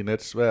Dinwiddie i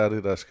Nets? Hvad er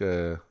det, der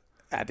skal...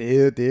 Ja,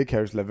 det er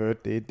Caris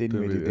LeVert, det er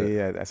Dinwiddie,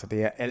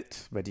 det er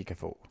alt, hvad de kan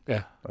få,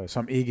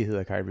 som ikke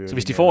hedder Kyrie Irving. Så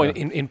hvis de får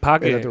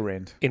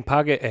en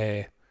pakke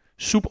af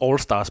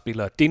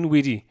sub-all-star-spillere,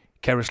 Dinwiddie,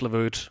 Caris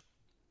LeVert,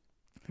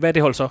 hvad er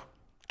det hold så?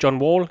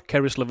 John Wall,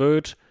 Caris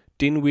LeVert,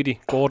 Dinwiddie,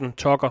 Gordon,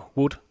 Tucker,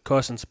 Wood,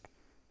 Cousins,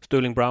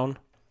 Sterling Brown.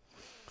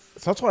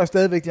 Så tror jeg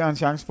stadigvæk, de har en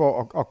chance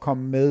for at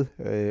komme med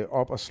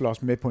op og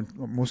slås med på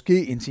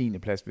måske en 10.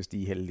 plads, hvis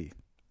de er heldige.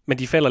 Men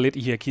de falder lidt i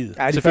hierarkiet.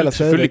 Ja,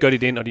 selvfølgelig gør de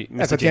det, når de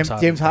mister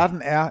James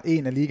Harden er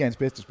en af ligaens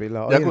bedste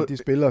spillere, og en af de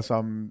spillere,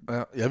 som...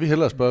 Jeg vil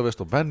hellere spørge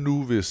Vester, hvad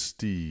nu, hvis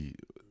de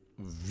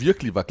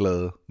virkelig var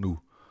glade nu,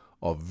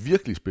 og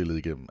virkelig spillede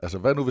igennem? Altså,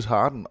 hvad nu, hvis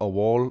Harden og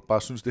Wall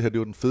bare synes, det her det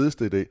var den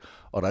fedeste idé,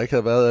 og der ikke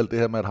havde været alt det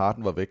her med, at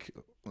Harden var væk?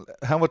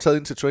 Han var taget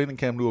ind til training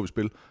camp nu, og vi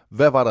spillede.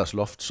 Hvad var deres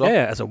loft så?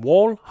 Ja, altså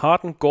Wall,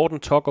 Harden, Gordon,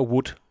 Tucker,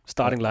 Wood,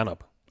 starting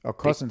lineup. Og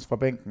Cousins fra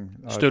bænken.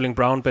 Sterling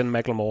Brown, Ben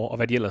McLemore, og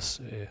hvad de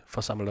ellers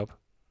får samlet op.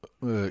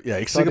 Jeg er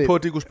ikke sikker på,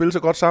 at de kunne spille så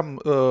godt sammen,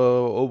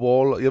 og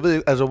Wall. Jeg ved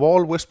ikke, altså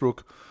Wall,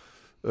 Westbrook,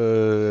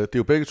 det er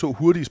jo begge to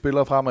hurtige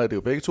spillere fremad, det er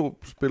jo begge to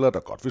spillere, der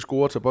godt vil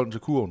score og tage bolden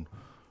til kurven.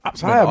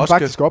 Så har jeg dem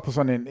faktisk op på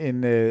sådan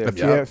en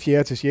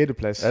 4. til 6.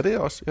 plads. Ja, det er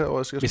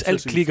også. Hvis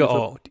alt klikker,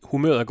 og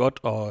humøret er godt,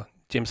 og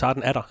James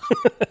Harden er der,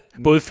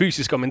 både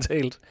fysisk og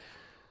mentalt.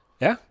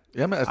 Ja.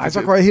 Jamen, altså,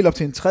 så går jeg helt op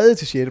til en 3.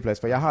 til 6. plads,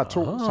 for jeg har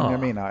 2, som jeg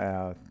mener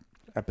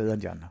er bedre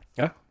end de andre.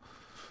 Ja.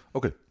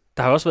 Okay.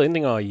 Der har også været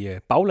ændringer i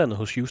baglandet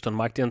hos Houston.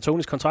 Mike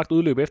D'Antonis kontrakt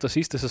udløb efter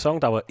sidste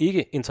sæson. Der var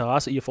ikke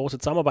interesse i at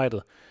fortsætte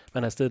samarbejdet.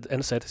 Man har i stedet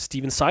ansat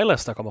Steven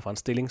Silas, der kommer fra en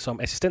stilling som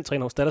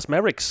assistenttræner hos Dallas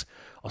Mavericks.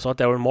 Og så er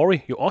Daryl Morey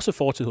jo også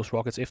fortid hos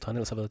Rockets, efter han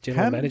ellers har været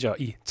general manager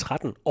i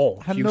 13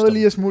 år. Han nåede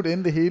lige at smutte,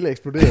 inden det hele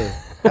eksploderede.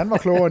 Han var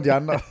klogere end de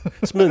andre.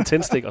 Smed en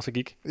tændstik, og så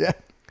gik. Ja.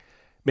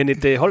 Men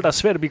et hold, der er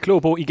svært at blive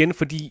klog på, igen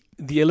fordi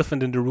the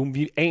elephant in the room,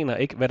 vi aner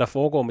ikke, hvad der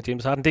foregår med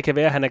James Harden. Det kan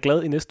være, at han er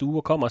glad i næste uge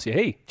og kommer og siger,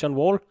 hey, John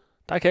Wall,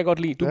 der kan jeg godt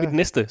lide. Du er mit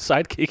næste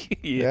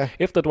sidekick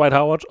efter Dwight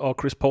Howard og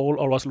Chris Paul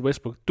og Russell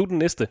Westbrook. Du er den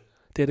næste.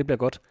 Det bliver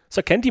godt.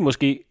 Så kan de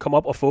måske komme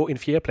op og få en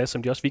 4. plads,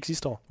 som de også fik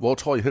sidste år. Hvor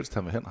tror I helst,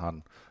 han vil hen,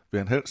 Harden? Vil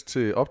han helst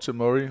op til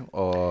Murray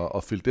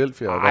og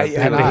Philadelphia? Nej,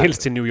 han vil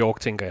helst til New York,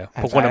 tænker jeg,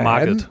 på grund af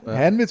markedet.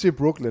 Han vil til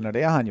Brooklyn, og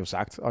det har han jo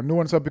sagt. Og nu er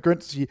han så begyndt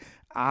at sige,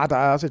 der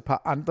er også et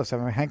par andre, så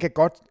han kan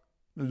godt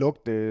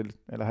lugte,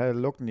 eller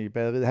have lugten i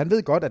badet. Han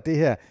ved godt, at det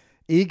her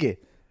ikke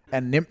er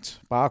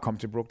nemt bare at komme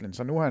til Brooklyn.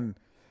 Så nu er han...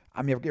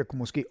 Jeg kunne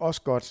måske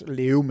også godt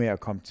leve med at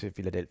komme til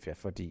Philadelphia,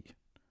 fordi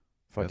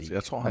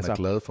jeg tror, han er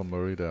glad for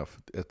Murray der.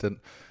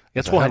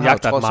 Jeg tror, han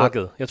jagter et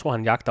marked. Jeg tror,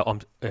 han jagter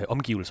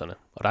omgivelserne.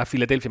 Og der er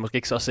Philadelphia måske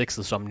ikke så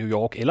sexet som New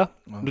York, eller?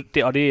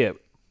 Og det er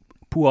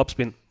pur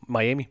opspind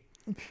Miami.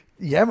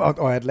 Ja,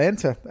 og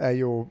Atlanta er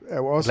jo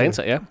også,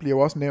 Atlanta, bliver jo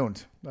også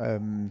nævnt.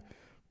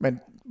 Men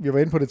vi var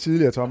inde på det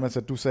tidligere, Thomas,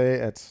 at du sagde,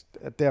 at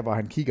der, hvor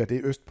han kigger, det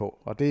er østpå.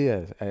 Og det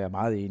er jeg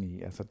meget enig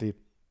i. Altså,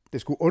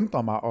 det skulle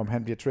undre mig, om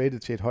han bliver traded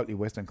til et hold i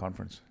Western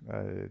Conference.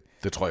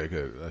 Det tror jeg ikke,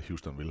 at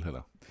Houston vil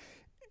heller.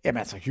 Jamen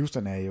altså,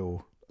 Houston er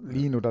jo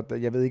lige nu,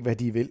 jeg ved ikke, hvad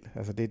de vil.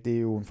 Altså, det er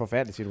jo en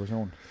forfærdelig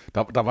situation.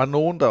 Der var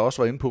nogen, der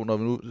også var inde på, når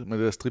vi nu med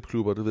det der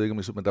stripklubber, det ved jeg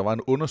ikke, men der var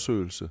en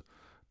undersøgelse,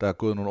 der er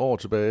gået nogle år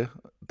tilbage,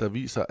 der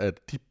viser, at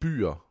de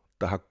byer,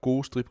 der har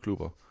gode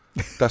stripklubber,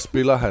 der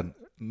spiller han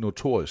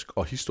notorisk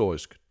og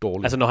historisk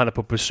dårligt. Altså når han er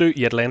på besøg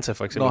i Atlanta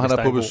for eksempel. Når han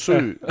er på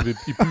besøg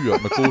i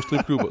byer med gode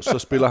stripklubber, så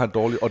spiller han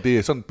dårligt. Og det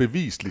er sådan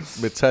bevisligt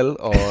med tal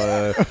og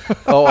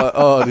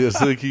det jeg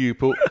sidder og kigger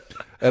på,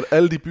 at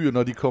alle de byer,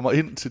 når de kommer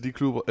ind til de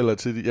klubber, eller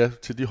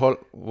til de hold,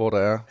 hvor der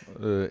er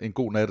en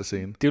god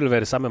nattescene. Det vil være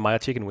det samme med mig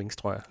og Chicken Wings,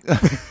 tror jeg.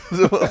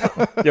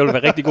 Jeg vil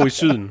være rigtig god i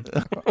syden.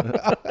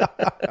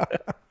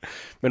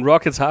 Men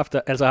Rockets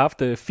har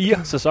haft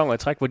 4 sæsoner i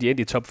træk, hvor de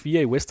endte i top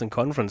 4 i Western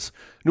Conference.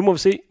 Nu må vi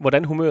se,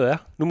 hvordan humøret er.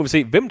 Nu må vi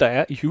se, hvem der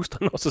er i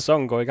Houston, når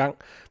sæsonen går i gang.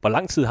 Hvor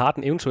lang tid har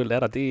den eventuelt er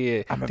der. Det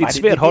er et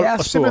svært hold at spå. Det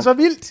er simpelthen så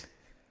vildt.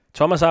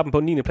 Thomas har dem på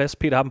en 9. plads,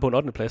 Peter har dem på en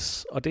 8.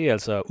 plads. Og det er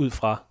altså ud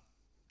fra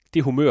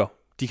det humør,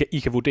 I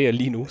kan vurdere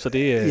lige nu. Så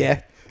det, ja.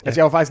 Altså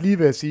jeg var faktisk lige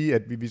ved at sige,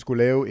 at vi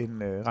skulle lave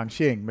en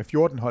rangering med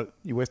 14 hold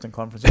i Western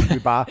Conference. Så vi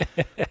bare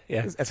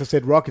altså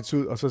sætte Rockets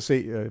ud, og så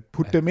se,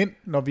 putte dem ind,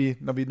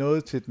 når vi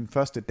nåede til den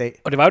første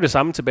dag. Og det var jo det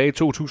samme tilbage i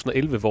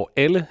 2011, hvor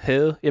alle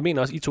havde, jeg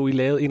mener også, I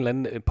lavede en eller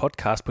anden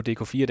podcast på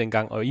DK4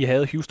 dengang, og I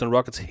havde Houston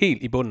Rockets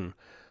helt i bunden.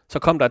 Så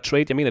kom der et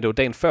trade, jeg mener det var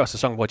dagen før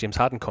sæsonen, hvor James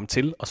Harden kom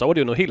til, og så var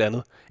det jo noget helt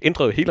andet.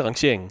 Ændrede jo hele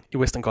rangeringen i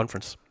Western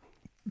Conference.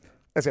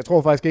 Altså jeg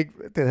tror faktisk ikke,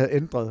 det havde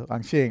ændret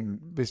rangeringen,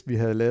 hvis vi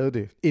havde lavet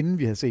det, inden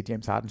vi havde set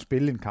James Harden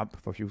spille en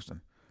kamp for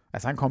Houston.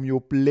 Altså han kom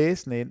jo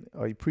blæsende ind,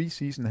 og i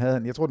preseason havde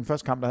han, jeg tror den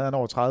første kamp, der havde han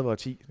over 30 og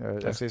 10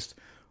 assist,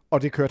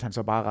 og det kørte han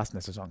så bare resten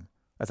af sæsonen.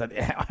 Altså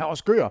han var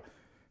skør,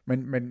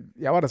 men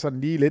jeg var da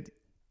sådan lige lidt,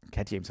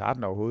 kan James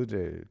Harden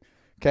overhovedet,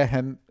 kan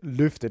han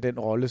løfte den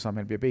rolle, som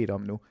han bliver bedt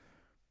om nu?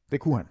 Det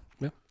kunne han.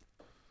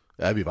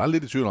 Ja, vi var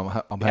lidt i tvivl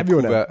om han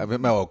kunne være,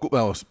 man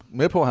var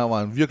med på, at han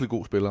var en virkelig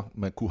god spiller,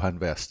 men kunne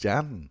han være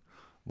stjernen?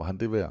 Var han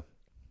det værd?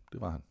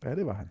 Det var han. Ja,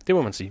 det var han. Det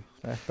må man sige.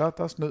 Ja,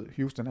 der snød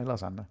Houston alle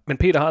os andre. Men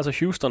Peter har altså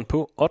Houston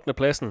på 8.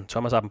 pladsen,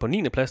 Thomas har dem på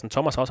 9. pladsen,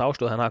 Thomas har også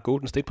afslået, at han har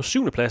Golden State på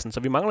 7. pladsen, så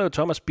vi mangler jo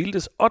Thomas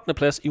Bildes 8.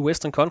 plads i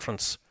Western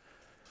Conference.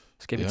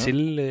 Skal vi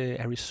til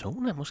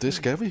Arizona måske? Det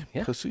skal vi,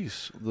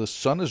 præcis. The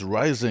sun is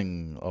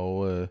rising,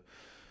 og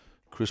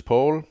Chris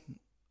Paul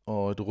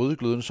og et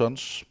rødglødende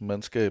Suns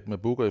mandskab med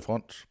Booker i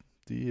front,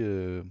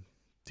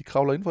 de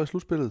kravler ind for i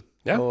slutspillet,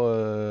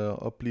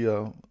 og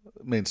bliver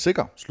med en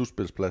sikker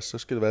slutspilsplads. Så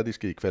skal det være, at de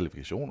skal i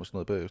kvalifikation og sådan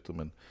noget bagefter,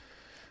 men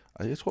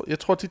jeg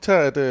tror de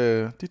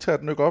tager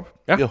et nyk op.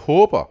 Ja.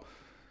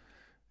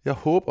 Jeg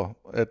håber,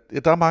 at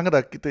der er mange,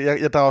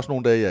 der er også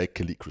nogle dage, jeg ikke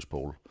kan lide Chris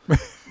Paul.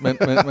 men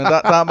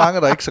der er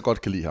mange, der ikke så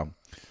godt kan lide ham,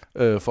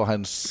 for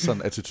hans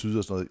sådan attitude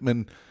og sådan noget.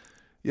 Men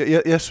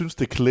jeg synes,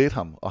 det klædte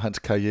ham og hans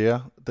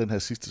karriere den her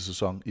sidste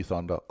sæson i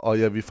Thunder. Og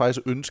jeg vil faktisk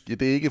ønske,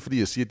 det er ikke fordi,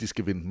 jeg siger, at de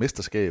skal vinde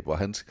mesterskab, og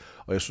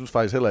jeg synes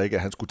faktisk heller ikke,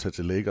 at han skulle tage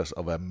til Lakers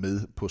og være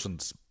med på sådan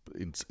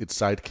et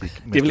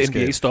sidekick. Det vil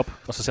NBA stop,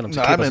 og så sender ham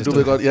til Clippers. Nej, men du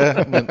ved godt,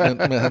 ja,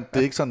 men det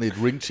er ikke sådan et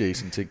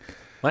ring-chasing ting.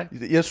 Nej.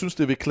 Jeg synes,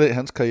 det vil klæde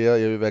hans karriere,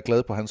 jeg vil være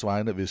glad på hans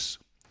vegne, hvis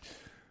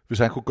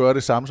han kunne gøre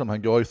det samme, som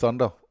han gjorde i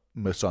Thunder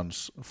med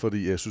Suns,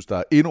 fordi jeg synes, der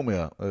er endnu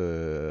mere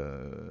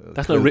der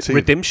er sådan noget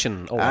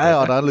redemption over det. Ja,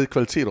 og der er lidt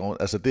kvalitet over.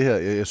 Altså det her,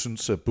 jeg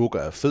synes, at Booker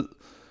er fed,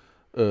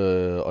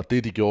 og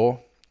det, de gjorde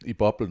i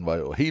boblen, var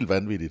jo helt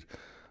vanvittigt.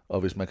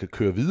 Og hvis man kan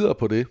køre videre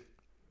på det,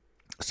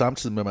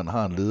 samtidig med, at man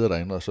har en leder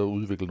derinde, og så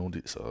udvikle nogle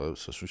af de,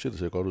 så synes jeg, det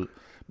ser godt ud.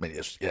 Men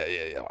jeg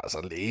var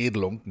altså lidt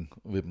lunken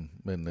ved dem.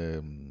 Men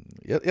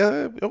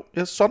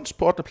jeg Suns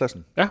på 8.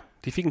 pladsen. Ja,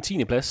 de fik en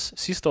 10. plads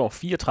sidste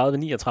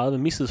år, 34-39,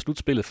 missede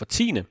slutspillet for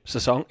 10.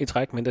 sæson i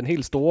træk, men de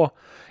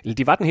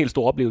var den helt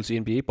store oplevelse i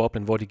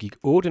NBA-boblen, hvor de gik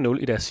 8-0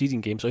 i deres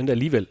seeding games, og endte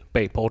alligevel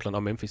bag Portland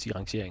og Memphis i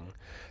rangeringen.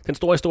 Den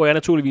store historie er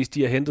naturligvis,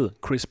 de har hentet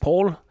Chris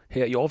Paul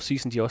her i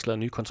offseason. De har også lavet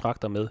nye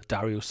kontrakter med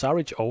Dario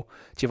Saric og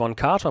Javon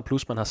Carter,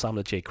 plus man har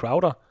samlet Jay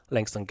Crowder,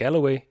 Langston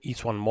Galloway,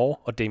 Etuan Moore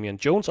og Damian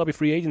Jones op i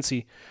free agency,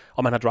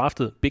 og man har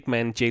draftet big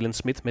man Jalen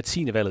Smith med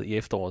 10. valget i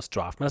efterårets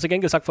draft. Man har så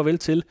gengæld sagt farvel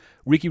til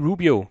Ricky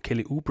Rubio,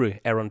 Kelly Oubre,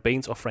 Aaron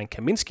Baines og Frank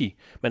Kaminsky,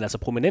 men altså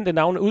prominente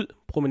navne ud,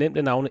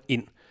 prominente navne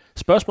ind.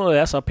 Spørgsmålet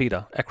er så,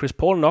 Peter, er Chris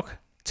Paul nok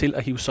til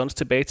at hive Suns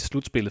tilbage til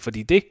slutspillet?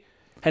 Fordi det,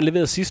 han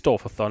leverede sidste år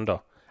for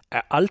Thunder,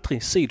 er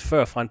aldrig set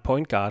før fra en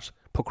point guard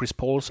på Chris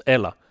Pauls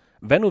alder.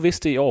 Hvad nu hvis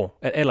det i år,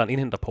 at alderen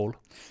indhenter Paul?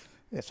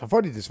 Ja, så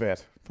får de det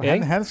svært.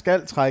 For han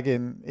skal trække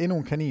endnu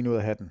en kanin ud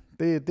af hatten.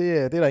 Det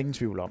er der ingen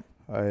tvivl om.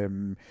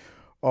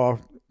 Og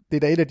det er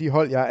da et af de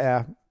hold,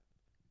 jeg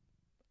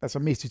er altså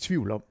mest i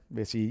tvivl om, vil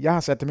jeg sige. Jeg har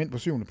sat dem ind på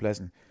 7.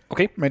 pladsen.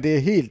 Okay. Men det er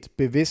helt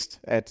bevidst,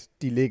 at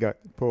de ligger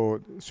på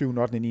 7.,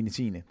 8., 9.,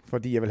 10.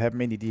 Fordi jeg vil have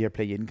dem ind i de her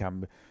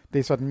play-in-kampe. Det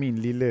er sådan min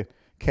lille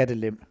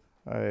kattelem.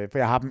 For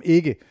jeg har dem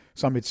ikke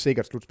som et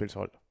sikkert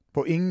slutspilshold.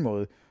 På ingen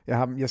måde.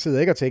 Jeg sidder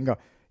ikke og tænker,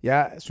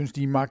 jeg synes,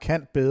 de er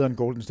markant bedre end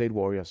Golden State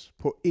Warriors.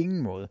 På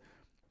ingen måde.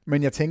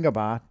 Men jeg tænker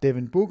bare,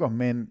 Devin Booker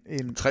med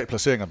en 3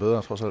 placeringer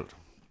bedre, trods alt.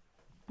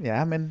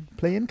 Ja, men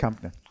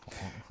play-in-kampene.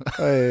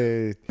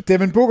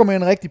 Devin Booker med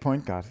en rigtig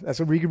point guard.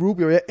 Altså Ricky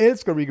Rubio. Jeg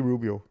elsker Ricky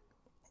Rubio.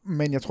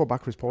 Men jeg tror bare,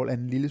 Chris Paul er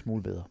en lille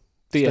smule bedre.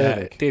 Det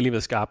er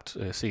alligevel skarpt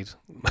set.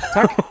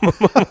 Tak.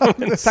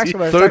 Tak skal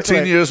du have.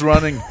 13 years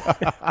running.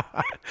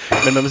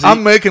 Men man må sige, I'm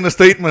making a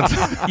statement.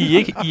 I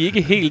er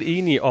ikke helt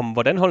enige om,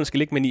 hvordan holdene skal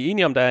ligge, men I er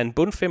enige om, der er en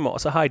bundfemmer,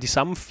 og så har I de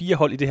samme 4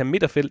 hold i det her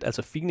midterfelt,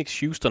 altså Phoenix,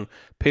 Houston,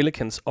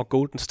 Pelicans og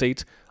Golden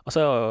State. Og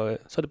så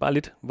er det bare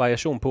lidt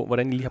variation på,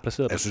 hvordan I lige har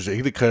placeret dem. Jeg synes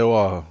ikke, det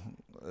kræver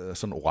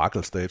sådan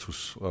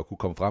orakelstatus at kunne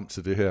komme frem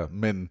til det her,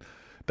 men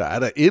der er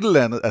der et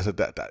eller andet, altså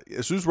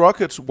jeg synes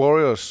Rockets,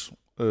 Warriors,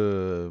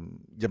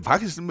 jamen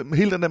faktisk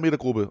hele den der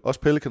midtergruppe, også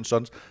Pelicans,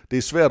 Suns, det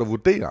er svært at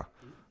vurdere,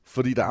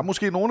 fordi der er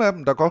måske nogle af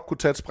dem, der godt kunne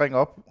tage et spring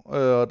op,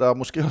 og der er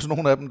måske også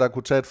nogle af dem, der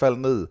kunne tage et fald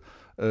ned,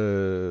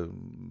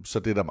 så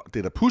det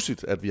er da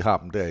pudsigt, at vi har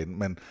dem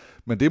derinde,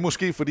 men det er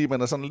måske, fordi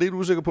man er sådan lidt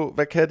usikker på,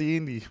 hvad kan de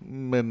egentlig,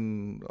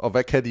 og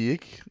hvad kan de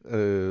ikke,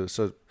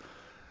 så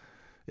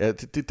ja,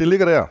 det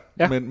ligger der,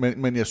 ja.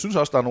 Men jeg synes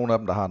også, der er nogle af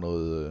dem, der har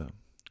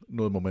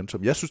noget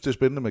momentum. Jeg synes, det er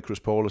spændende med Chris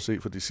Paul at se,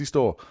 fordi sidste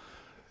år,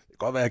 det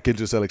kan godt være, at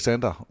Gilgeous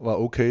Alexander var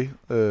okay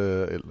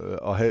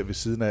at have ved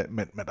siden af,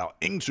 men der var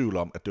ingen tvivl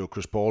om, at det var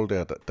Chris Paul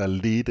der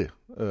ledte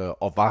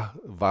og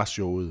var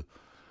showet.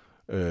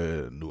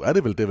 Nu er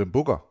det vel Devin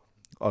Booker,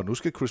 og nu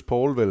skal Chris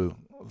Paul vel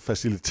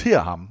facilitere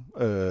ham.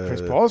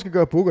 Chris Paul skal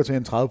gøre Booker til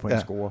en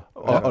 30-point-scorer.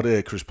 Og det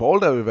er Chris Paul,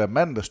 der vil være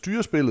manden, der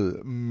styrer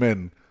spillet,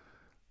 men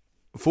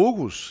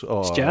fokus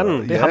og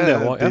stjernen, det er ham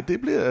derovre. Ja.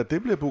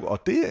 Det bliver Booker,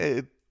 og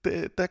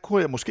der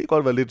kunne jeg måske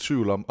godt være lidt i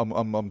tvivl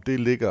om det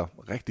ligger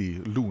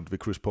rigtig lunt ved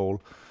Chris Paul.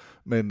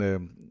 Men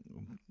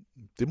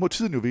det må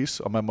tiden jo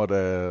vise, og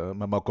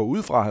man må gå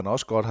ud fra, at han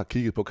også godt har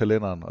kigget på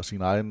kalenderen og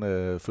sin egen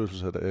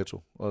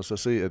fødselsdato, og så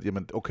se, at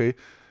jamen, okay,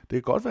 det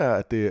kan godt være,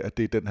 at det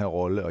er den her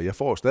rolle, og jeg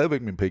får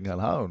stadigvæk mine penge. Han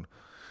har jo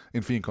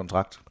en fin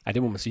kontrakt. Ja,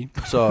 det må man sige.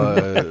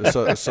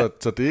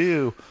 Så det er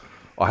jo...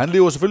 Og han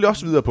lever selvfølgelig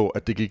også videre på,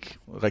 at det gik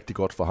rigtig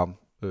godt for ham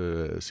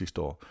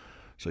sidste år.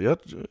 Så jeg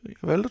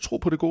valgte at tro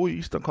på det gode i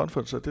Eastern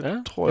Conference, og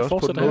det tror jeg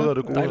også på noget af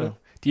det gode. Dejligt.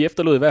 De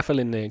efterlod i hvert fald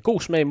en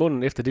god smag i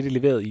munden efter det, de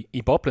leverede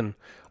i boblen.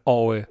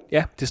 Og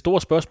det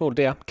store spørgsmål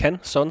det er, kan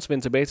Suns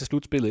vende tilbage til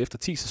slutspillet efter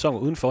 10 sæsoner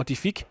udenfor? De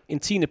fik en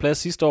 10. plads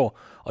sidste år,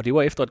 og det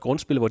var efter et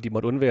grundspil, hvor de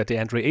måtte undvære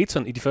DeAndre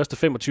Ayton i de første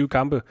 25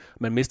 kampe.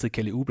 Man mistede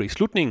Kelly Oubre i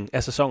slutningen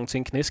af sæsonen til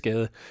en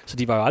knæskade, så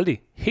de var jo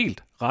aldrig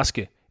helt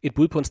raske. Et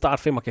bud på en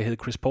startfemmer kan hedde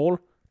Chris Paul,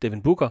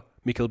 Devin Booker,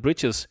 Michael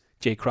Bridges,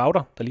 Jay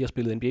Crowder, der lige har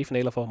spillet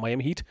NBA-finaler for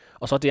Miami Heat,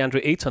 og så DeAndre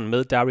Ayton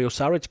med Dario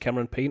Saric,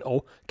 Cameron Payne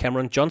og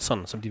Cameron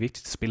Johnson som de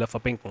vigtigste spillere fra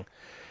bænken.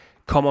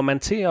 Kommer man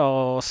til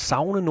at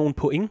savne nogle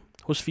point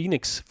hos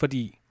Phoenix?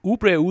 Fordi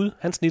Oubre er ude,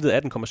 han snittede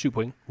 18,7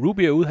 point.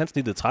 Rubio er ude, han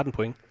snittede 13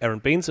 point. Aaron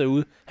Baines er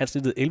ude, han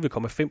snittede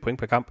 11,5 point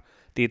per kamp.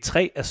 Det er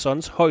 3 af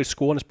Suns højst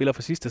scorende spillere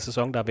fra sidste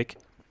sæson, der er væk.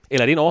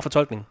 Eller er det en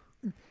overfortolkning?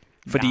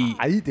 Fordi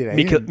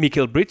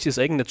Michael Bridges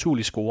er ikke en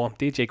naturlig scorer.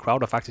 Det er Jay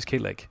Crowder faktisk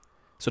heller ikke.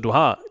 Så du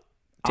har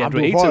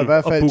DeAndre Ayton og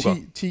Booker. Du får i hvert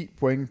fald 10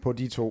 point på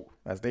de to.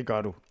 Altså, det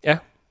gør du. Ja.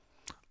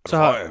 Så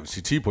har jeg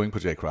 10 point på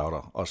Jay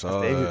Crowder, og så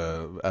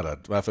er der i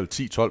hvert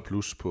fald 10-12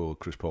 plus på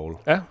Chris Paul.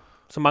 Ja,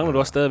 så mangler du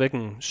også stadigvæk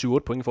en 7-8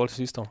 point i forhold til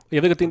sidste år.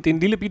 Jeg ved ikke, det er en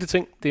lille bitte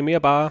ting. Det er mere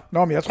bare,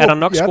 men jeg tror, er der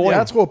nok scoring?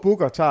 Jeg tror,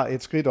 Booker tager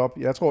et skridt op.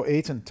 Jeg tror,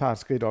 Ayton tager et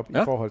skridt op i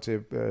forhold til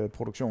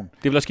produktion.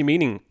 Det vil også give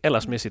mening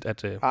aldersmæssigt.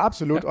 At,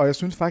 absolut, og jeg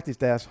synes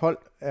faktisk, deres hold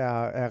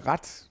er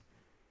ret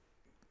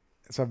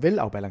altså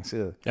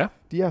velafbalanceret. Ja.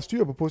 De har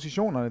styr på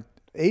positionerne.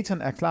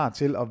 Ayton er klar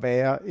til at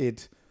være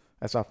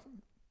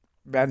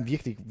være en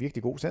virkelig,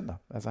 virkelig god center.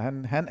 Altså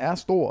han er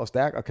stor og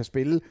stærk og kan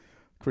spille.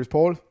 Chris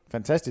Paul,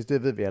 fantastisk,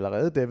 det ved vi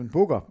allerede. Devin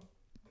Booker,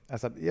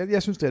 altså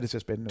jeg synes, det ser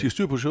spændende ud. De har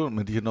styr på positionen,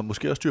 men de har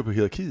måske også styr på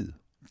hierarkiet.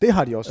 Det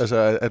har de også.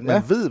 Altså at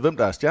man ved, hvem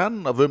der er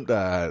stjernen, og hvem der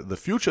er the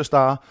future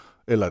star,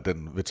 eller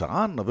den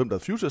veteranen, og hvem der er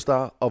future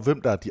star, og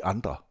hvem der er de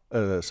andre.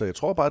 Så jeg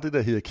tror bare, at det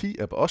der hierarki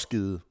er også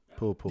givet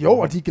på jo,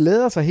 og de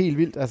glæder sig helt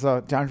vildt.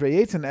 Altså DeAndre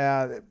Ayton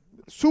er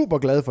super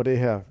glad for det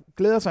her.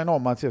 Glæder sig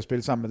enormt meget til at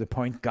spille sammen med the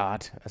point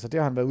guard. Altså det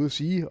har han været ude at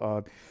sige,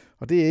 og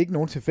det er ikke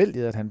nogen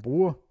tilfældighed, at han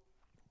bruger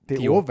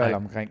det ordvalg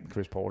omkring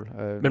Chris Paul.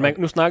 Men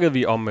nu snakkede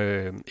vi om,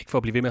 ikke for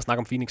at blive ved med at snakke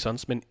om Phoenix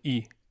Suns, men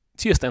i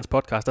tirsdagens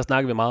podcast, der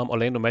snakkede vi meget om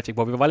Orlando Magic,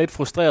 hvor vi var lidt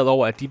frustreret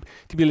over, at de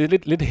bliver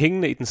lidt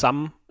hængende i den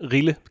samme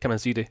rille, kan man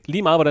sige det.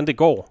 Lige meget, hvordan det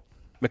går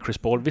med Chris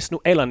Paul, hvis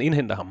nu alderen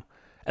indhenter ham.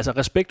 Altså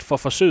respekt for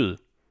forsøget.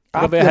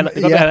 Det kan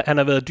være, han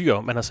har været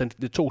dyr, man har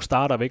sendt 2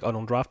 starter væk og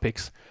nogle draft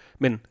picks,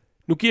 men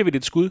nu giver vi det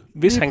et skud.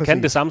 Hvis han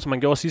kan det samme, som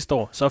han gjorde sidste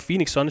år, så er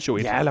Phoenix Suns jo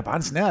et. Ja, eller bare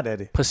en snært af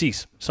det.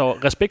 Præcis. Så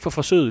respekt for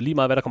forsøget, lige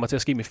meget hvad der kommer til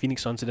at ske med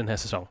Phoenix Suns i den her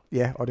sæson.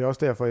 Ja, og det er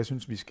også derfor, jeg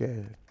synes, vi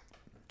skal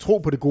Tro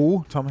på det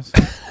gode, Thomas.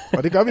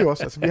 Og det gør vi jo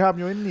også. Altså, vi har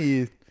dem jo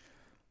inde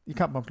i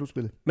kampen om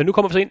slutspillet. Men nu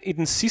kommer vi så ind i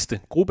den sidste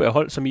gruppe af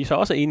hold, som I så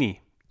også er enige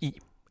i,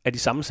 af de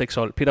samme 6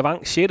 hold. Peter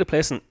Wang, 6.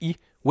 pladsen i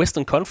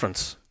Western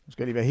Conference. Nu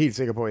skal jeg lige være helt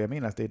sikker på, at jeg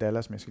mener, at det er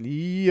Dallas, men jeg skal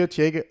lige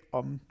tjekke,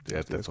 om det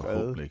er det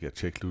forhåbentlig ikke. Jeg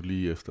tjekker du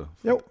lige efter.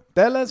 Jo,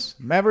 Dallas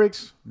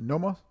Mavericks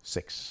nummer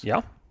 6. Ja.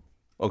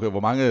 Okay, hvor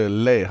mange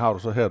lag har du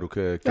så her, du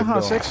kan kæmpe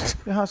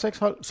Jeg har 6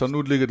 hold. Så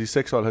nu ligger de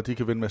 6 hold her, de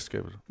kan vinde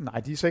mesterskabet? Nej,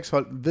 de 6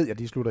 hold ved jeg,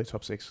 de slutter i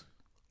top 6.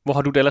 Hvor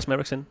har du Dallas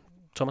Mavericks ind,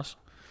 Thomas?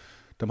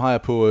 Dem har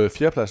jeg på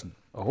 4. pladsen.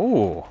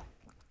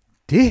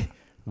 Det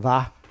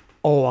var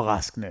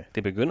overraskende.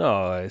 Det begynder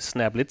at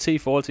snappe lidt til i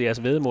forhold til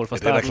jeres væddemål fra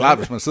starten. Det er da klart,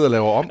 hvis man sidder og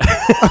laver om.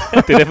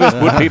 Det er derfor, jeg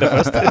spurgte Peter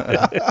først.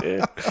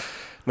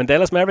 Men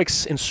Dallas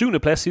Mavericks, en 7.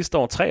 plads sidste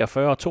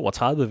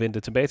år, 43-32, vendte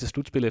tilbage til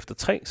slutspil efter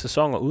 3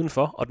 sæsoner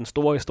udenfor, og den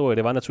store historie,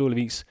 det var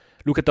naturligvis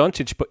Luka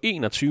Doncic på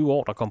 21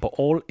 år, der kom på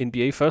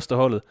All-NBA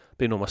førsteholdet,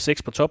 blev nummer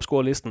 6 på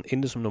topscorerlisten,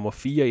 endte som nummer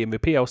 4 i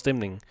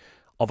MVP-afstemningen,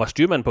 og var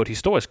styrmand på et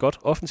historisk godt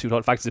offensivt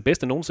hold, faktisk det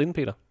bedste nogensinde,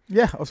 Peter.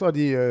 Ja, og så har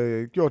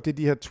de gjort det,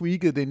 de har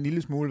tweaked det en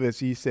lille smule, ved at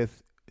sige Seth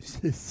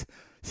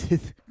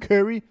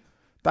Curry.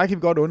 Der kan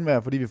vi godt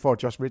undvære, fordi vi får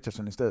Josh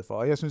Richardson i stedet for,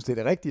 og jeg synes, det er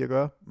det rigtige at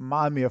gøre.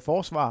 Meget mere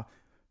forsvar.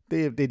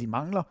 Det er det, de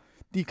mangler.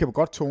 De kan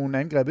godt tone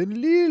angrebet en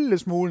lille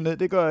smule ned.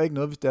 Det gør ikke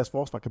noget, hvis deres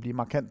forsvar kan blive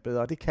markant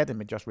bedre. Det kan det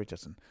med Josh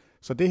Richardson.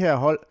 Så det her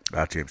hold...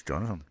 Ja, James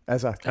Johnson.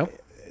 Altså... Ja.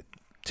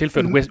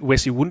 Tilført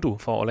Wes Iwundu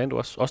fra Orlando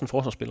også en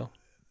forsvarsspiller.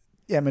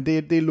 Ja, men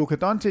det er Luka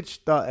Doncic,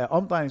 der er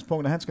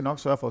omdrejningspunktet. Han skal nok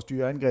sørge for at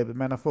styre angrebet.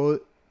 Man har fået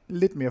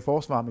lidt mere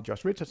forsvar med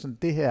Josh Richardson.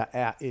 Det her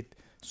er et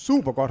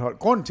super godt hold.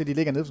 Grunden til, at de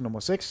ligger nede som nummer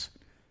 6,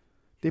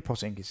 det er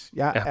Porzingis.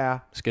 Jeg er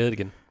skadet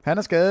igen. Han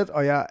er skadet,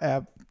 og jeg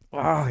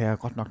er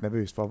godt nok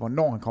nervøs for,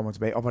 hvornår han kommer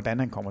tilbage, og hvordan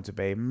han kommer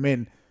tilbage.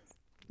 Men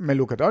med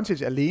Luka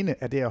Doncic alene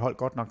er det her hold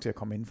godt nok til at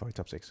komme indenfor i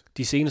top 6.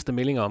 De seneste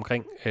meldinger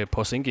omkring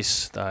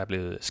Porzingis, der er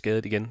blevet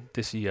skadet igen,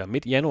 det siger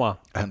midt januar.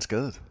 Er han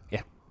skadet? Ja.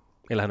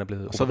 Eller han er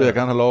blevet... Så vil jeg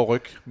gerne have lov at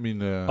rykke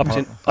min... Op til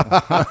en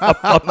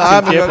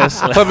fjerdeplads.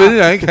 Så vil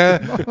jeg ikke have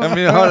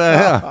min hold af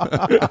her.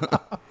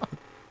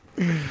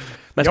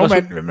 Men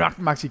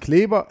Maxi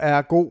Kleber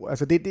er god.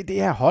 Altså det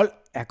her hold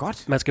er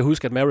godt. Man skal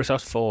huske, at Mavericks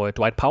også får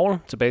Dwight Powell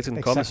tilbage til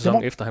den kommende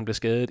sæson, efter han blev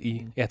skadet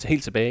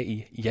helt tilbage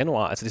i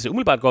januar. Altså det ser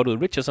umiddelbart godt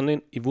ud. Richardson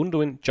ind,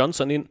 Iwundu ind,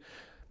 Johnson ind.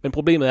 Men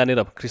problemet er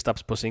netop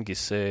Kristaps Porzingis.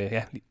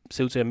 Ser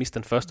ud til at miste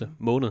den første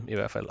måned i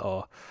hvert fald.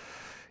 Og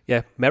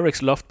ja,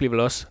 Mavericks loft bliver vel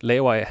også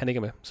lavere af, han ikke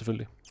er med,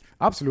 selvfølgelig.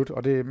 Absolut,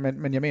 og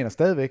men jeg mener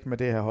stadigvæk med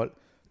det her hold,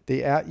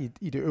 det er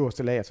i det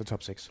øverste lag, altså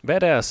top 6. Hvad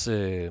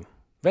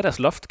er deres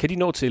loft? Kan de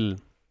nå til...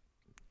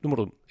 Nu må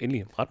du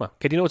endelig rette mig.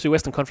 Kan de nå til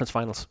Western Conference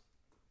Finals?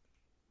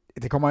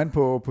 Det kommer an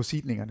på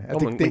seedningerne.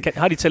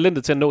 Har de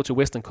talentet til at nå til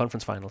Western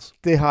Conference Finals?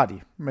 Det har de,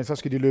 men så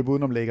skal de løbe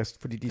udenom Lakers,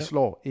 fordi de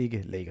slår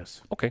ikke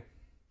Lakers. Okay,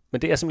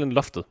 men det er simpelthen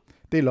loftet?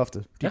 Det er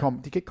loftet. De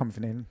kan ikke komme i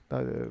finalen.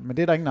 Men det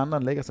er der ingen andre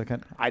end Lakers, der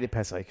kan. Nej, det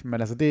passer ikke.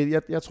 Men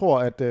altså, jeg tror,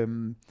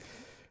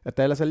 at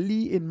Dallas er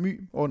lige en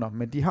my under,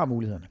 men de har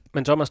mulighederne.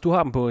 Men Thomas, du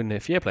har dem på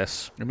en 4.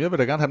 plads. Jamen, jeg vil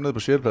da gerne have dem ned på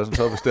 6. pladsen,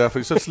 så, hvis det er,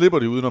 fordi så slipper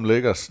de udenom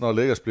Lakers, når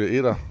Lakers bliver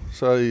etter.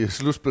 Så i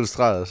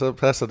slutspilstrædet, så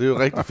passer det jo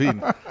rigtig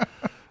fint.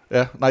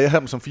 Ja, nej, jeg har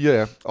dem som 4,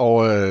 ja.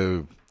 Og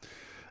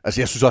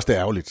altså, jeg synes også, det er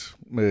ærgerligt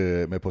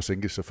med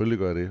Porzingis. Selvfølgelig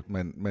gør jeg det.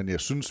 Men jeg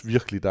synes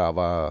virkelig, der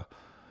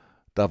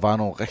var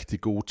nogle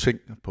rigtig gode ting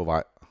på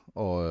vej.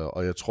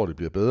 Og jeg tror, det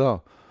bliver bedre.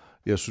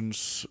 Jeg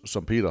synes,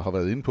 som Peter har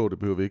været inde på, det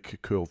behøver vi ikke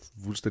køre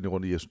fuldstændig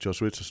rundt i. Jeg synes,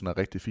 Josh Richardson er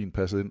rigtig fint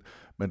passet ind.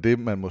 Men det,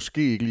 man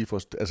måske ikke lige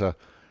får... Altså,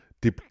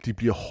 de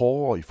bliver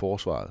hårdere i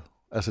forsvaret.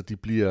 Altså,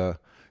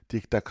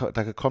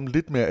 der kan komme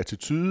lidt mere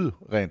attitude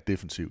rent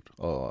defensivt.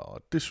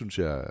 Og det synes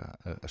jeg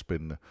er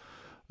spændende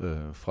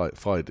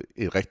fra et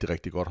rigtig,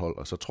 rigtig godt hold.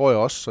 Og så tror jeg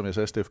også, som jeg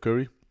sagde, Steph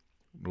Curry,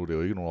 nu er det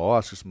jo ikke nogen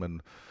overraskelse,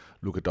 men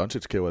Luka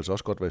Doncic kan jo altså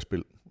også godt være i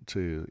spil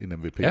til en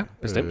MVP. Ja,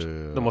 bestemt.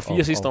 Nummer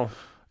 4 sidste år.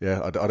 Ja,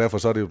 og derfor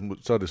så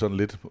er det sådan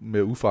lidt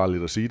mere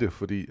ufarligt at sige det,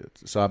 fordi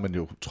så er man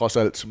jo trods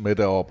alt med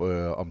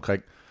deroppe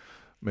omkring.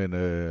 Men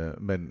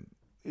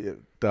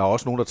der er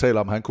også nogen, der taler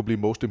om, at han kunne blive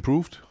most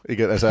improved.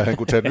 Ikke? Altså, at han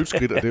kunne tage et nyt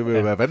skridt, og det vil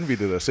jo være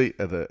vanvittigt at se,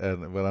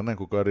 hvordan han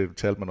kunne gøre det. Det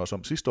talte man også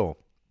om sidste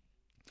år.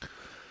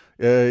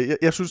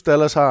 Jeg synes,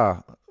 Dallas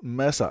har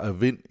masser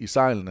af vind i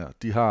sejlene.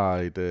 De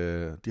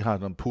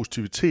har en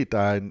positivitet, der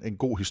er en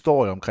god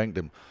historie omkring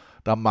dem.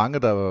 Der er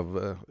mange,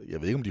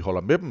 jeg ved ikke, om de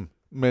holder med dem,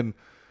 men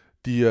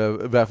de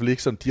er i hvert fald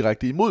ikke sådan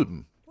direkte imod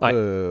dem,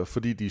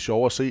 fordi de er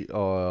sjove at se,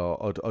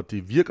 og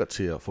de virker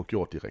til at få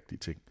gjort de rigtige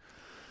ting.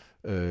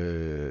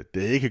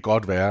 Det ikke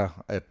godt være,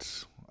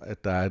 at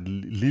der er en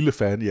lille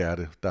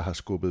fanhjerte, der har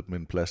skubbet dem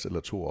en plads eller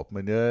 2 op,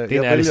 men jeg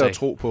vælger at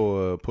tro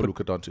på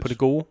Luka Doncic. På det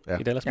gode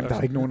i Dallas. Jamen, der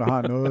er ikke nogen, der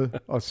har noget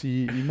at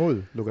sige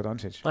imod Luka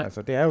Doncic.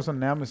 Altså, det er jo sådan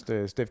nærmest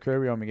Steph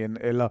Curry om igen,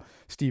 eller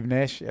Steve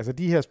Nash. Altså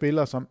de her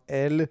spillere, som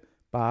alle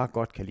bare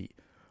godt kan lide.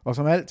 Og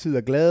som altid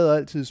er glade, og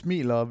altid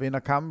smiler og vinder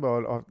kampe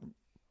og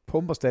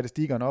pumper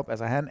statistikkerne op.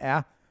 Altså han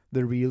er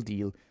the real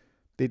deal.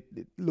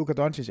 Luka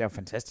Doncic er jo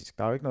fantastisk.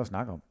 Der er jo ikke noget at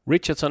snakke om.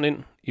 Richardson ind,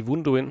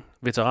 Ivundu ind,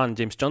 veteranen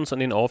James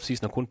Johnson ind,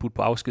 offseason og kun putt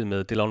på afsked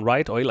med Delon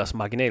Wright, og ellers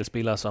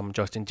marginalspillere som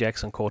Justin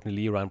Jackson, Courtney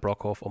Lee, Ryan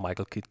Broekhoff og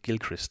Michael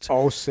Gilchrist.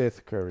 Og Seth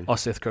Curry. Og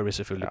Seth Curry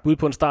selvfølgelig. Ja. Bud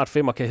på en start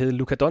 5'er kan hedde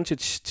Luka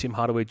Doncic, Tim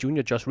Hardaway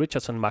Jr., Josh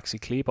Richardson, Maxi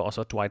Kleber og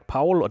så Dwight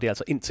Powell, og det er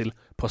altså indtil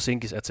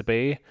Porzingis er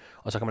tilbage.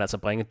 Og så kan man altså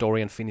bringe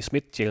Dorian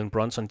Finney-Smith, Jalen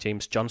Brunson,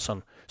 James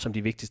Johnson som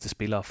de vigtigste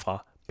spillere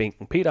fra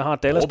bænken. Peter har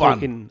Dallas på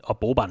og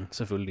Boban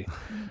selvfølgelig.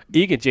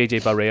 Ikke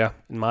J.J. Barrea,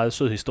 en meget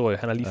sød historie.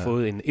 Han har lige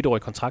fået en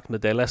 1-årig kontrakt med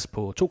Dallas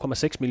på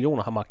 2,6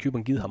 millioner, har Mark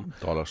Cuban givet ham.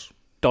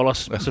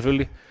 Dollars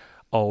selvfølgelig.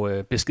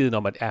 Og beskeden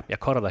om, at jeg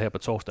cutter dig her på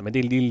torsdag, men det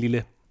er en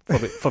lille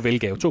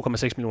farvelgave.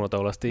 2,6 millioner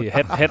dollars. Det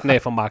er hatten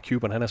af for Mark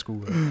Cuban. Han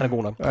er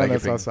god nok.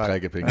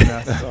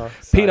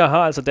 Peter har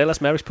altså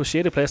Dallas Mavericks på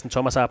 6. pladsen,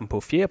 Thomas har dem på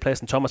 4.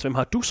 pladsen. Thomas, hvem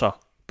har du så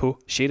på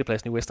 6.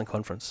 pladsen i Western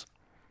Conference?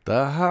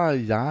 Der har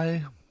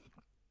jeg...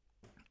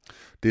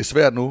 Det er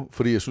svært nu,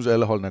 fordi jeg synes,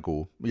 alle holdene er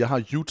gode. Jeg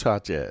har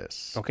Utah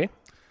Jazz. Okay.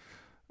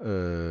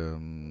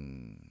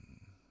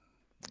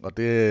 Og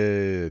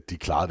de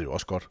klarede det jo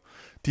også godt.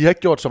 De har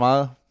ikke gjort så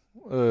meget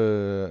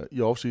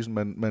i offseason,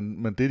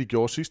 men det, de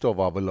gjorde sidste år,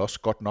 var vel også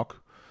godt nok.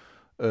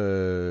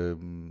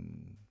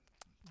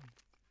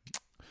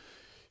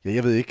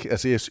 Jeg ved ikke.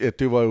 Altså,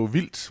 det var jo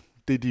vildt,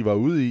 det de var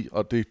ude i,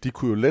 og de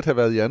kunne jo let have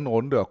været i anden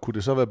runde, og kunne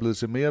det så være blevet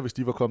til mere, hvis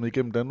de var kommet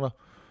igennem Denver?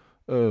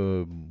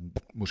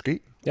 Måske.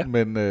 Ja.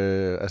 Men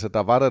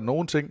der var der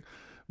nogle ting,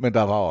 men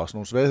der var også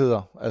nogle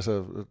svagheder.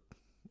 Altså,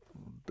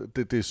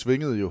 det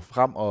svingede jo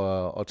frem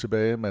og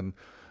tilbage,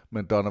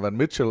 men Donovan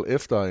Mitchell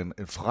efter en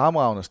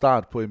fremragende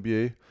start på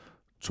NBA,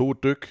 tog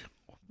dyk,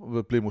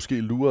 blev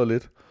måske luret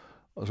lidt,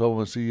 og så må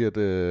man sige, at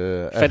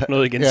fandt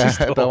noget igen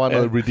sidste år. Der var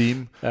noget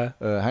redeem.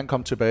 Ja. Han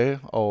kom tilbage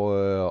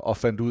og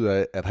fandt ud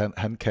af, at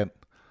han kan.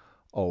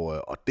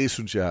 Og det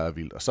synes jeg er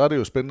vildt. Og så er det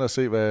jo spændende at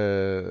se,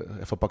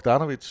 for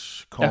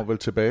Bogdanovic kommer vel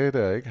tilbage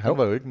der, ikke? Han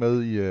var jo ikke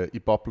med i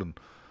boblen.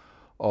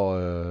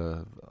 Og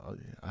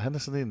han er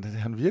sådan en,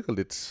 han virker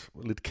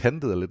lidt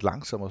kantet og lidt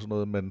langsom og sådan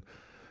noget,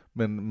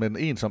 men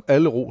en som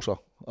alle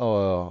roser.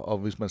 Og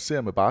hvis man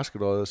ser med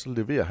basketøjet, så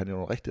leverer han jo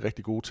nogle rigtig,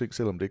 rigtig gode ting,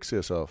 selvom det ikke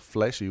ser så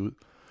flashy ud.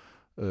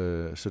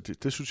 Så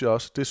det synes jeg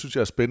også, det synes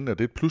jeg er spændende, og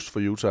det er et plus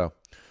for Utah.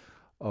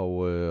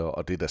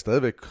 Og det er da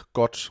stadigvæk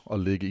godt at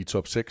ligge i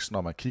top 6,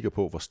 når man kigger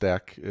på, hvor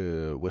stærk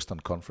Western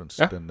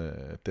Conference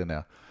den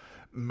er.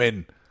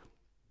 Men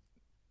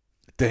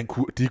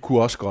de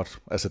kunne også godt,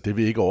 altså det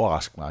vil ikke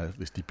overraske mig,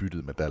 hvis de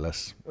byttede med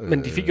Dallas.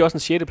 Men de fik jo også en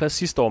 6. plads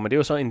sidste år, men det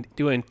var så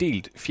en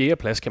delt 4.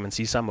 plads, kan man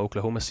sige, sammen med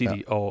Oklahoma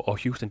City og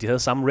Houston. De havde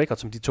samme record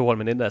som de to hold,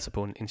 men endte altså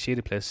på en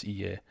 6. plads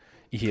i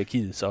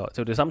hierarkiet. Så det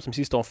var det samme som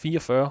sidste år,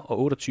 44 og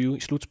 28 i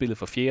slutspillet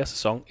for 4.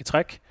 sæson i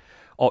træk.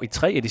 Og i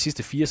 3 af de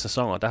sidste 4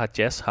 sæsoner, der har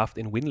Jazz haft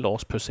en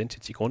win-loss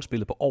percentage i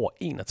grundspillet på over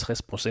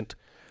 61%.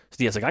 Så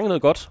de er altså gang i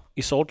noget godt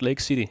i Salt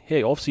Lake City. Her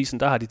i offseason,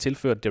 der har de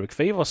tilført Derek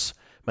Favors.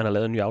 Man har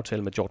lavet en ny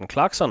aftale med Jordan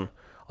Clarkson.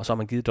 Og så har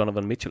man givet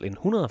Donovan Mitchell en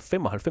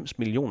 $195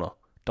 millioner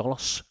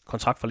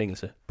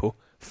kontraktforlængelse på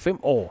 5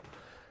 år.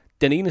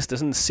 Den eneste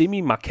sådan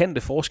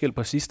semi-markante forskel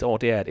på sidste år,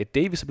 det er, at Ed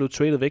Davis er blevet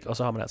traded væk, og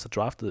så har man altså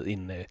draftet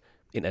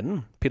en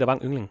anden Peter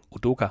Wang yndling,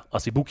 Udoka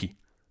Azubuike.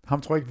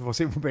 Ham tror jeg ikke, vi får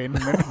se på banen,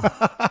 men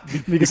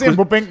vi kan se ham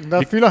på bænken,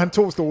 der fylder han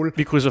 2 stole.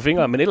 Vi krydser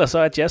fingre, men ellers så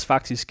er Jazz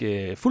faktisk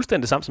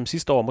fuldstændig samme som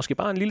sidste år, måske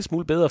bare en lille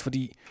smule bedre,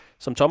 fordi,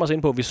 som Thomas er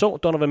inde på, vi så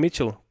Donovan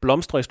Mitchell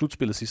blomstre i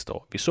slutspillet sidste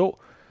år. Vi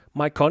så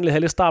Mike Conley havde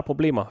lidt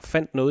startproblemer,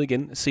 fandt noget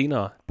igen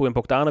senere. Bojan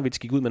Bogdanovic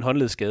gik ud med en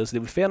håndledsskade, så det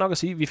er vel fair nok at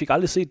sige, at vi fik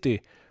aldrig set det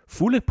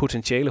fulde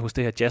potentiale hos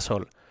det her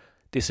Jazz-hold.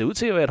 Det ser ud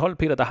til at være et hold,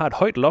 Peter, der har et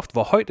højt loft.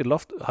 Hvor højt et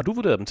loft har du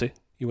vurderet dem til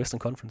i Western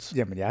Conference?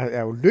 Jamen, jeg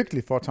er jo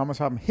lykkelig for, at Thomas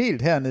har dem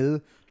helt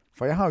hernede,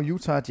 for jeg har jo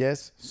Utah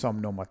Jazz som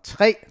nummer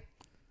 3.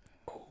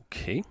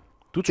 Okay.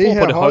 Du tror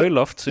på det høje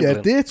loft,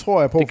 simpelthen. Ja, det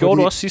tror jeg på. Det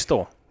gjorde du også sidste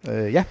år.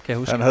 Ja. Kan jeg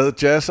huske. Han havde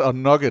Jazz og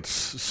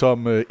Nuggets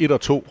som 1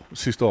 og 2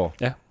 sidste år.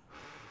 Ja.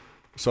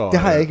 Så, det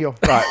har jeg ikke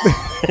gjort. Nej.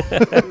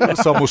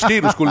 Så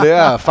måske du skulle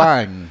lære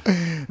erfaringen.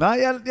 Nej,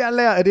 jeg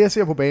lærer af det, jeg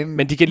ser på banen.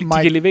 Men de kan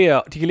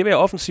levere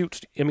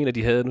offensivt. Jeg mener,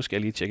 de havde, nu skal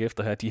jeg lige tjekke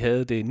efter her, de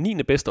havde det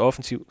 9. bedste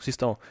offensiv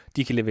sidste år.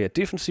 De kan levere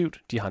defensivt,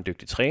 de har en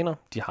dygtig træner,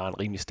 de har en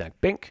rimelig stærk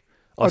bænk.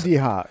 Og de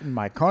har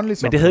Mike Conley.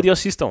 Men det havde de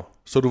også sidste år.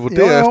 Så du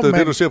vurderer efter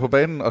det, du ser på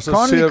banen, og så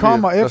Conley ser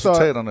vi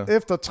resultaterne.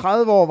 Efter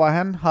 30 år, hvor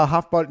han har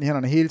haft bolden i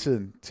hænderne hele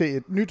tiden, til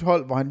et nyt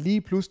hold, hvor han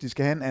lige pludselig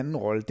skal have en anden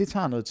rolle. Det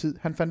tager noget tid.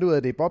 Han fandt ud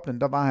af det i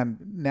boblen, der var han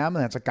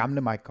nærmede han sig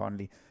gamle Mike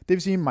Conley. Det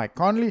vil sige, at Mike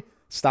Conley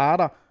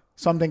starter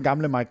som den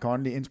gamle Mike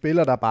Conley, en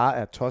spiller, der bare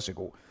er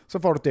tossegod. Så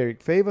får du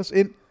Derek Favors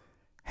ind.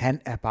 Han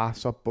er bare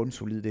så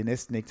bundsolid, det er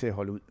næsten ikke til at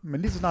holde ud.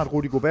 Men lige så snart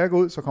Rudy Gobert går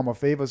ud, så kommer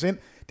Favors ind.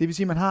 Det vil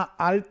sige, at man har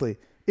aldrig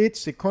 1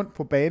 sekund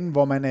på banen,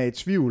 hvor man er i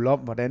tvivl om,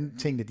 hvordan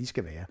tingene de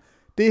skal være.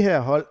 Det her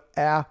hold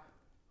er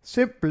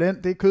simpelthen,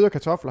 det er kød og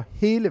kartofler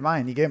hele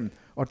vejen igennem,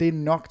 og det er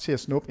nok til at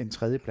snuppe en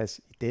 3. plads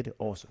i dette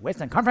års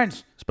Western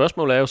Conference.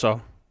 Spørgsmålet er jo så,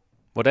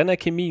 hvordan er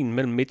kemien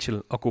mellem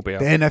Mitchell og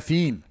Gobert? Den er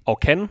fin. Og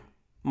kan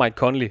Mike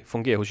Conley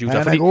fungere hos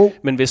Utah?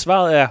 Men hvis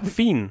svaret er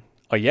fin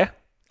og ja,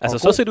 Altså,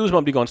 så ser det ud, som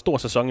om de går en stor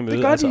sæson i møde.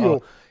 Det gør de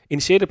jo.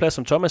 En 6. plads,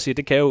 som Thomas siger,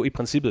 det kan jo i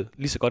princippet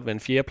lige så godt være en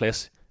 4.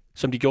 plads,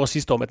 som de gjorde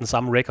sidste år med den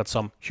samme record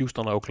som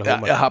Houston og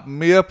Oklahoma. Ja, jeg har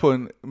mere på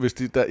en... Hvis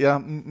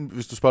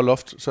du spørger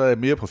loft, så er jeg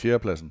mere på 4.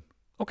 pladsen.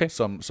 Okay.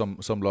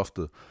 Som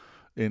loftet,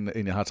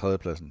 end jeg har 3.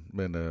 pladsen.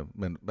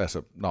 Men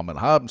altså, når man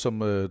har dem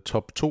som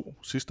top 2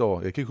 sidste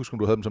år, jeg kan ikke huske, om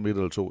du havde dem som 1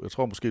 eller 2. Jeg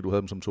tror måske, du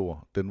havde dem som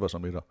 2'er. Den var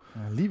som 1'er.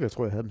 Ja, lige ved, jeg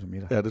tror, jeg havde dem som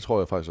 1'er. Ja, det tror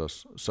jeg faktisk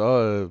også.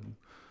 Så...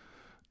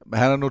 Men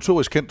han er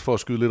notorisk kendt for at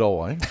skyde lidt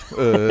over, ikke?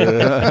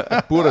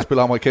 Burde at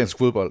spille amerikansk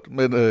fodbold.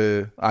 Men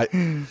nej,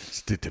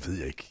 det ved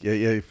jeg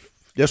ikke.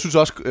 Jeg synes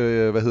også,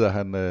 hvad hedder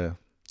han?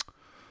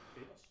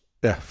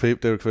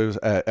 Derek Favors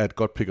er et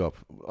godt pick-up.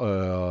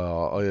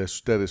 Og jeg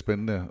synes, det er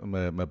spændende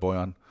med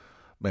Bojan.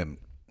 Men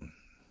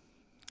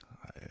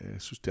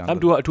jeg synes, de andre...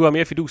 Jamen, du har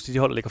mere fidus til de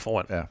hold, der ligger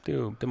foran. Ja.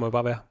 Det må jo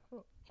bare være.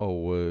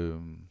 Og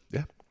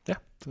ja.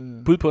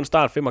 Bud på en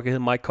start 5'er kan hedde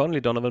Mike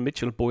Conley, Donovan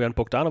Mitchell, Bojan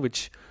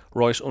Bogdanovic,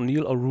 Royce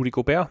O'Neal og Rudy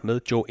Gobert med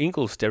Joe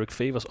Ingles, Derek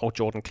Favors og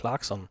Jordan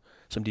Clarkson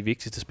som de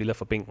vigtigste spillere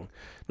for bænken.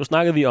 Nu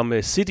snakkede vi om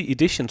City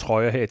Edition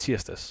trøjer her i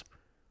tirsdags.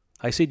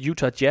 Har I set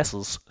Utah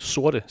Jazz's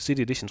sorte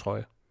City Edition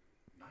trøje?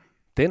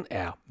 Den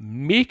er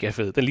mega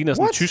fed. Den ligner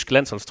sådan en tysk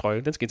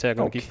landsholdstrøje. Den skal I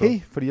tage og kigge på.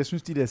 Okay, fordi jeg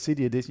synes, de der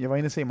City Edition... Jeg var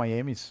inde og se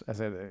Miamis.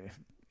 Altså,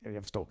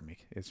 jeg forstår dem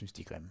ikke. Jeg synes,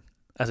 de er grimme.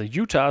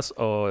 Altså Utahs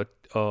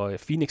og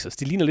Phoenix's,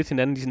 de ligner lidt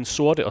hinanden. De er sådan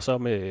sorte, og så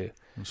med...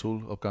 En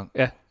solopgang.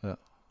 Ja.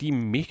 De er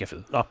mega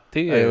fede. Nå,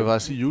 jeg vil bare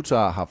sige,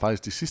 Utah har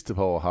faktisk de sidste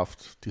par år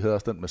haft... De havde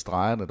også den med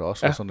stregerne, der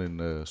også var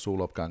sådan en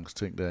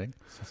solopgangsting der, ikke?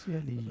 Så siger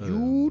jeg lige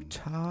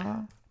Utah...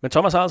 Men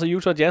Thomas har altså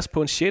Utah Jazz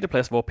på en 6.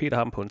 plads, hvor Peter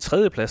har dem på en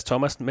 3. plads.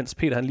 Thomas, mens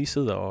Peter han lige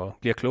sidder og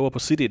bliver klogere på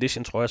City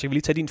Edition, tror jeg. Så kan vi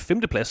lige tage din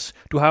 5. plads.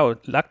 Du har jo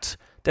lagt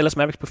Dallas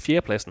Mavericks på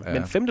 4. pladsen,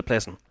 men 5.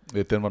 pladsen.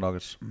 Ja, Denver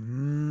Nuggets.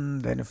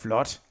 Den er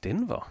flot.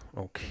 Denver,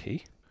 okay.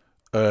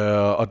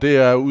 Og det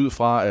er ud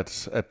fra,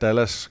 at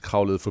Dallas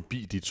kravlede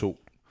forbi de to.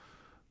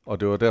 Og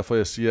det var derfor,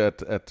 jeg siger,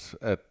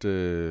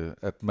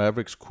 at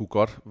Mavericks kunne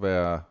godt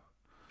være...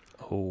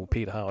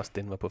 Peter har også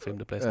Denver på 5.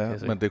 plads.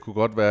 Ja, men det kunne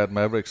godt være, at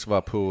Mavericks var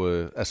på...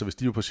 altså, hvis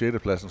de er på 6.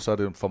 pladsen, så er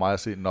det for mig at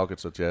se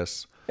Nuggets og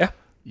Jazz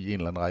i en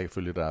eller anden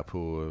rækkefølge, der er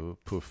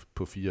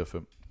på 4 og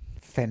 5.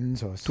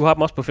 Fandens også. Du har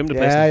dem også på 5.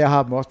 pladsen? Ja, jeg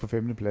har dem også på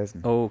 5.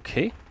 pladsen.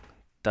 Okay.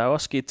 Der er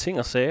også sket ting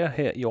og sager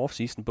her i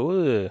offseason.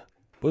 Både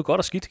godt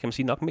og skidt, kan man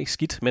sige. Nok mest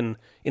skidt. Men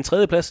en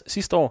 3. plads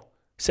sidste år,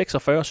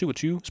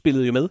 46-27,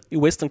 spillede jo med i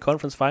Western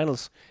Conference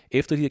Finals,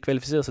 efter de havde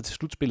kvalificeret sig til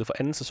slutspillet for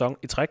anden sæson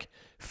i træk.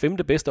 5.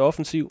 bedste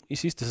offensiv i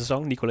sidste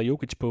sæson, Nikola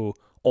Jokic på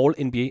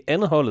All-NBA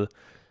andet holdet.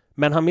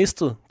 Man har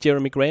mistet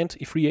Jeremy Grant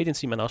i free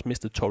agency, man har også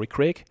mistet Torrey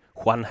Craig,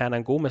 Juan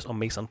Hernan Gomez og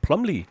Mason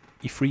Plumlee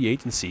i free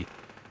agency.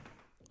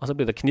 Og så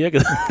blev der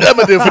knirket.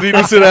 Jamen det er fordi,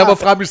 nu sætter jeg mig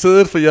frem i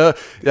sædet, for jeg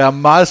er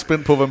meget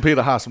spændt på, hvem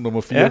Peter har som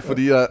nummer 4,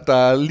 fordi der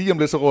er lige om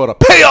lidt så råder der,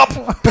 pay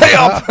up! Pay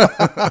up!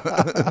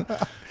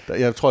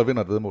 Jeg tror, jeg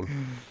vinder et vedmål.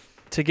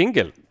 Til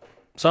gengæld,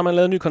 så har man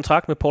lavet en ny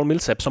kontrakt med Paul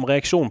Millsap som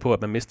reaktion på,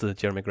 at man mistede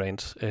Jeremy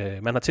Grant.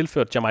 Man har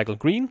tilført Jermichael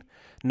Green.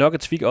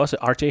 Nuggets fik også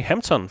R.J.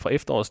 Hampton fra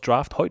efterårets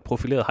draft, højt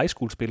profileret high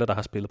school spiller, der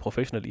har spillet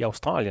professionelt i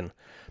Australien.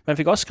 Man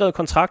fik også skrevet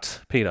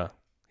kontrakt, Peter.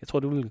 Jeg tror,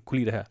 du ville kunne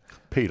lide det her.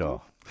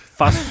 Peter.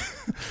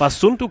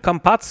 Facundo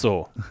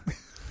Campazzo.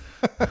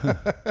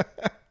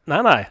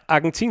 Nej.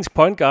 Argentinsk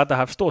point guard, der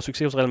har haft stor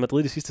succes hos Real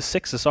Madrid de sidste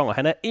 6 sæsoner.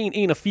 Han er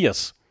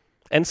 1,81.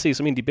 Anses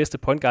som en af de bedste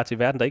point guards i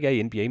verden, der ikke er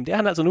i NBA. Men det er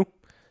han altså nu.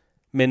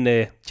 Men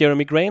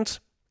Jeremy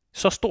Grant,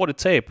 så stort et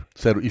tab.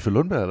 Sagde du Ife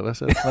Lundberg, eller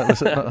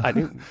hvad? Nej,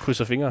 det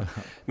krydser fingre.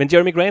 Men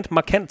Jeremy Grant,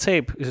 markant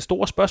tab.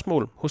 Store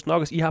spørgsmål hos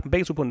Nuggets. I har dem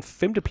begge to på en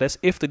 5. plads,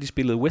 efter de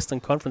spillede Western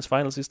Conference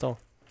Finals sidste år.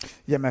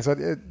 Jamen altså,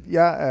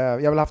 jeg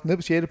ville have haft ned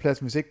på 6. plads,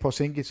 hvis ikke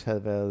Porzingis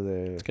havde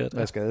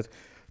været skadet.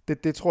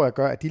 Det tror jeg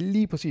gør, at de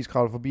lige præcis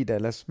kravler forbi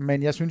Dallas.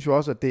 Men jeg synes jo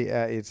også, at det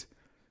er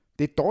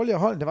et dårligere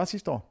hold, end det var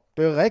sidste år.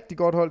 Det er et rigtig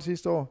godt hold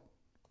sidste år.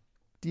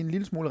 De er en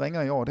lille smule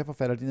ringere i år, derfor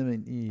falder de ned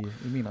i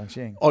min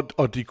rangering.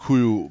 Og de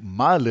kunne jo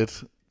meget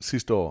let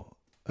sidste år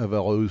have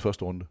været røget ud i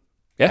første runde.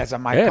 Ja. Altså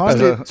Mike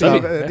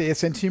Conley, det er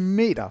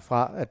centimeter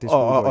fra, at det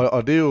skulle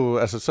og det er jo,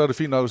 altså så er det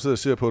fint nok at sidde og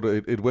se på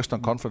et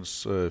Western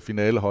Conference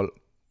finalehold.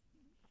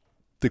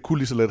 Det kunne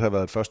lige så let have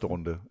været et første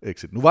runde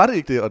exit. Nu var det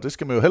ikke det, og det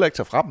skal man jo heller ikke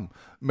tage fra dem.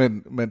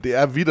 Men det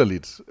er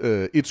vitterligt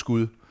et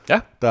skud,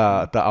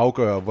 der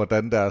afgør,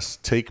 hvordan deres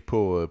take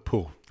på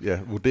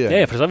vurdering.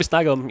 Ja, for så har vi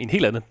snakket om en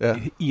helt anden,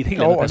 i et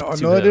helt andet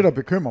perspektiv. Og noget af det, der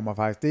bekymrer mig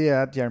faktisk, det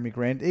er, at Jeremy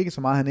Grant, ikke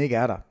så meget, han ikke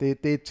er der.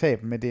 Det er et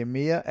tab, men det er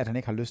mere, at han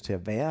ikke har lyst til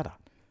at være der.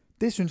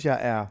 Det synes jeg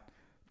er...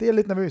 Det er jeg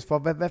lidt nervøs for.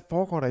 Hvad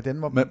foregår der i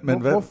Danmark?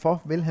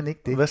 Hvorfor vil han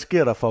ikke det? Hvad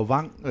sker der for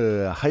Wang,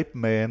 hype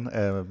man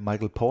af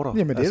Michael Porter?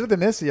 Jamen det er det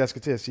næste, jeg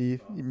skal til at sige.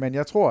 Men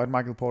jeg tror, at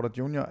Michael Porter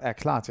Jr. er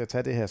klar til at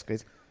tage det her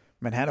skridt.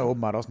 Men han er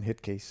åbenbart også en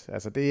headcase.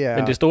 Altså,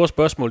 Men det store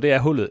spørgsmål, det er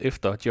hullet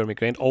efter Jeremy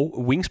Grant og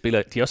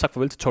Wing-spiller. De har også sagt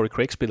farvel til Torrey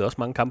Craig, spillede også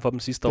mange kampe for dem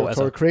sidste år.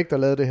 Torrey Craig, der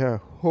lavede det her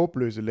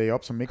håbløse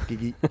layup, som ikke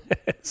gik i,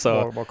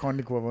 hvor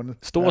Conley kunne have vundet.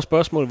 Store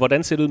spørgsmål,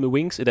 hvordan ser det ud med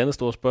Wings? Et andet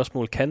stort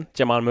spørgsmål, kan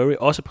Jamal Murray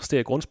også præstere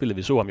i grundspillet?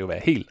 Vi så ham jo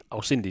være helt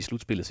afsindig i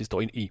slutspillet sidste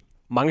år i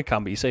mange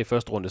kampe, især i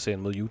første runde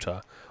serien mod Utah.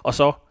 Og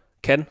så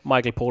kan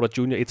Michael Porter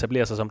Jr.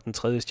 etablere sig som den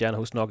tredje stjerne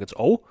hos Nuggets.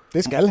 Og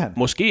det skal han.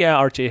 Måske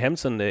er R.J.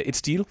 Hampton et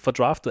steal for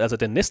draftet, altså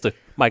den næste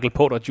Michael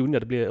Porter Jr.,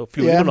 der bliver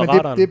flyvet under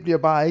radaren. Det bliver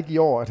bare ikke i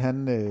år, at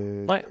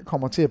han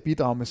kommer til at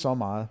bidrage med så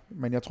meget.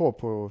 Men jeg tror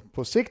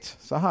på sigt,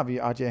 så har vi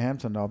R.J.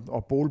 Hampton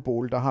og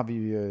Bol, der har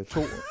vi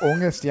 2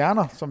 unge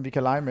stjerner, som vi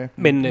kan lege med.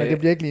 Men det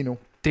bliver ikke lige nu.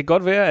 Det kan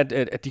godt være,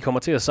 at de kommer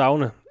til at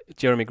savne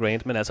Jeremy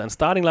Grant, men altså en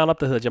starting lineup,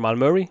 der hedder Jamal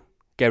Murray,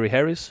 Gary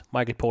Harris,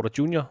 Michael Porter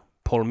Jr.,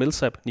 Paul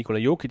Millsap, Nikola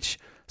Jokic,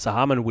 så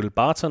har man Will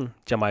Barton,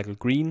 Jermichael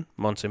Green,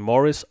 Monte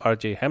Morris,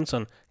 R.J.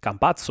 Hampton,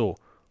 Campazzo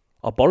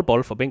og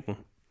Bol for bænken.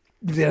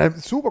 Det er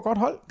et super godt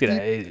hold. Det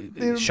er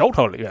et sjovt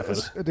hold i hvert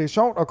fald. Det er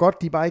sjovt og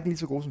godt, de er bare ikke lige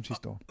så gode som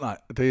sidste år. Nej,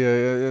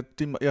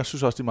 jeg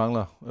synes også, de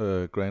mangler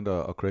Grant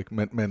og Craig,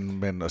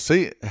 men at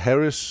se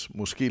Harris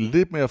måske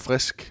lidt mere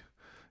frisk.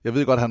 Jeg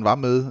ved godt, at han var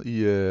med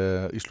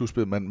i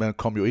slutspillet, men man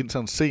kom jo ind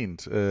sådan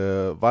sent,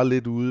 var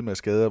lidt ude med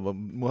skader.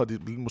 Nu har de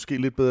måske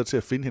lidt bedre til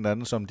at finde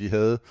hinanden, som de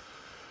havde,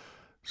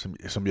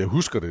 som jeg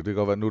husker det. Det kan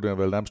godt være, nu det er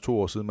vel nærmest 2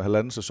 år siden,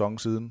 med 1,5 sæson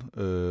siden,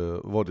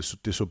 hvor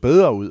det så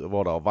bedre ud,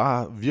 hvor der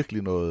var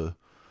virkelig noget.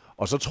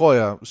 Og så tror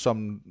jeg,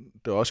 som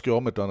det også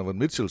gjorde med Donovan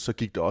Mitchell, så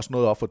gik der også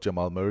noget op for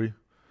Jamal Murray,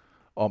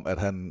 om at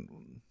han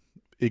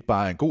ikke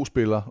bare er en god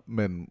spiller,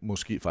 men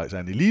måske faktisk er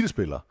en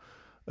elitespiller.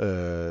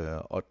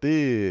 Og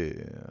det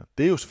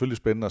er jo selvfølgelig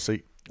spændende at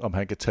se, om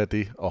han kan tage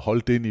det og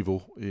holde det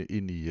niveau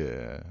ind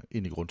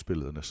i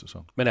grundspillet næste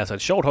sæson. Men altså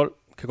et sjovt hold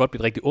kan godt blive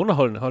et rigtig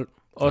underholdende hold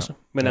også. Ja.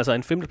 Men altså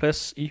en 5.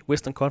 plads i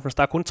Western Conference.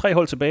 Der er kun 3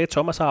 hold tilbage.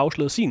 Thomas har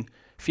afsløret sin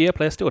 4.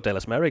 plads. Det var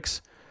Dallas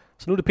Mavericks.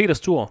 Så nu er det Peters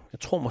tur. Jeg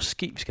tror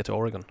måske, vi skal til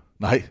Oregon.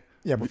 Nej.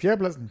 Ja, på 4.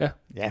 pladsen?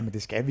 Ja, men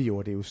det skal vi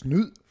jo. Det er jo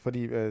snyd,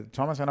 fordi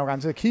Thomas har nok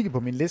garanteret at kigge på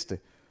min liste.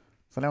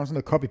 Så laver han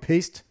sådan noget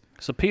copy-paste.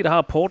 Så Peter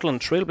har Portland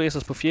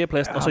Trailblazers på 4.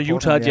 pladsen, og så Utah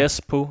Portland,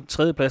 Jazz på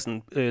 3.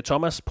 pladsen.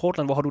 Thomas,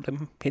 Portland, hvor har du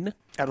dem henne?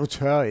 Ja, du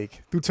tør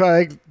ikke. Du tør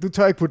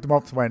ikke putte dem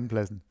op på 2.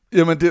 pladsen.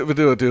 Jamen, det var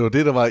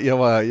det, der var.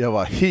 Jeg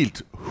var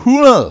helt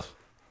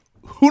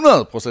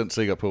 100%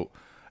 sikker på,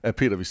 at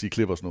Peter vil sige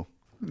Clippers nu.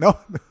 No.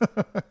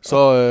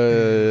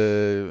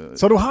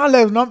 Så du har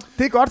lavet den om.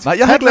 Det er godt. Nej,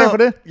 jeg har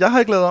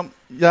ikke lavet om.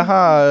 Jeg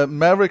har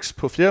Mavericks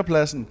på 4.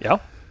 pladsen. Ja.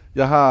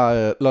 Jeg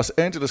har Los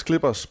Angeles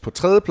Clippers på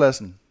 3.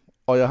 pladsen.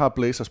 Og jeg har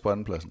Blazers på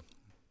 2. pladsen.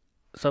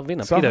 Så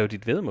vinder Peter jo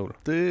dit vedmål.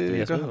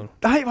 Det gør han.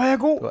 Nej, hvor er jeg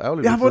god.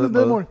 Jeg har vundet et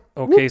vedmål.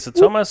 Okay, så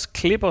Thomas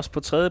Clippers på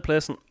 3.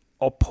 pladsen,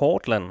 og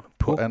Portland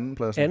på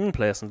 2.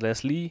 pladsen. Lad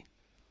os lige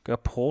gøre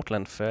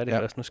Portland færdig.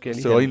 Ja. Nu skal jeg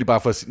lige så det var egentlig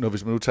bare for at sige,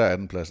 hvis man nu tager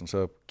 2. pladsen,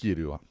 så giver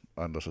det jo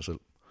andre sig selv.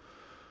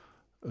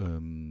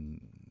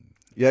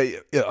 Ja,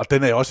 og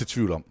den er jeg også i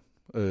tvivl om.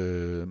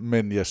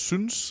 Men jeg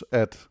synes,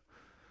 at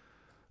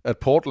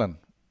Portland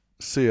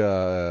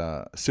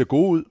ser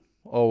god ud.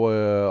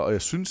 Og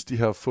jeg synes, de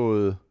har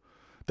fået...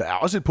 Der er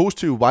også et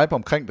positivt vibe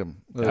omkring dem,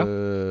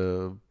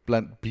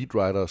 blandt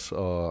beatwriters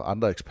og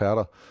andre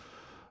eksperter.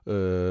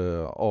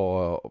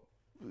 Og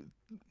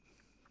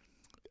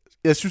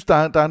jeg synes, der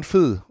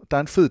er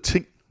en fed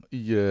ting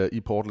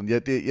i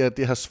Portland.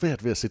 Det har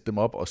svært ved at sætte dem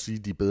op og sige,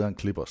 at de er bedre end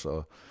Clippers.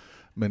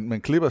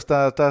 Men Clippers,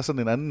 der er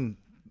sådan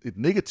et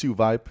negativ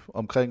vibe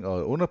omkring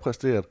og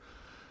underpræsteret.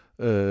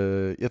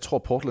 Jeg tror,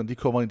 Portland de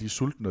kommer ind, de er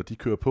sultne, og de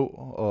kører på,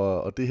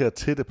 og det her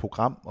tætte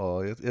program,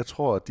 og jeg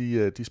tror, at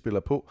de spiller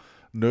på.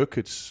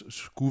 Nurkic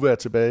skulle være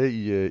tilbage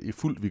i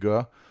fuldt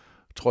vigør,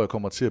 tror jeg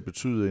kommer til at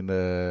betyde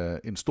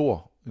en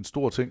stor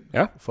ting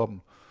for dem.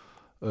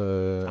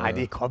 Nej,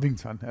 det er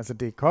Covington. Altså,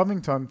 det er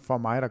Covington for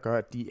mig, der gør,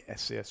 at de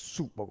ser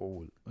super gode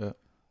ud. Ja.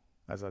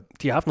 Altså,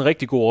 de har haft en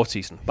rigtig god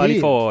offseason. Bare lige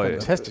for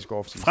fantastisk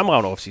offseason.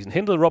 Fremragende offseason.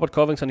 Hentet Robert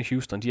Covington i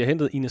Houston. De har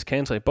hentet Enes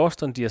Kanter i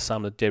Boston. De har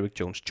samlet Derrick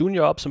Jones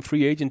Jr. op som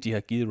free agent. De har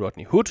givet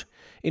Rodney Hood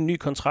en ny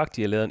kontrakt.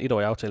 De har lavet en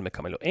 1-årig aftale med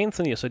Carmelo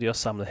Anthony, og så har de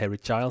også samlet Harry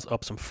Giles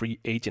op som free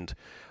agent.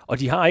 Og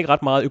de har ikke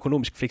ret meget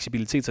økonomisk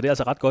fleksibilitet, så det er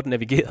altså ret godt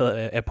navigeret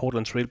af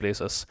Portland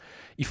Trailblazers.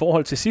 I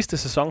forhold til sidste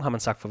sæson har man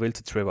sagt farvel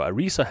til Trevor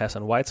Ariza,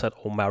 Hassan Whiteside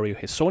og Mario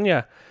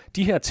Hezonja.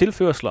 De her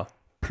tilførsler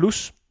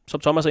plus, som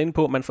Thomas er inde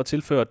på, man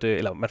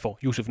får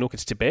Jusuf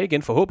Nurkic tilbage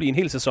igen, forhåbentlig en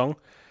hel sæson.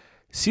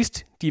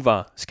 Sidst de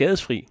var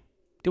skadesfri,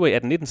 det var i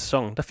 18-19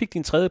 sæsonen, der fik de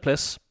en 3.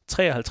 plads,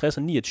 53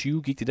 og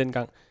 29 gik de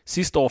dengang.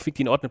 Sidste år fik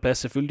de en 8. plads,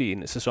 selvfølgelig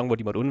en sæson, hvor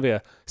de måtte undvære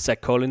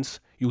Zach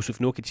Collins, Jusuf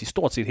Nurkic i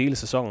stort set hele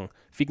sæsonen,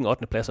 fik en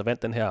 8. plads og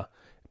vandt den her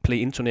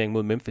play-in-turnering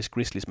mod Memphis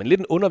Grizzlies. Men lidt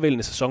en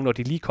undervældende sæson, når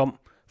de lige kom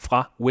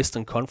fra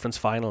Western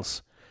Conference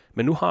Finals.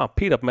 Men nu har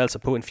Peter dem altså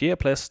på en 4.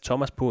 plads,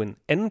 Thomas på en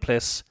 2.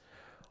 plads,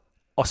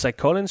 og Zach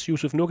Collins,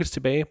 Jusuf Nurkic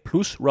tilbage,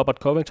 plus Robert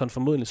Covington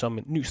formodentlig som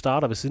en ny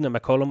starter ved siden af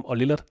McCollum og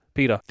Lillard.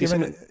 Peter, det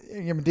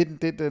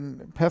er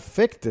den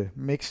perfekte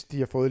mix, de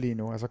har fået lige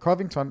nu. Altså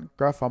Covington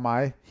gør for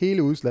mig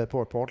hele udslaget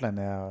på, at Portland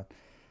er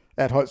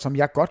et hold, som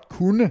jeg godt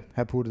kunne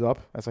have puttet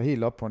op, altså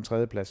helt op på en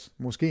 3. plads,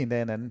 måske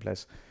endda en 2.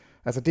 plads.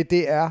 Altså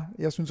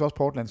jeg synes også,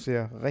 Portland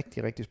ser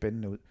rigtig, rigtig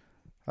spændende ud.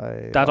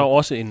 Der er dog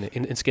også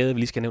en skade, vi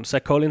lige skal nævne.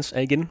 Zach Collins er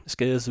igen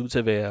skadet ud til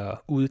at være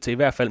ude til i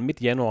hvert fald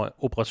midt januar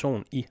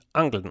operation i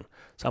anklen.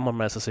 Så må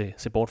man altså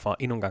se bort fra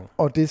endnu en gang.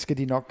 Og det skal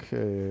de nok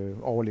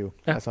overleve.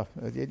 Ja. Altså,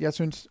 jeg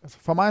synes,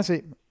 for mig at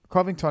se,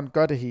 Covington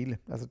gør det hele.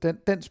 Altså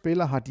den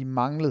spiller har de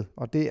manglet,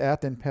 og det er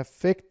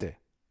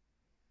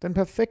den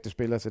perfekte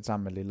spiller at sætte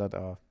sammen med Lillard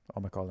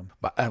og McCollum.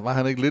 Var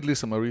han ikke lidt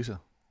ligesom Ariza?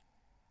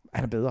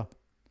 Han er bedre.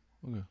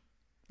 Okay.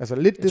 Altså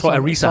lidt jeg det,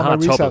 tror, som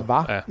Ariza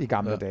var ja. i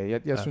gamle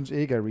dage. Jeg synes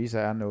ikke, at Ariza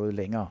er noget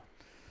længere.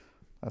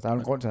 Altså, der er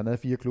en grund til, at han havde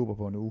 4 klubber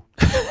på en uge.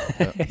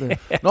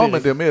 Men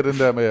det er mere den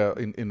der med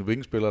en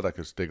wingspiller, der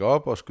kan stikke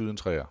op og skyde en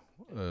træer.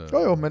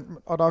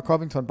 Og der er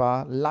Covington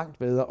bare langt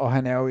bedre, og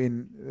han er jo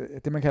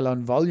det man kalder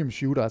en volume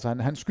shooter. Altså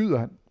han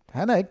skyder,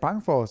 han er ikke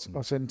bange for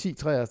at sende 10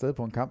 træer afsted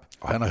på en kamp.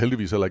 Og han har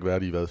heldigvis heller ikke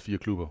været i 4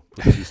 klubber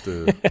på det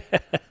sidste.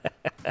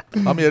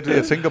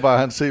 Jeg tænker bare,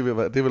 han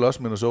ser, det er vel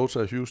også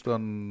Minnesota,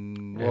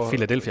 Houston,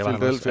 Philadelphia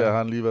har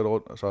han lige været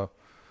rundt, så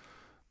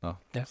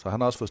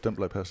han har også fået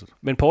stempler i passet.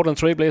 Men Portland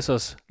Trail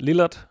Blazers,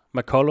 Lillard,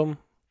 McCollum,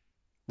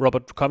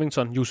 Robert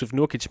Covington, Jusuf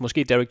Nurkic,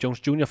 måske Derrick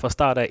Jones Jr. fra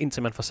start af,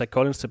 indtil man får Zach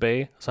Collins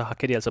tilbage, så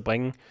kan de altså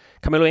bringe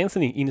Carmelo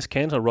Anthony, Enes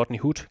Kanter, Rodney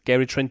Hood,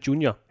 Gary Trent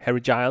Jr., Harry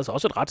Giles,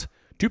 også et ret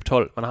dybt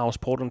hold, man har hos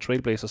Portland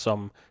Trail Blazers,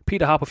 som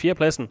Peter har på 4.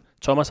 pladsen,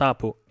 Thomas har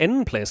på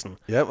 2. pladsen.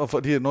 Ja, og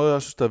fordi noget,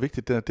 jeg synes, der er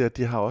vigtigt, det er, at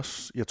de har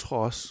også, jeg tror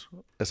også,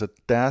 altså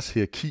deres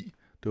hierarki,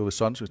 det var ved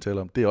Suns, vi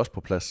taler om, det er også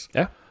på plads.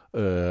 Ja.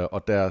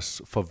 Og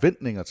deres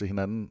forventninger til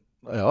hinanden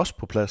er også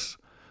på plads.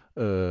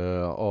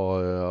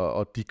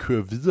 Og de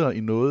kører videre i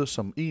noget,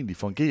 som egentlig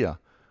fungerer,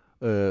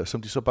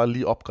 som de så bare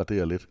lige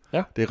opgraderer lidt.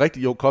 Ja. Det er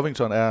rigtigt,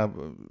 Covington er,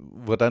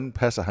 hvordan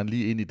passer han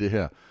lige ind i det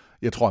her?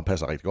 Jeg tror, han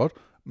passer rigtig godt,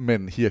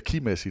 men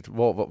hierarkimæssigt,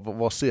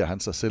 hvor ser han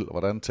sig selv,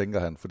 hvordan tænker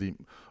han? Fordi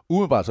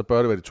umiddelbart så bør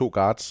det være de 2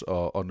 guards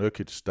og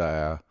Nurkic,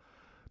 der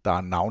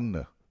er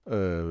navnene,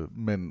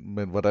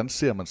 men hvordan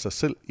ser man sig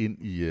selv ind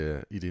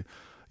i det?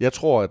 Jeg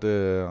tror,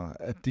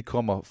 at de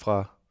kommer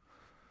fra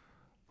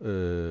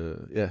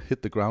hit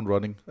the ground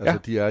running. Altså,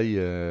 de er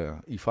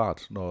i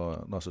fart,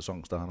 når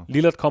sæsonen starter.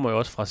 Lillard kommer jo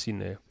også fra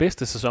sin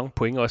bedste sæson,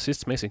 point og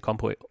assists-mæssigt, kom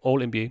på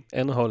All-NBA,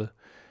 andet holdet.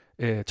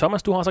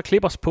 Thomas, du har så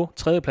Clippers på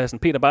 3. pladsen.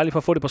 Peter, bare lige for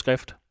at få det på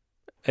skrift.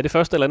 Er det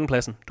 1. eller 2.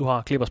 pladsen, du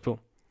har Clippers på?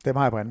 Dem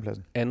har jeg på 2.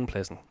 pladsen. 2.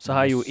 pladsen. Så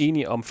har I jo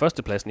enige om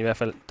 1. pladsen i hvert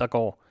fald. Der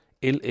går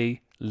LA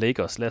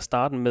Lakers. Lad os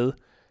starte med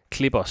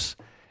Clippers.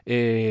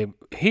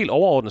 Helt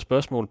overordnet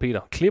spørgsmål,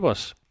 Peter.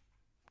 Clippers,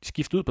 de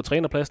skifter ud på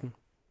trænerpladsen.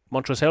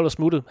 Montrezl Harrell er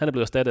smuttet. Han er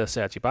blevet erstattet af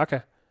Serge Ibaka.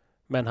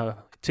 Man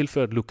har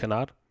tilført Luke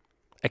Kennard.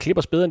 Er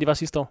Clippers bedre, end de var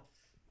sidste år?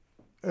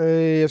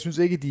 Jeg synes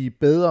ikke, de er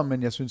bedre,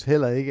 men jeg synes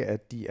heller ikke,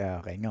 at de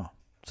er ringere.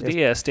 Så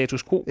det er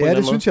status quo på en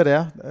det synes jeg, det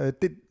er.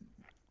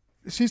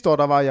 Sidste år,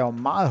 der var jeg jo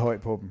meget høj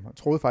på dem, og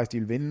troede faktisk, de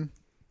ville vinde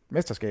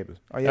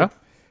mesterskabet. Og jeg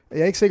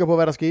er ikke sikker på,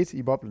 hvad der skete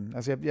i boblen.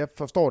 Altså, jeg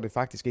forstår det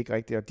faktisk ikke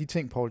rigtigt. Og de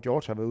ting, Paul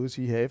George har været ude at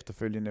sige her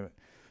efterfølgende,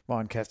 hvor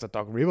han kaster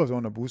Doc Rivers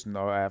under bussen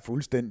og er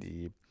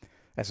fuldstændig,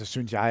 altså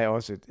synes jeg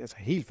også,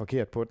 helt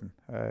forkert på den.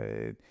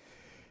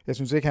 Jeg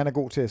synes ikke, han er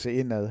god til at se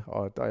indad,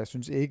 og jeg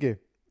synes ikke,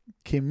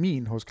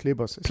 kemien hos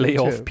Clippers...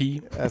 Playoff P.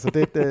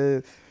 Altså,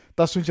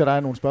 der synes jeg, der er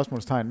nogle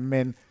spørgsmålstegn,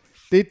 men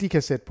det, de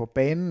kan sætte på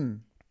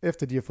banen,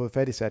 efter de har fået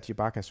fat i Serge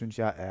Ibaka, synes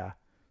jeg er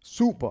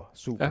super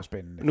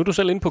spændende. Nu er du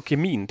selv inde på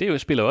kemien.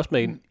 Det spiller også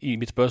med ind i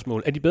mit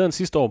spørgsmål. Er de bedre end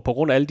sidste år på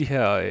grund af alle de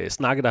her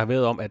snakke, der har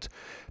været om, at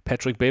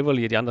Patrick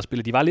Beverley og de andre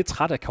spillere, de var lidt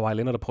trætte af Kawhi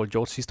Leonard og Paul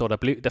George sidste år,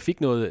 der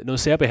fik noget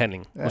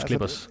særbehandling hos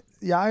Clippers?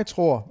 Jeg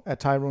tror, at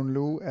Tyronn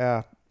Lue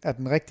er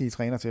den rigtige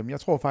træner til dem. Jeg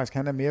tror faktisk,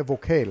 han er mere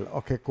vokal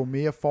og kan gå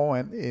mere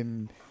foran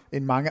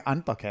end mange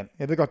andre kan.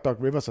 Jeg ved godt, Doc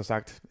Rivers har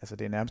sagt, altså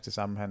det er nærmest det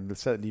samme, han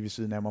sad lige ved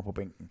siden af mig på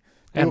bænken.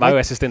 Han var jo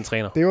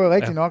assistenttræner. Det er jo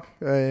rigtigt nok,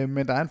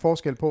 men der er en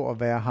forskel på at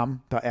være ham,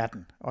 der er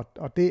den.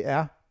 Og det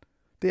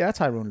er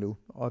Tyronn Lue.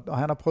 Og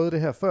han har prøvet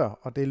det her før,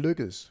 og det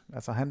lykkedes.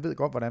 Altså han ved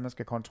godt, hvordan man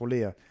skal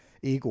kontrollere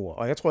egoer.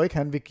 Og jeg tror ikke,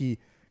 han vil give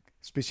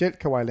specielt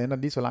Kawhi Leonard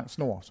lige så lang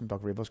snor, som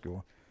Doc Rivers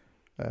gjorde.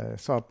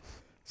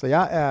 Så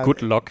jeg er...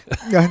 Good luck.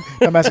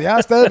 Jamen, altså, jeg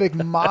er stadigvæk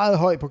meget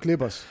høj på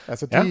Clippers.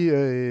 Altså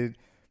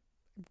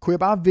kunne jeg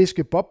bare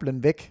viske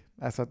boblen væk.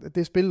 Altså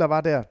det spil, der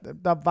var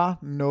der var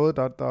noget,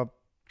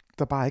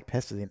 der bare ikke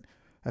passede ind.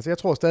 Altså jeg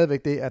tror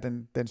stadigvæk, det er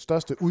den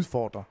største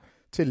udfordrer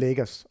til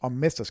Lakers om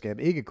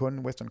mesterskabet. Ikke kun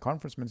Western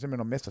Conference, men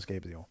simpelthen om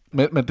mesterskabet i år.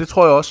 Men det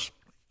tror jeg også,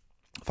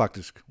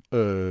 faktisk.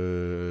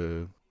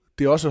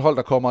 Det er også et hold,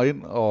 der kommer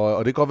ind,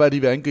 og det kan godt være, at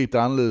de vil angribe det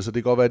anderledes, og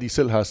det kan godt være, at de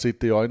selv har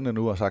set det i øjnene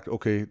nu og sagt,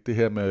 okay, det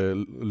her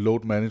med load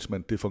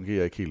management, det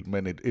fungerer ikke helt.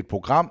 Men et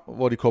program,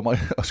 hvor de kommer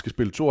ind og skal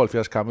spille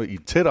 72 kampe i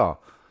et tættere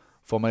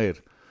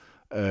format,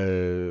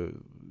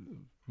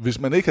 hvis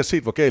man ikke har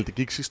set, hvor galt det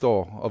gik sidste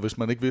år, og hvis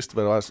man ikke vidste,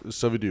 hvad det var,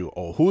 så vil det jo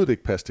overhovedet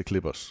ikke passe til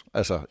Clippers.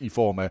 Altså i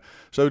form af,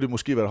 så vil det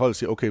måske være et hold, der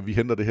siger, okay, vi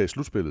henter det her i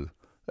slutspillet.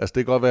 Altså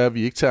det kan godt være, at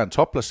vi ikke tager en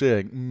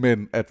topplacering,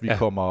 men at vi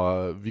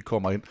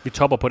kommer ind. Vi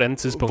topper på et andet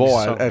tidspunkt.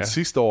 Hvor at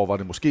sidste år var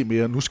det måske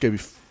mere, nu skal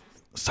vi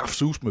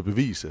saftsus med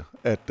bevise,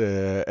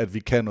 at vi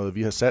kan noget,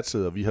 vi har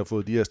satset, og vi har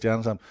fået de her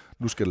stjerner sammen,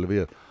 nu skal det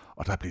levere.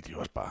 Og der bliver de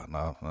også bare,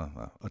 nej.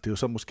 Og det er jo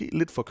så måske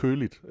lidt for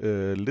køligt,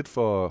 lidt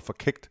for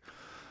kægt.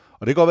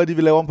 Og det kan godt være, at de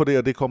vil lave om på det,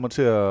 og det kommer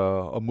til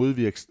at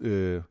modvirke,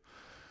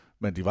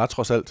 men de var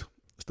trods alt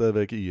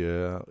stadigvæk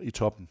i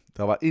toppen.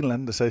 Der var en eller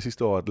anden, der sagde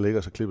sidste år, at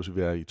Lakers og Clippers vil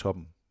være i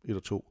toppen, 1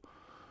 og 2.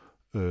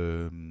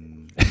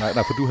 Nej,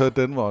 for du havde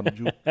Denver.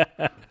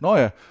 Nå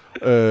ja.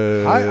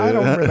 I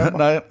don't remember.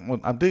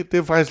 Nej, det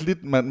er faktisk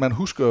lidt, man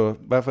husker i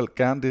hvert fald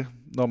gerne det,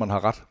 når man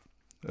har ret.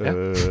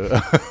 Ja.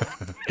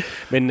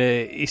 Men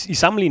i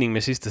sammenligning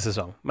med sidste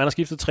sæson, man har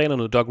skiftet træner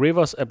nu. Doc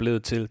Rivers er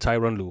blevet til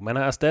Tyronn Lue. Man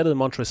har erstattet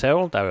Montrezl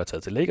Harrell, der er jo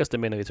taget til Lakers, det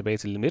mener vi tilbage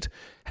til lidt.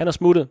 Han er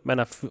smuttet, man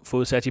har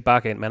fået Serge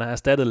Ibaka ind, man har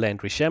erstattet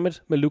Landry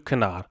Shamet med Luke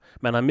Kennard.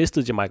 Man har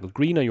mistet Jermichael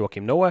Green og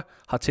Joakim Noah,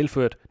 har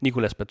tilført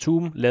Nicolas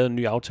Batum, lavet en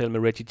ny aftale med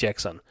Reggie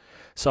Jackson.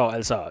 Så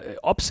altså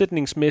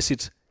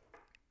opsætningsmæssigt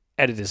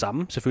er det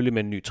samme, selvfølgelig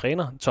med en ny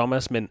træner,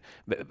 Thomas, men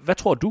hvad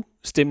tror du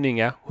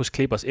stemningen er hos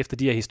Clippers efter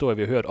de her historier,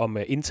 vi har hørt om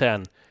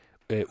intern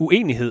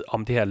uenighed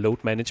om det her load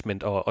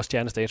management og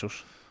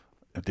stjernestatus?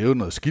 Ja, det er jo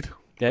noget skidt.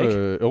 Ja,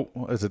 ikke? Jo,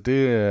 altså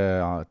det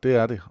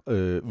er det.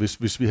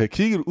 Hvis vi havde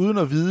kigget uden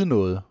at vide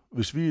noget,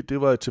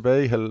 det var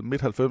tilbage i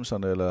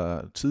midt-90'erne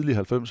eller tidlige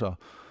 90'ere,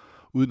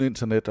 uden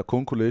internet og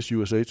kun kunne læse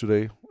USA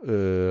Today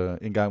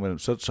en gang imellem,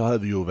 så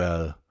havde vi jo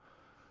været,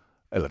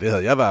 eller det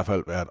havde jeg i hvert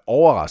fald været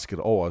overrasket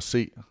over at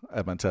se,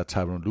 at man tager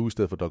Tyronn Lue i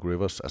stedet for Doc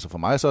Rivers. Altså for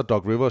mig så er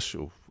Doc Rivers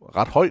jo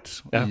ret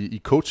højt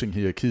i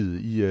coaching-hierarkiet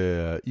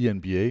i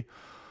NBA.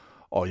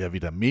 Og jeg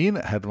vil da mene,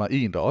 at han var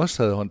en, der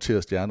også havde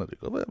håndteret stjerner. Det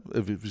kan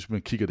være, hvis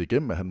man kigger det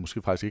igennem, at han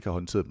måske faktisk ikke har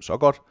håndteret dem så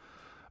godt.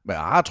 Men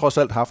jeg har trods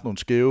alt haft nogle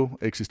skæve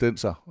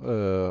eksistenser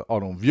og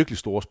nogle virkelig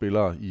store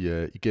spillere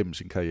igennem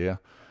sin karriere.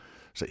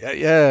 Så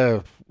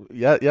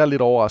jeg er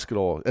lidt overrasket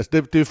over.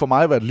 Altså det for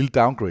mig været et lille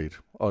downgrade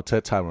at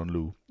tage Tyronn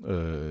Lue.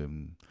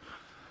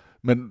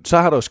 Men så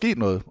har der jo sket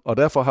noget, og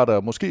derfor har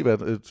der måske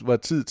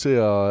været tid til,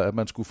 at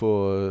man skulle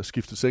få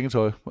skiftet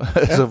sengetøj.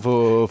 Altså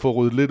få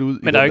ryddet lidt ud.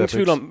 Men der er ingen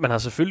tvivl om, man har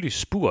selvfølgelig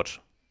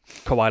spurgt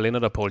Kawhi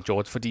Leonard og Paul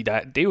George, fordi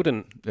det er jo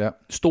den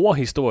store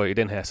historie i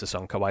den her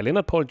sæson. Kawhi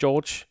Leonard og Paul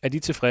George, er de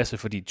tilfredse,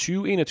 fordi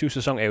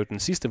 2021-sæson er jo den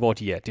sidste, hvor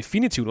de er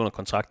definitivt under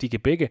kontrakt. De kan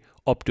begge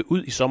opte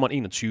ud i sommeren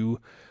 21.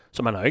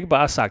 Så man har jo ikke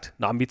bare sagt,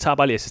 nej, vi tager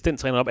bare lige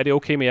assistenttræner op, er det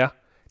okay med jer?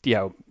 De er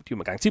jo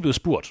med garanti blevet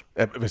spurgt.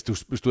 Ja,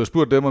 hvis du har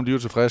spurgt dem, om de er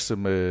tilfredse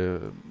med...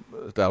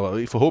 Der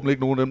var forhåbentlig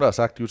ikke nogen af dem, der har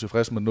sagt, at de er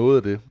tilfredse med noget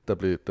af det,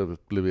 der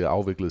blev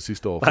afviklet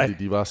sidste år, fordi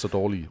de var så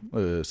dårlige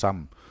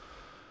sammen.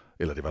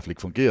 Eller det i hvert fald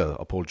ikke fungerede,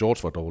 og Paul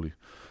George var dårlig.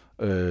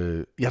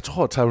 Jeg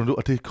tror, at Tyronn Lue,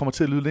 og det kommer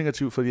til at lyde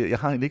negativt, fordi jeg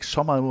har egentlig ikke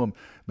så meget imod ham,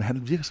 men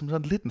han virker som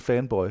sådan lidt en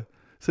fanboy.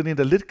 Sådan en,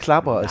 der lidt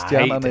klapper af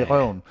stjernerne i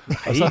røven.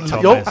 Nej,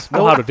 Thomas.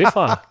 Hvor har du det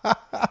fra?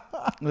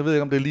 Jeg ved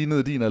ikke, om det er lige nede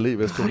i din allé,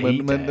 Vesto.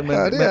 Men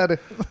det er det.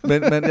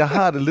 men jeg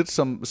har det lidt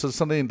som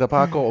sådan en, der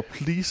bare går og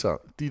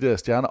pleaser de der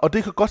stjerner. Og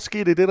det kan godt ske,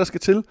 det er det, der skal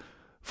til,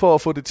 for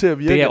at få det til at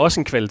virke. Det er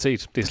også en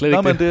kvalitet. Det er slet ikke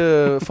det. Men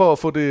det for at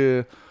få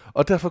det...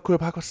 Og derfor kunne jeg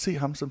bare godt se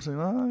ham som sådan,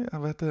 jeg har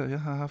været der, jeg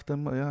har haft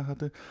dem, og jeg har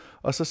det.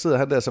 Og så sidder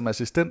han der som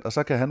assistent, og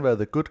så kan han være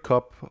the good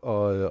cop,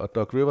 og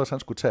Doc Rivers, han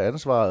skulle tage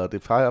ansvaret, og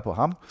det fejrer på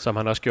ham. Som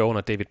han også gjorde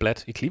under David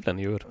Blatt i Cleveland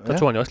i øvrigt. Der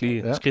tog han jo også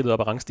lige skridtet op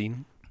ad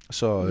rangstigen.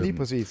 Så, lige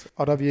præcis.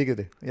 Og der virkede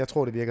det. Jeg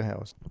tror, det virker her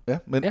også. Ja,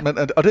 men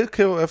og det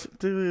kan jo...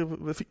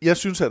 Jeg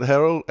synes, at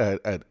Harrell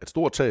er et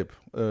stort tab.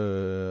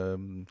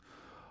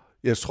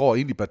 Jeg tror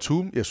egentlig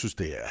Batum, jeg synes,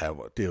 det er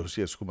jo,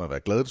 jeg skulle man være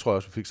glad, det tror jeg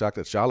også, vi fik sagt,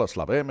 at Charlotte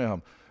slap af med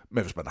ham.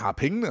 Men hvis man har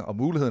pengene og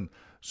muligheden,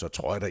 så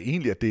tror jeg da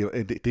egentlig, at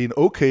det er en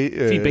okay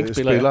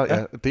spiller.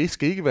 Ja. Det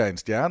skal ikke være en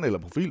stjerne eller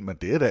profil, men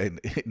det er da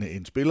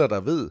en spiller,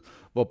 der ved,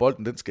 hvor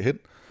bolden den skal hen.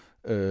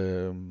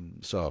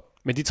 Så.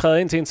 Men de træder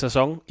ind til en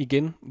sæson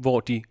igen, hvor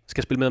de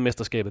skal spille med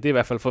mesterskabet. Det er i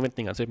hvert fald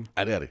forventninger til dem.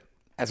 Ja, det er det.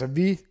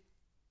 Altså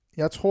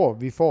jeg tror,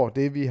 vi får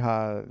det, vi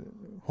har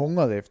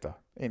hungret efter.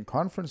 En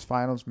conference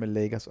finals med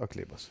Lakers og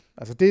Clippers.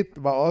 Altså det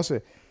var også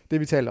det,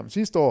 vi talte om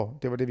sidste år.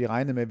 Det var det, vi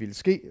regnede med ville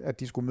ske, at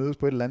de skulle mødes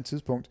på et eller andet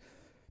tidspunkt.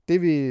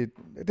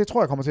 Det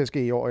tror jeg kommer til at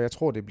ske i år, og jeg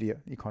tror, det bliver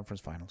i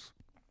conference finals.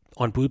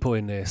 Og en bud på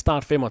en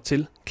startfemmer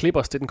til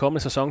Clippers til den kommende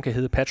sæson kan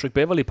hedde Patrick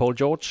Beverley, Paul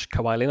George,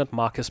 Kawhi Leonard,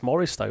 Marcus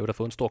Morris, der jo har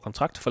fået en stor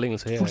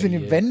kontraktforlængelse her.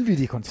 Fuldstændig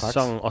vanvittig kontrakt.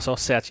 Sæson, og så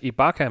Serge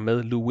Ibaka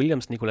med Lou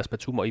Williams, Nicolas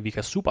Batum og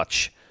Ivica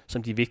Zubac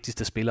som de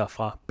vigtigste spillere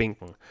fra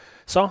bænken.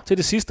 Så til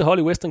det sidste hold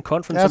i Western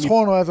Conference. Jeg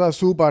tror nu altså, at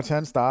Zubac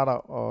han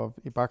starter, og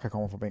Ibaka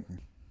kommer fra bænken.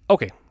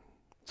 Okay.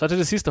 Så til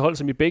det sidste hold,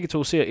 som I begge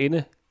to ser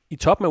ende i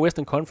toppen af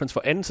Western Conference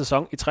for anden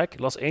sæson i træk,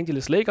 Los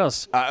Angeles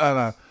Lakers.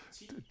 Nej.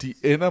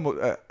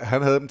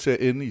 Han havde dem til at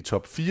ende i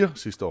top 4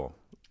 sidste år.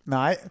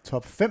 Nej,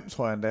 top 5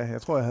 tror jeg endda.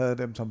 Jeg tror, jeg havde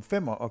dem som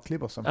 5'er og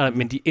Clippers som 4.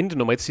 Men de endte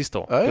nummer 1 sidste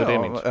år. Det var det,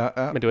 jeg mente.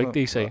 Ja. Men det var ikke det,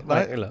 I sagde. Nej.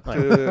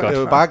 Jeg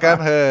vil bare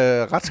gerne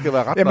have ret skal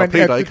være ret, når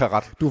Peter ikke har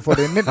ret. Du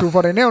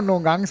får det nævnt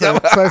nogle gange, så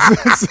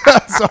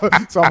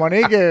man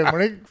ikke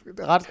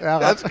ret er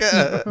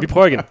ret. Vi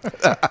prøver igen.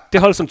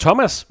 Det hold, som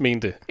Thomas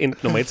mente, endte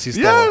nummer 1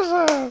 sidste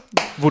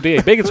år. Vurderer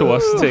I begge to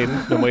også til at ende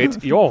nummer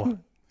 1 i år.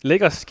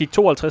 Lakers gik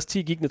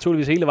 52-10, gik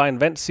naturligvis hele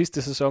vejen, vandt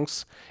sidste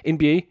sæsons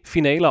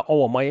NBA-finaler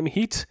over Miami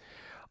Heat.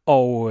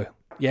 Og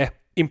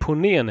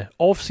imponerende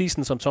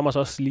offseason, som Thomas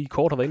også lige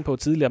kort har været inde på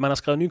tidligere. Man har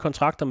skrevet nye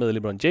kontrakter med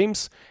LeBron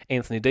James,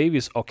 Anthony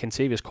Davis og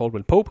Kentavious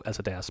Caldwell-Pope,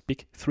 altså deres Big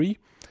Three, eller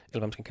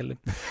hvad man skal kalde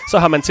det. Så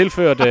har man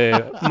tilført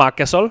Marc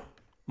Gasol,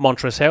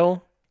 Montrezl Harrell,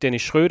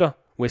 Dennis Schröder,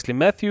 Wesley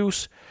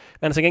Matthews.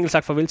 Man har til gengæld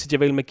sagt farvel til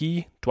JaVale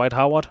McGee, Dwight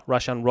Howard,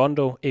 Rajon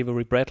Rondo,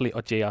 Avery Bradley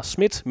og J.R.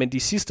 Smith. Men de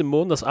sidste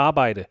måneders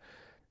arbejde,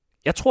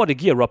 jeg tror, det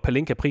giver Rob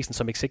Pelinka prisen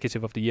som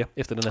Executive of the Year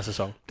efter den her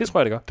sæson. Det tror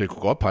jeg, det gør. Det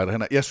kunne godt pege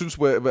derhen. Jeg synes,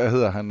 hvad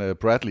hedder han,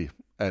 Bradley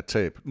er et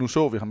tab. Nu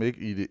så vi ham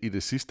ikke i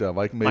det sidste, og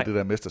var ikke med i det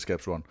der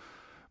mesterskabsrun.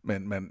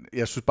 Men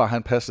jeg synes bare,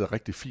 han passede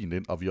rigtig fint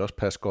ind, og vi også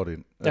passer godt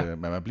ind. Ja.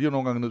 Men man bliver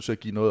nogle gange nødt til at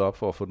give noget op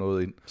for at få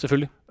noget ind.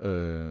 Selvfølgelig.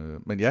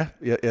 Men ja,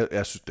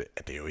 jeg synes,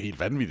 det er jo helt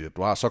vanvittigt.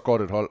 Du har så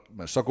godt et hold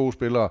med så gode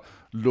spillere,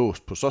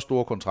 låst på så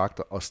store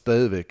kontrakter, og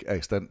stadigvæk er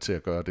i stand til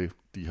at gøre det,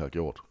 de har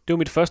gjort. Det var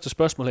mit første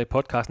spørgsmål her i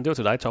podcasten. Det var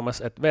til dig,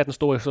 Thomas. Hvad er den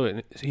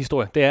store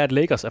historie? Det er, at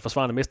Lakers er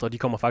forsvarende mestre, og de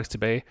kommer faktisk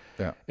tilbage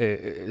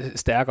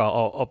stærkere.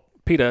 Og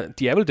Peter,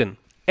 de er vel den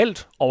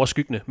alt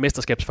overskyggende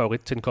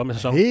mesterskabsfavorit til den kommende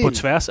sæson på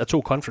tværs af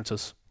 2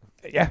 conferences.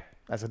 Ja,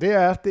 altså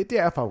det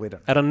er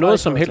favoritterne. Er der noget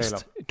som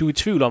helst, du er i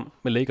tvivl om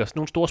med Lakers?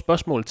 Nogle store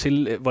spørgsmål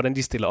til, hvordan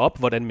de stiller op,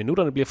 hvordan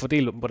minutterne bliver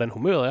fordelt, hvordan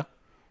humøret er?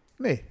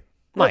 Nej.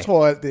 Jeg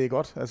tror alt det er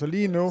godt. Altså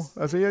lige nu,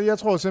 altså jeg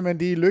tror simpelthen,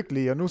 de er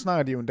lykkelige, og nu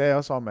snakker de jo en dag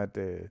også om,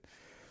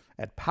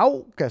 at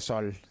Pau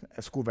Gasol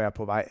skulle være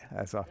på vej.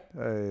 Altså,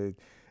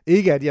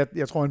 ikke at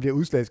jeg tror, han bliver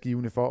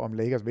udslagsgivende for, om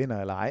Lakers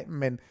vinder eller ej,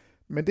 men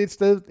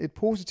det er et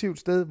positivt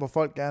sted, hvor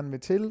folk gerne vil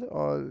til,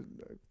 og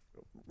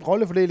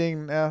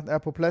rollefordelingen er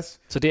på plads.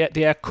 Så det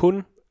er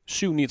kun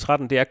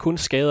 7-9-13, det er kun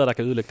skader, der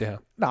kan ødelægge det her?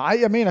 Nej,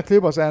 jeg mener,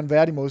 Clippers er en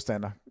værdig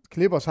modstander.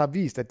 Clippers har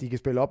vist, at de kan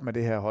spille op med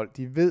det her hold.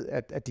 De ved,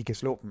 at de kan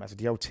slå dem. Altså,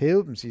 de har jo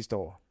tævet dem sidste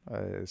år.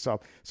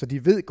 Så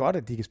de ved godt,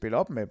 at de kan spille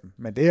op med dem.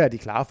 Men det her er de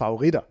klare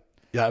favoritter.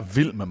 Jeg er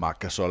vild med Marc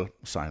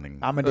Gasol-signingen.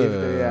 Ja, men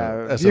det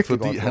er altså,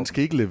 fordi han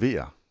skal ikke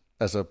levere.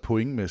 Altså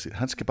pointmæssigt.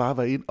 Han skal bare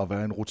være ind og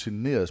være en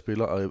rutineret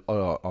spiller,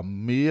 og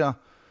mere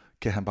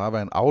kan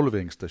være en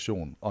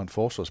afleveringsstation og en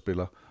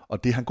forsvarsspiller.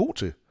 Og det er han god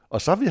til.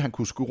 Og så vil han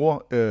kunne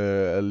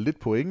score lidt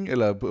point,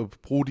 eller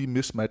bruge de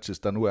mismatches,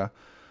 der nu er.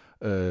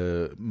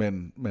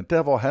 Men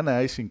der, hvor han er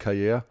i sin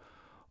karriere,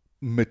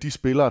 med de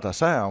spillere, der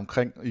så er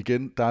omkring,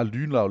 igen, der er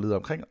lynlavlighed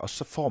omkring, og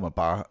så får man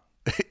bare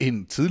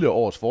en tidligere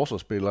års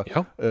forsvarsspiller,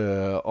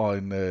 og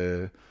en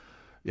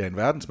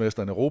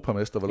verdensmester, en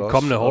europamester, vel også,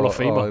 kommende Hall of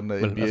Famer, og en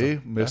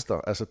NBA-mester.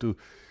 Altså,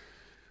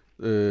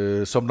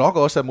 som nok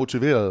også er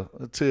motiveret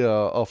til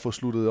at få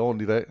sluttet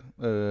ordentligt af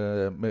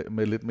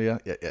med lidt mere.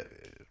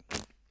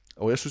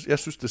 Og jeg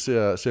synes det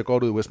ser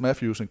godt ud. Wes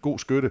Matthews, en god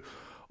skytte,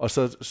 og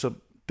så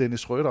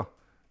Dennis Schröder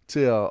til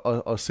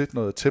at sætte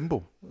noget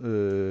tempo,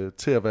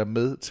 til at være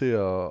med til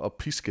at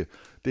piske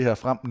det her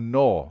frem,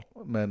 når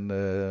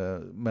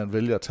man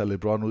vælger at tage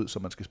LeBron ud, så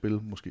man skal spille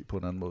måske på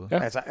en anden måde. Ja.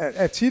 Altså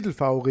af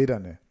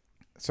titelfavoritterne,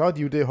 så er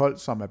de jo det hold,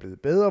 som er blevet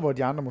bedre, hvor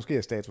de andre måske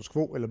er status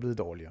quo eller blevet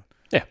dårligere.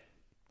 Ja.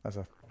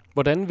 Altså.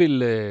 Hvordan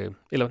eller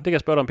det kan jeg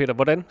spørge dig om, Peter,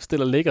 hvordan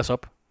stiller Lakers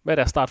op? Hvad er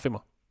deres startfemmer?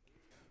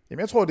 Jamen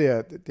jeg tror, det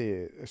er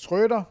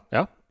Schröder,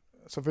 ja.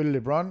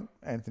 Selvfølgelig LeBron,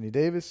 Anthony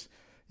Davis.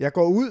 Jeg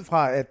går ud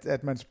fra,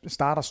 at man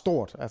starter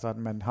stort, altså at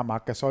man har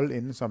Marc Gasol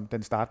inde som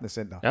den startende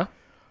center. Ja.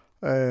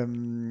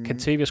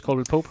 Kentavious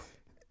Caldwell-Pope?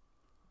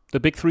 The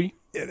Big Three?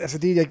 Ja,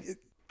 altså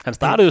han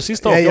startede jo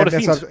sidste år, gjorde det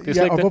fint. Altså,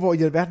 det og hvorfor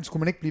i alverden skulle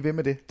man ikke blive ved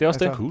med det? Det er også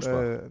det.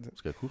 Kuzma.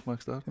 Skal Kuzma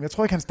ikke starte? Jeg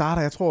tror ikke, han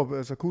starter. Jeg tror,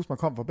 altså, Kuzma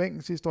kom fra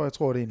bænken sidste år. Jeg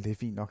tror, det er egentlig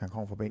fint nok, han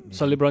kom fra bænken.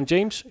 Så LeBron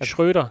James,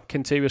 Schröder,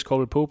 Kentavious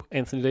Caldwell-Pope,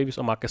 Anthony Davis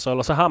og Marc Gasol.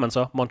 Og så har man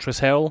så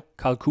Montrezl Harrell,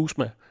 Kyle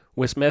Kuzma,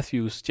 Wes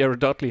Matthews, Jared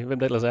Dudley, hvem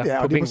der ellers er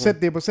ja, på bænken.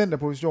 Det er på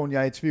centerpositionen,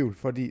 jeg er i tvivl.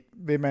 Fordi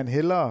vil man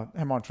hellere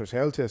have Montrezl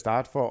Harrell til at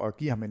starte for at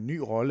give ham en ny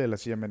rolle, eller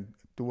siger man,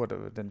 du var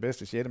den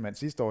bedste 6. mand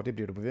sidste år, det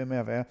bliver du ved med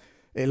at være.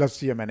 Eller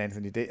siger man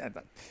Anthony Davis.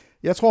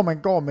 Jeg tror,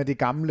 man går med det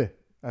gamle.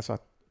 Altså,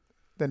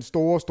 den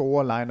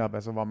store line-up,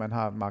 altså, hvor man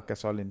har Marc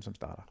Gasol inde som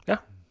starter. Ja.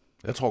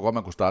 Jeg tror godt,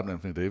 man kunne starte med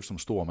Anthony Davis som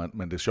stor mand,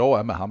 men det sjove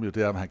er med ham jo,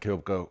 det er, at man kan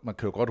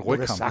jo godt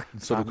rykke ham.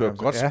 Så du kan jo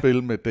godt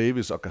spille med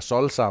Davis og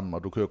Gasol sammen,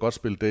 og du kan jo godt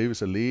spille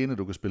Davis alene,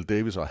 du kan spille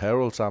Davis og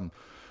Harrell sammen.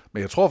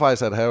 Men jeg tror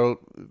faktisk, at Harrell,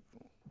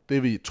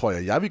 tror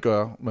jeg vil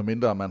gøre,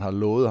 medmindre man har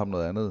lovet ham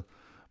noget andet,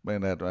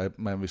 men at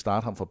man vil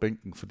starte ham fra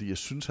bænken, fordi jeg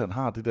synes, han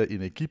har det der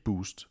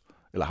energiboost,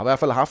 eller har i hvert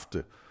fald haft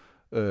det,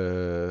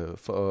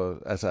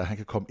 altså at han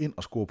kan komme ind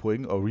og score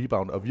point og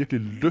rebound og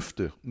virkelig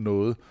løfte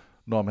noget,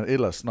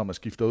 når man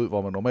skifter ud,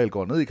 hvor man normalt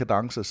går ned i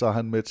kadence, så er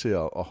han med til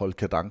at holde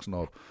kadencen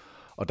op.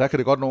 Og der kan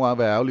det godt nogle gange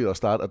være ærgerligt at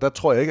starte, og der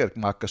tror jeg ikke, at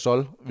Marc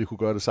Gasol vil kunne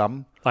gøre det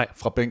samme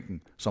fra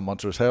bænken, som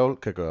Montrezl Harrell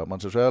kan gøre.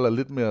 Montrezl Harrell er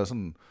lidt mere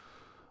sådan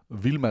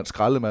vildmand,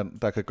 skraldemand,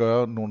 der kan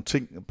gøre nogle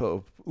ting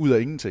ud af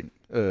ingenting,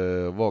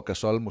 hvor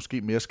Gasol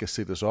måske mere skal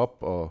sættes op,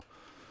 og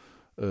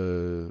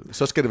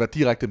så skal det være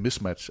direkte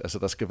mismatch. Altså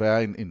der skal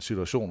være en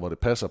situation, hvor det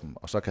passer dem,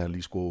 og så kan han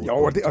lige score. Jo,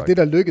 og det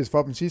der lykkedes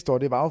for dem sidste år,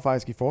 det var jo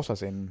faktisk i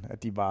forsvarsenden,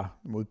 at de var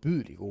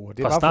modbydelige gode.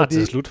 Det fra var start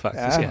til slut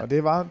faktisk. Ja, og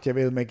det var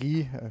JaVale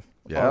McGee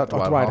og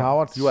Dwight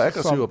Howard. De var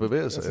aggressive og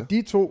bevægede sig. Altså,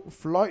 de to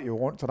fløj jo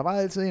rundt, så der var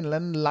altid en eller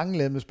anden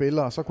langlemmet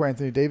spiller, og så kunne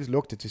Anthony Davis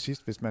lugte til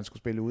sidst, hvis man skulle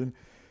spille uden.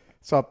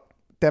 Så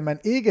da man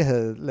ikke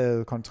havde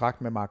lavet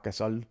kontrakt med Marc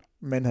Gasol,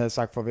 men havde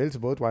sagt farvel til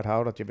både Dwight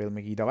Howard og JaVale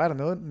McGee, der var der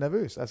noget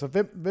nervøs.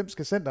 Altså, hvem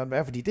skal centeren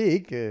være? Fordi det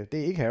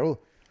er ikke Harrell.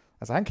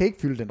 Altså, han kan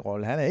ikke fylde den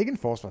rolle. Han er ikke en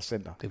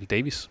forsvarscenter. Det er vel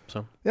Davis,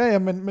 så. Ja,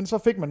 men så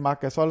fik man Marc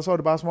Gasol, og så var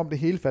det bare som om det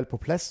hele faldt på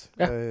plads.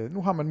 Ja.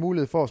 Nu har man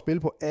mulighed for at spille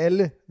på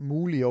alle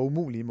mulige og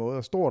umulige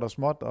måder. Stort og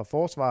småt og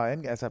forsvar.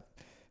 Altså,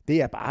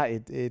 det er bare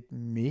et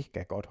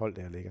mega godt hold,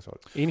 det her Lakers hold.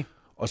 Enig.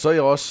 Og så er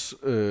jeg også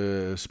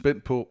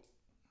spændt på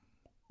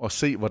at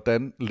se,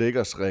 hvordan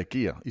Lakers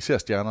reagerer. Især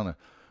stjernerne.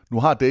 Nu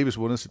har Davis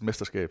vundet sit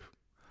mesterskab.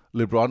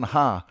 LeBron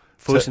har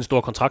fået sin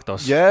store kontrakt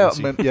også.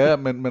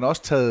 Men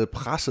også taget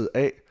presset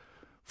af.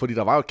 Fordi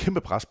der var jo et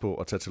kæmpe pres på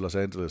at tage til Los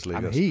Angeles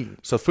Lakers.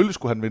 Selvfølgelig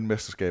skulle han vinde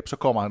mesterskab. Så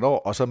kommer han over,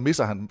 og så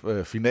misser han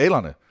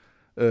finalerne.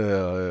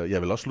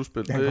 Jeg vil også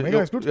slutspil. Ja, han kom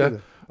ikke i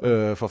slutspillet.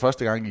 For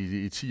første gang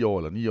i 10 år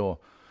eller 9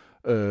 år.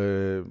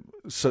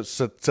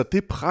 Så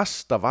det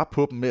pres, der var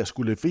på dem med at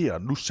skulle levere,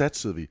 nu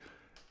satsede vi,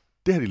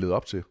 det har de levet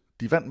op til.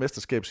 De vandt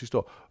mesterskab sidste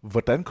år.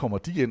 Hvordan kommer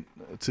de ind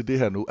til det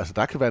her nu? Altså,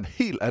 der kan være en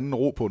helt anden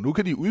ro på. Nu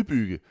kan de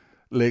udbygge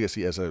Legacy.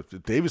 Altså,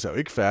 Davis er jo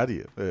ikke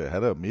færdig.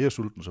 Han er jo mere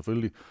sulten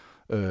selvfølgelig.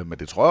 Men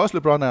det tror jeg også,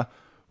 LeBron er.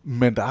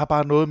 Men der er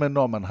bare noget med,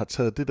 når man har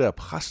taget det der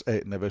pres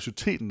af,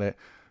 nervøsiteten af,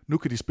 nu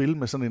kan de spille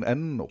med sådan en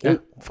anden ro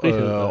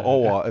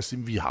over at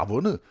sige, vi har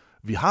vundet.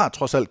 Vi har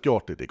trods alt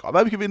gjort det. Det kan godt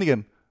være, vi kan vinde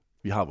igen.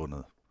 Vi har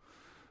vundet.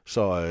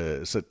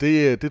 Så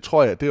det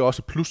tror jeg, det er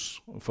også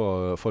plus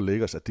for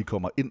Lakers, at de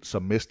kommer ind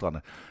som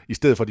mestrene. I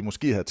stedet for, at de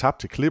måske havde tabt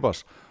til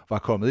Clippers, var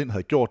kommet ind,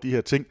 havde gjort de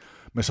her ting,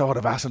 men så var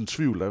der sådan en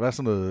tvivl, der var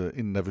sådan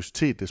en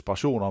nervøsitet,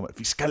 desperation om, at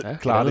vi skal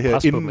klare det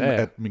her, inden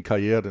at min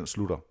karriere den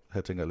slutter.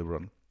 Her tænker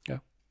LeBron. Ja.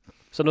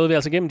 Så nåede vi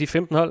altså gennem de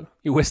 15 hold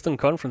i Western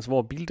Conference,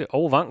 hvor Bilde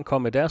og Vang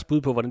kom med deres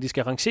bud på, hvordan de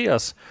skal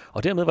rangeres,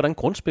 og dermed, hvordan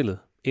grundspillet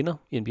ender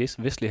i NBA's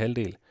vestlige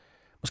halvdel.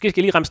 Måske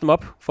skal jeg lige remse dem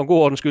op, for en god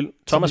ordens skyld.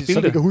 Thomas Bilde.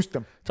 Så vi kan huske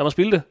dem. Thomas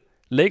Bilde.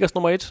 Lakers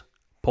nummer 1,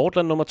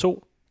 Portland nummer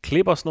 2,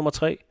 Clippers nummer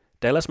 3,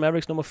 Dallas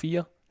Mavericks nummer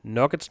 4,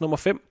 Nuggets nummer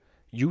 5,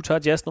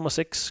 Utah Jazz nummer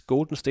 6,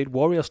 Golden State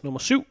Warriors nummer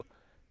 7,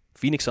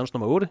 Phoenix Suns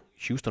nummer 8,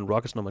 Houston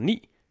Rockets nummer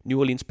 9, New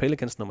Orleans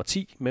Pelicans nummer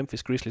 10,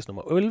 Memphis Grizzlies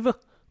nummer 11,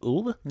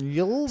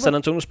 San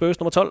Antonio Spurs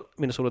nummer 12,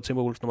 Minnesota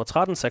Timberwolves nummer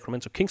 13,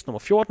 Sacramento Kings nummer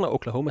 14 og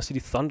Oklahoma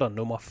City Thunder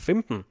nummer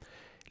 15.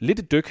 Lidt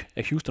et dyk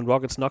af Houston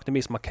Rockets nok det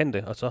mest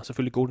markante, og så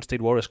selvfølgelig Golden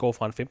State Warriors går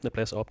fra en 15.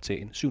 plads op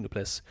til en 7.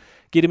 plads.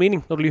 Giver det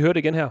mening, når du lige hører det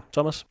igen her,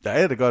 Thomas?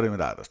 Ja, det gør det, men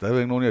der er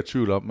stadigvæk nogen, jeg er i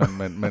tvivl om,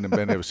 men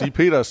jeg vil sige,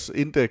 Peters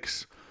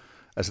indeks,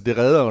 altså det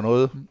redder jo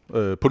noget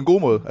på en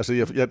god måde. Altså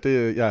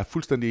jeg er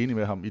fuldstændig enig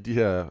med ham i de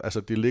her,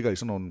 altså de ligger i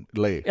sådan nogle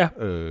lag,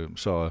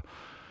 så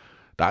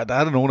der er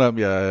der nogle af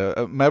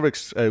dem,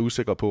 Mavericks er jeg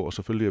usikker på, og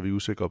selvfølgelig er vi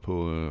usikre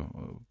på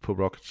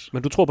Rockets.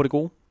 Men du tror på det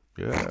gode?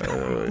 Ja,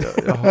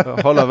 jeg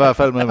holder i hvert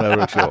fald med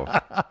Mavericks i år.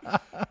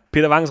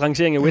 Peter Wangs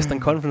rangering af Western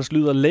Conference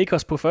lyder: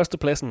 Lakers på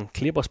førstepladsen,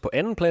 Clippers på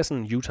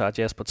andenpladsen, Utah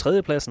Jazz på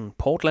tredjepladsen,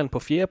 Portland på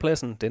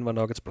fjerdepladsen, Denver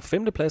Nuggets på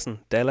femtepladsen,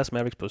 Dallas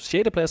Mavericks på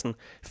sjettepladsen,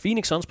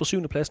 Phoenix Suns på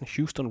syvendepladsen,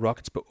 Houston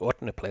Rockets på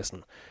ottendepladsen,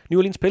 New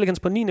Orleans Pelicans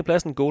på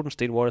niendepladsen, Golden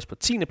State Warriors på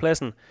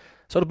tiendepladsen.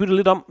 Så har du byttet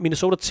lidt om: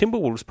 Minnesota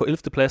Timberwolves på 11.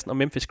 pladsen og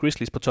Memphis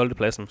Grizzlies på 12.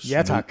 pladsen.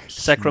 Ja tak.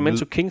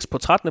 Sacramento Kings på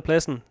 13.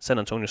 pladsen, San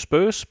Antonio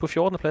Spurs på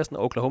 14. pladsen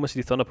og Oklahoma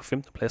City Thunder på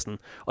 15. pladsen.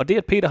 Og det,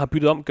 at Peter har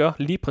byttet om, gør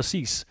lige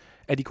præcis,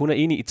 at de kun er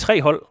enige i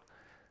 3 hold.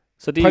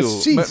 Så det er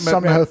præcis jo,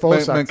 som jeg havde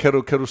forudsagt.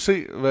 Men kan du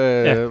se, hvad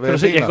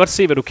jeg kan godt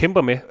se, hvad du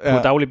kæmper med på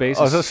daglig basis.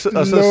 Og så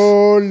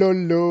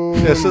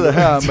jeg sidder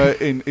her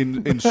med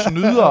en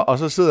snyder, og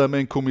så sidder jeg med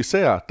en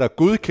kommissær, der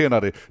godkender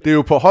det. Det er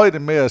jo på højde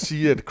med at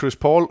sige, at Chris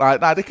Paul...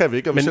 Nej, det kan vi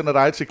ikke, og vi sender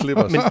dig til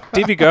Clippers. Men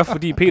det vi gør,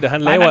 fordi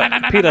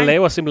Peter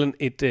laver simpelthen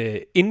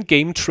et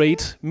in-game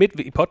trade midt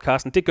i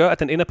podcasten, det gør, at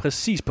den ender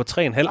præcis på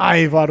 3,5.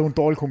 Ej, hvor er du en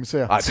dårlig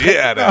kommissær. Ej,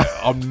 det er da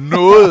om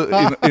noget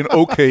en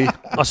okay.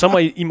 Og så må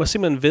I må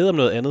simpelthen vide om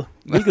noget andet.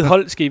 Hvilket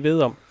hold skal I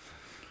vide om?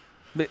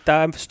 Der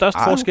er størst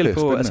forskel på,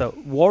 spændende. Altså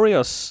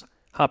Warriors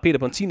har Peter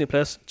på en 10.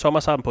 plads,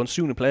 Thomas har dem på en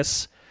 7.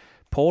 plads,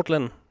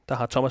 Portland, der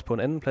har Thomas på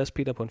en 2. plads,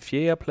 Peter på en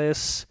 4.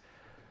 plads.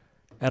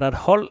 Er der et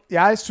hold?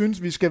 Jeg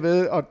synes, vi skal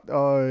vide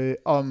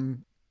om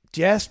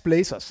Jazz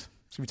Blazers.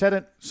 Skal vi tage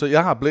den? Så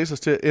jeg har Blazers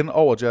til at ende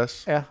over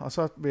Jazz. Ja, og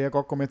så vil jeg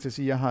godt gå med til at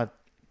sige, at jeg har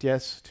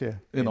Jazz til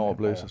ind over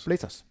Blazers.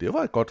 Blazers. Det var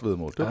et godt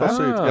vedmål. Det var godt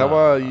set. Jeg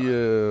var i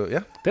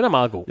den er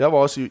meget god.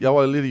 Jeg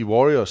var lidt i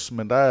Warriors,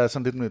 men der er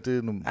sådan lidt med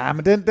det nu. Ja,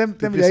 men den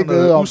vil jeg ikke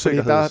vide om, fordi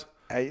der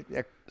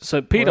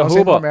så Peter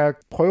håber, jeg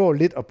prøver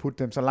lidt at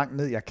putte dem så langt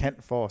ned jeg kan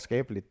for at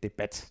skabe lidt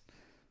debat.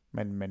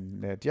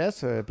 Men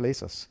Jazz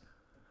Blazers.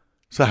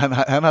 Så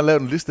han har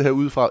lavet en liste her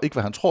udefra, ikke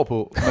hvad han tror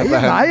på, men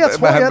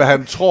hvad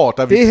han tror,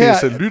 der vil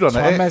pisse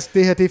lytterne af. Thomas,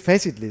 det her, det er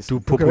facitliste. Du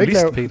er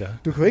populist, Peter.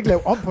 Du kan jo ikke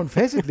lave om på en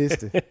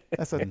facitliste.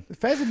 Altså,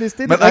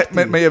 facitliste, det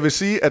er men jeg vil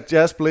sige, at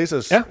Jazz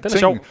Blazers er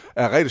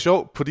rigtig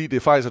sjov, fordi det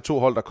er faktisk 2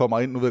 hold, der kommer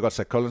ind. Nu ved jeg godt,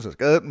 Zach Collins er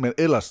skadet, men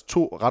ellers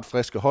 2 ret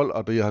friske hold,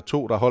 og det er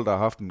 2 der har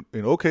haft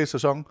en okay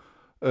sæson.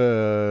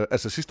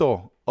 Altså sidste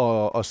år,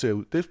 og ser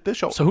ud. Det er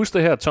sjovt. Så husk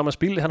det her, Thomas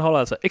Bilde, han holder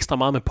altså ekstra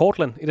meget med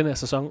Portland i den her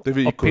sæson. Det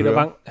vil I og Peter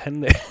Wang,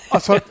 han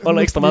og så,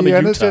 holder ekstra meget med Utah.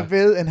 Jeg er nødt til at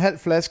væde en halv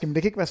flaske, men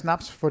det kan ikke være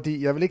snaps,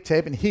 fordi jeg vil ikke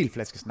tabe en hel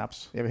flaske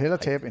snaps. Jeg vil hellere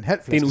tabe en halv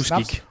flaske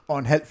snaps og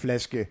en halv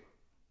flaske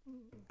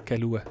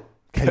Kahlua.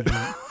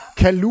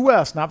 Kahlua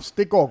og snaps,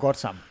 det går godt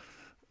sammen.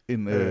 En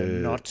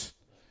not.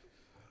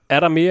 Er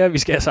der mere, vi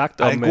skal have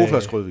sagt om... en god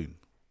flaske rødvin.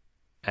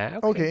 Ja,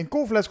 okay, en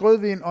god flaske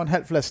rødvin og en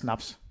halv flaske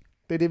snaps.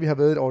 Det er det, vi har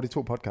været over de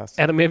 2 podcasts.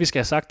 Er der mere, vi skal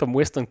have sagt om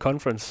Western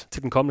Conference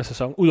til den kommende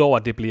sæson, udover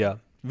at det bliver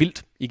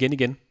vildt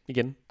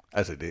igen?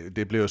 Altså,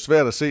 det bliver jo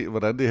svært at se,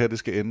 hvordan det her det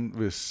skal ende,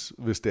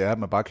 hvis det er, at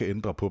man bare kan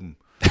ændre på dem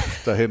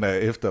derhen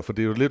efter. For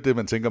det er jo lidt det,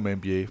 man tænker med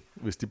NBA.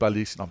 Hvis de bare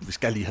lige siger, vi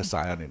skal lige have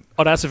sejren ind.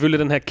 Og der er selvfølgelig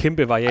den her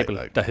kæmpe variabel,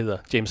 der hedder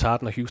James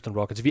Harden og Houston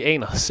Rockets. Vi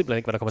aner simpelthen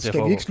ikke, hvad der kommer til at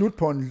foregå. Skal vi ikke slutte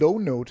på en low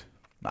note?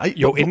 Nej.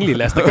 Jo, endelig,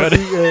 lad os da gøre det.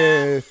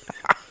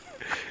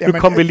 Nu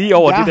kom vi lige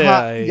over det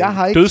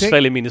der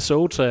dødsfald i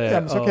Minnesota.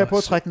 Jamen, så kan jeg prøve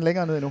at trække den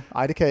længere ned nu.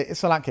 Nej,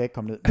 så langt kan jeg ikke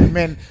komme ned.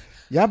 Men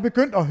jeg er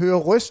begyndt at høre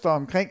røster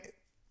omkring,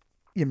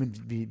 jamen,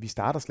 vi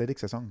starter slet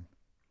ikke sæsonen.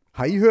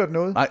 Har I hørt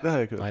noget? Nej, det har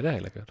jeg ikke hørt. Nej, det har jeg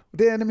heller ikke hørt.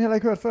 Det har jeg nemlig heller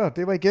ikke hørt før.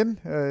 Det var igen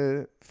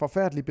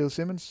forfærdelig Bill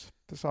Simmons,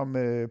 som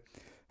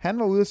han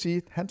var ude at sige,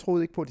 at han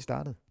troede ikke på, at de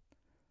startede.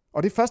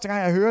 Og det er første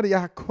gang, jeg hører det. Jeg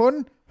har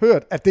kun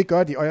hørt, at det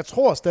gør de, og jeg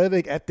tror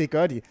stadigvæk, at det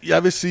gør de.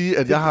 Jeg vil sige,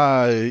 at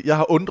jeg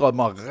har undret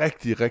mig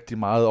rigtig, rigtig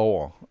meget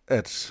over,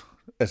 at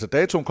altså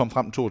datoen kom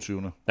frem den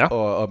 22. Ja.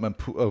 Og man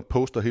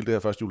poster hele det her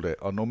første juledag.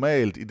 Og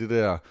normalt i det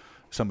der,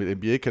 som et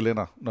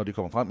NBA-kalender, når de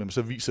kommer frem, jamen,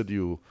 så viser de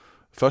jo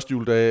første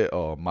juledag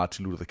og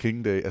Martin Luther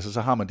King Day. Altså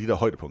så har man de der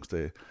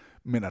højdepunktsdage.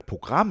 Men at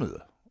programmet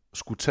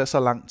skulle tage så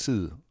lang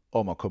tid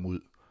om at komme ud.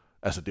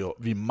 Altså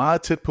vi er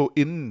meget tæt på,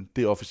 inden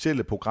det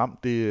officielle program,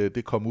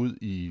 det kom ud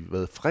i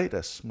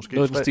fredags,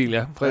 måske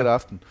fredag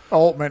aften.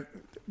 Men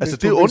altså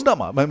det undrer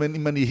mig,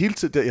 men i hele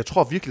tiden, jeg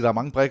tror virkelig, der er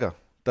mange brikker,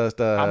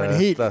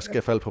 der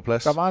skal falde på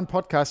plads. Der var en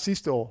podcast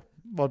sidste år,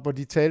 hvor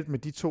de talte med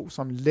de 2,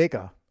 som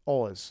lægger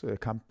årets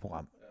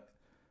kampprogram.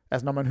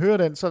 Altså når man hører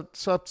den,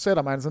 så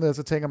sætter man sig ned, og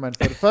så tænker man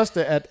for det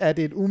første, at er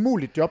det et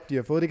umuligt job, de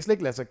har fået. Det kan slet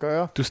ikke lade sig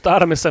gøre. Du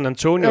starter med San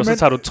Antonio, og så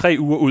tager du 3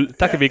 uger ud.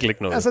 Der kan vi ikke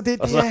lægge noget. Altså det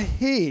er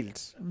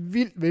helt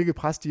vildt, hvilket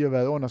pres de har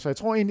været under. Så jeg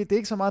tror egentlig, det er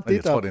ikke så meget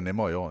jeg tror, det er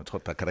nemmere i år. Jeg tror,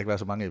 der kan der ikke være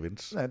så mange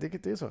events. Ja,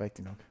 det er så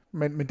rigtigt nok.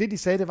 Men det, de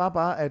sagde, det var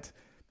bare, at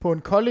på en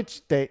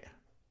college-dag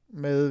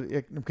med,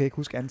 nu kan jeg ikke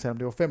huske antallet,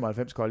 det var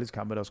 95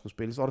 college-kampe, der skulle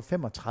spilles, så var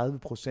der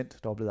 35%,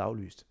 der var blevet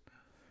aflyst.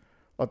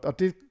 Og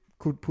det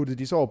puttede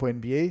de så over på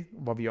NBA,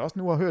 hvor vi også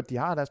nu har hørt, de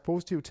har deres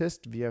positive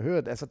test. Vi har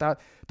hørt, altså der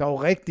er jo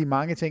rigtig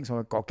mange ting,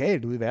 som går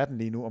galt ud i verden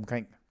lige nu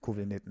omkring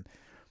covid-19.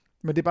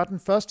 Men det er bare den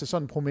første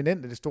sådan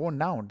prominente, det store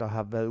navn, der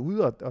har været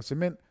ude og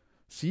simpelthen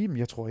sige, men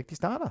jeg tror ikke, de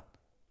starter.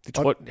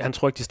 Han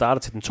tror ikke, de starter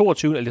til den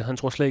 22. Eller han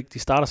tror slet ikke, de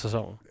starter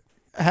sæsonen.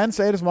 Han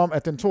sagde det som om,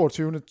 at den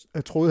 22.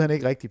 troede han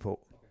ikke rigtigt på.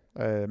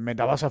 Men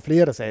der var så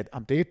flere, der sagde,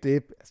 at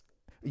det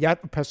jeg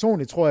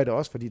personligt tror jeg det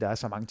også, fordi der er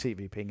så mange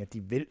tv-penge, at de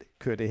vil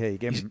køre det her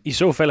igennem. I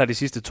så fald har de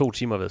sidste 2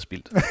 timer været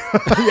spildt.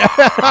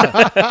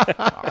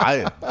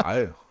 Nej.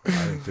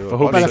 Det var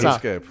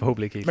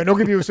forhåbentlig ikke helt. Men nu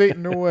kan vi jo se,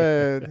 nu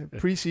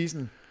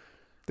preseason,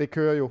 det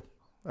kører jo.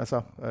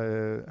 Altså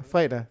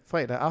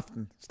fredag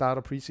aften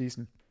starter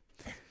preseason.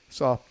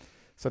 Så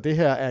det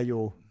her er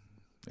jo...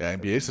 Ja,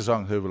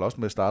 NBA-sæsonen hører vel også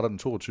med at starte den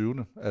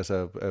 22.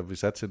 Altså, at vi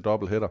sat til en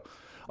dobbelthætter.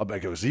 Og man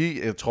kan jo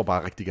sige, jeg tror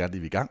bare rigtig gerne, de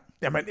er i gang.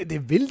 Jamen,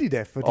 det vil de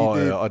da,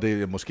 fordi og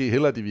det er måske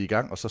hellere, de er i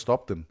gang, og så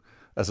stoppe den.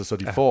 Altså, så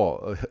de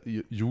får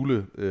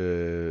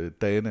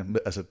juledagene,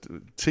 altså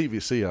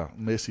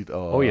tv-seer-mæssigt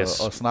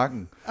og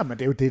snakken. Jamen,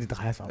 det er jo det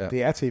drejer sig om. Ja.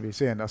 Det er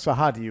tv-serien, og så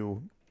har de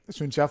jo,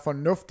 synes jeg,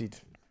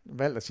 fornuftigt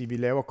valgt at sige, at vi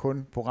laver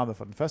kun programmet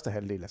for den første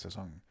halvdel af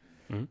sæsonen.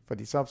 Mm.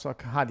 Fordi så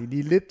har de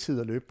lige lidt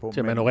tid at løbe på. Til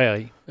at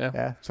manøvrere i.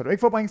 Ja, så du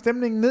ikke får bringe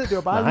stemningen ned, det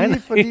var bare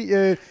lige, fordi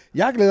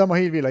jeg glæder mig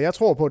helt vildt, og jeg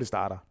tror på, at det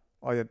starter.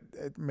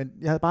 Men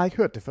jeg havde bare ikke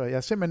hørt det før. Jeg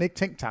har simpelthen ikke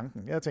tænkt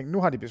tanken. Jeg har tænkt,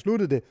 nu har de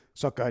besluttet det,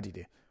 så gør de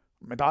det.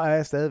 Men der er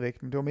jeg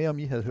stadigvæk. Men det var mere, om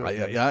I havde hørt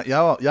det.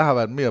 Jeg har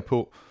været mere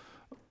på,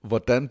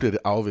 hvordan bliver det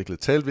afviklet.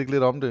 Talte vi ikke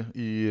lidt om det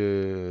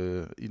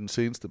i den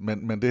seneste,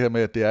 men det her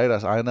med, at det er i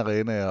deres egen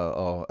arena,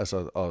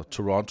 og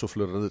Toronto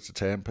flytter ned til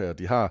Tampa,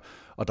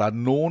 og der er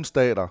nogle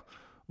stater,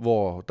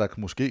 hvor der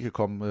måske kan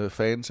komme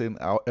fans ind,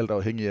 alt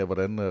afhængig af,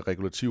 hvordan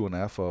regulativerne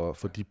er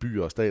for de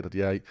byer og stater,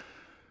 de er i.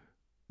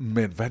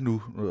 Men hvad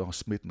nu, når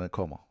smitten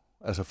kommer?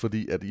 Altså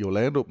fordi, at i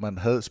Orlando, man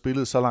havde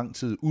spillet så lang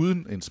tid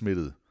uden en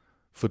smittet,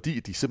 fordi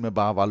de simpelthen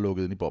bare var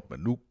lukket ind i bob. Men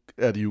nu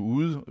er de jo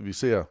ude, vi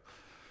ser,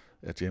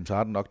 at James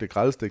Harden nok det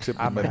grælste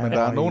eksempel, men der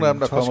er nogle af dem,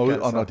 der kommer ud,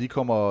 og når de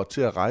kommer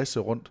til at rejse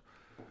rundt,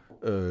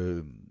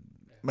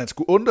 man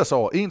skulle undre sig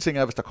over, en ting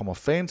er, hvis der kommer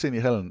fans ind i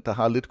hallen, der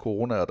har lidt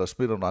corona, og der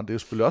smitter nogle andre, det er jo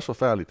selvfølgelig også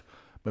forfærdeligt,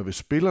 men hvis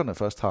spillerne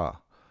først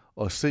har,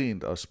 og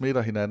sent, og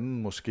smitter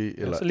hinanden måske,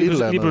 eller et eller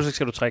andet. Lige pludselig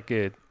skal du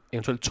trække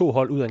eventuelt 2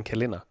 hold ud af en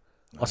kalender,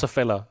 og så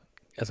falder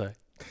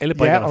alle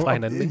brikkerne fra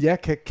hinanden. Ja,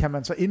 kan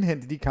man så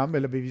indhente de kampe,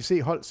 eller vil vi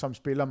se hold, som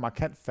spiller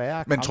markant færre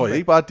kampe? Men tror jeg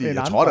ikke bare,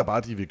 jeg tror da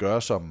bare, de vil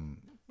gøre,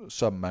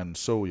 som man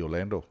så i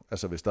Orlando.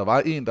 Altså, hvis der var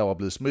en, der var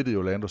blevet smittet i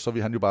Orlando, så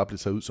ville han jo bare blive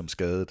taget ud som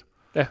skadet.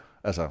 Ja.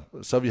 Altså,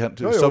 så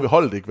vil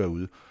holdet ikke være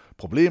ude.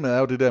 Problemet er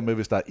jo det der med,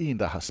 hvis der er en,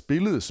 der har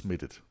spillet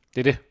smittet. Det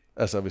er det.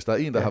 Altså, hvis der er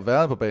en, der har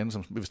været på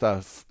banen, hvis der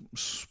er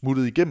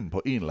smuttet igennem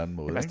på en eller anden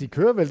måde. Jamen, altså, de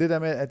kører vel det der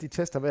med, at de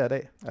tester hver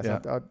dag.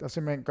 Altså, og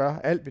simpelthen gør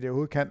alt, hvad det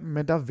overhovedet kan.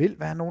 Men der vil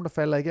være nogen, der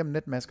falder igennem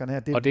netmaskerne her.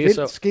 Det vil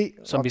ske.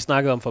 Som vi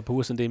snakkede om for et par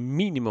uger siden, det er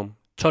minimum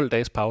 12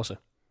 dages pause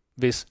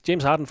hvis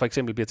James Harden for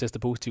eksempel bliver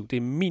testet positiv. Det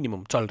er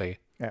minimum 12 dage.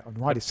 Ja, og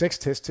nu har de 6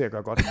 tests til at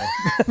gøre godt med.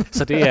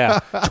 Så det er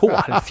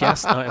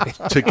 72.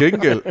 Til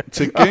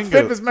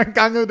gengæld. Hvis man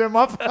gangede dem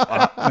op.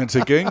 Men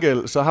til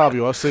gengæld, så har vi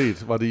jo også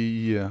set, var det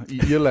i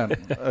Irland,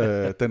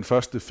 den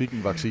første fik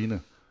en vaccine.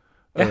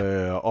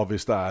 Ja. Og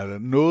hvis der er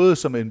noget,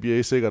 som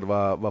NBA sikkert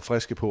var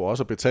friske på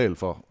også at betale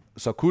for,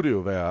 så kunne det jo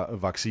være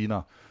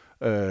vacciner,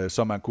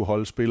 så man kunne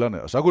holde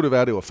spillerne. Og så kunne det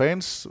være, at det var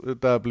fans,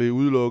 der blev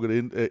udelukket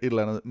et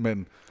eller andet.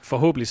 Men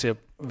forhåbentlig ser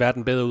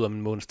verden bedre ud om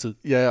en måneds tid.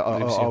 Ja,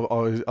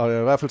 og jeg er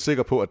i hvert fald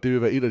sikker på, at det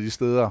vil være et af de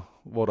steder,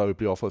 hvor der vil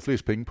blive offret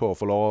flest penge på at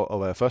få lov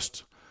at være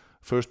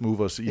first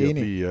movers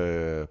i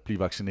at blive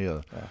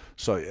vaccineret. Ja.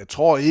 Så jeg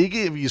tror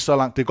ikke, vi er så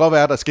langt. Det kan godt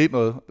være, at der er sket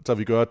noget, så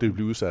vi gør, at det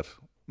bliver udsat.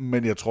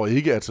 Men jeg tror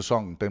ikke, at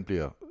sæsonen den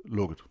bliver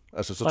lukket.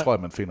 Altså, så tror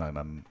jeg, man finder en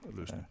anden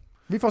løsning. Ja.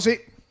 Vi får se.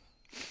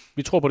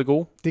 Vi tror på det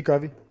gode. Det gør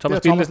vi.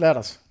 Thomas lært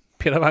os.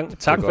 Peter Wang,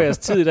 tak for jeres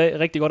tid i dag.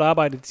 Rigtig godt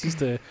arbejde de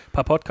sidste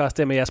par podcasts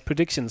der med jeres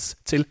predictions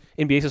til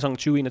NBA-sæsonen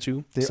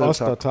 2021. Det er os,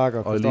 der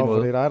takker, Christoffer.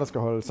 Det er dig, der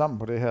skal holde sammen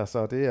på det her,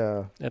 så det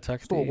er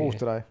stor ros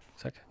til dig.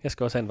 Tak. Jeg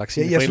skal også have en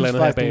vaccine for et eller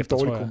andet her bagefter,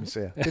 tror jeg. Jeg synes faktisk,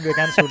 det er en dårlig kommissær. Det vil jeg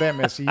gerne slutte af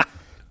med at sige.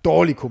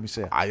 Dårlig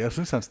kommissær. Ej, jeg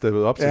synes, han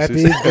steppede op til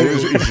sidst.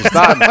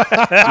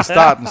 I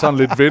starten sådan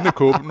lidt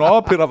vendekåben.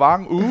 Nå, Peter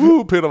Wang.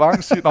 Peter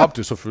Wang siger, nå,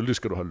 det selvfølgelig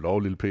skal du have lov,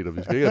 lille Peter.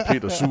 Vi skal ikke have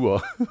Peter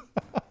sur.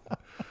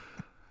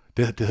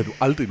 Det havde du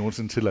aldrig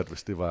nogensinde tilladt,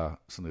 hvis det var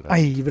sådan et...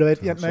 Ej, ved du hvad,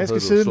 når jeg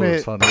skal sidde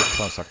med...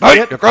 Nej,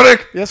 jeg gør det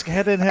ikke! Jeg skal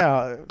have den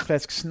her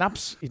flaske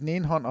snaps i den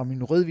ene hånd, og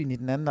min rødvin i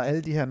den anden, og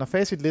alle de her. Når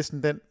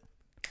facitlisten, den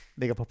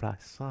ligger på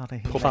plads, så er det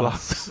helt... På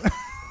plads.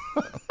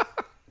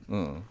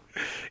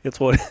 Jeg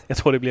tror,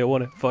 det bliver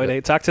ordene for i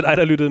dag. Tak til dig,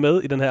 der lyttede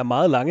med i den her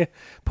meget lange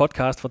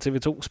podcast fra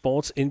TV2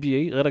 Sports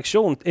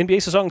NBA-redaktion.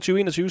 NBA-sæsonen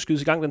 2021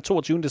 skydes i gang den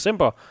 22.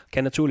 december.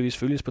 Kan naturligvis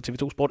følges på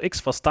TV2 Sport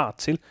X fra start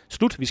til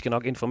slut. Vi skal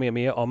nok informere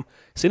mere om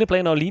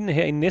sendeplaner og lignende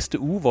her i næste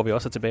uge, hvor vi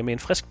også er tilbage med en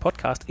frisk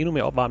podcast. Endnu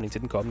mere opvarmning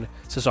til den kommende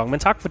sæson. Men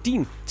tak for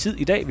din tid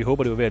i dag. Vi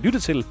håber, det vil være at lytte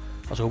til.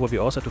 Og så håber vi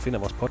også, at du finder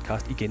vores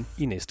podcast igen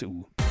i næste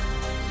uge.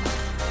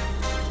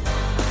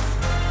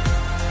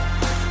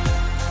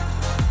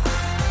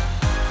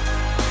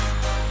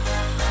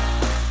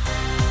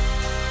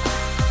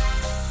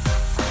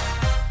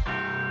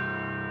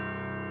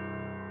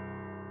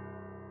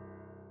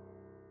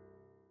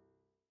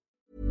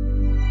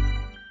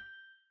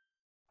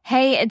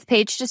 Hey, it's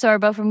Paige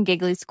DeSorbo from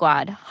Giggly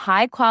Squad.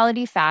 High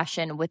quality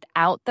fashion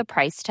without the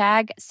price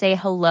tag. Say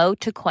hello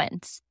to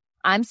Quince.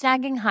 I'm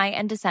snagging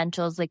high-end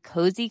essentials like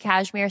cozy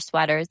cashmere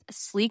sweaters,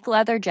 sleek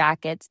leather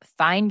jackets,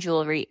 fine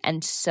jewelry,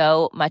 and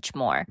so much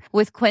more.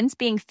 With Quince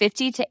being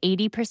 50 to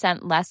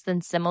 80% less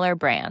than similar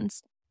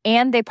brands.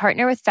 And they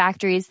partner with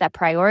factories that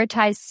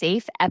prioritize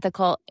safe,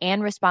 ethical,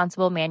 and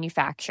responsible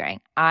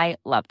manufacturing. I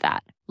love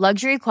that.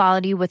 Luxury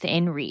quality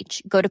within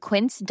reach. Go to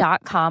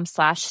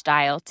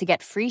quince.com/style to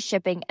get free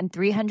shipping and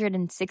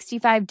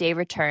 365-day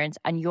returns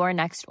on your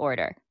next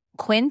order.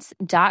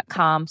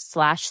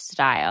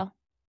 Quince.com/style.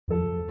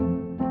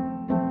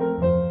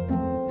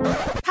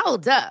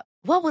 Hold up.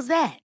 What was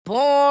that?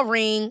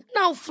 Boring.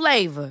 No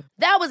flavor.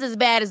 That was as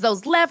bad as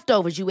those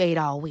leftovers you ate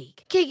all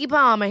week. Keke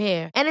Palmer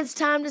here, and it's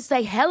time to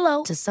say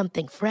hello to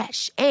something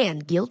fresh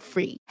and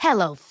guilt-free.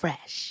 Hello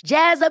Fresh.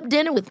 Jazz up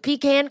dinner with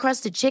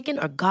pecan-crusted chicken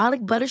or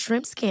garlic butter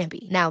shrimp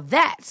scampi. Now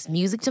that's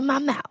music to my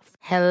mouth.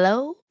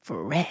 Hello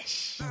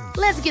Fresh.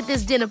 Let's get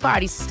this dinner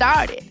party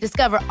started.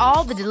 Discover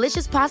all the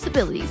delicious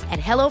possibilities at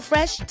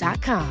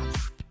hellofresh.com.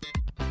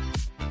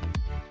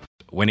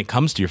 When it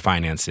comes to your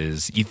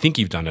finances, you think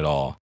you've done it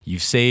all.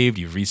 You've saved,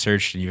 you've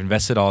researched, and you've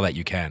invested all that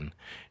you can.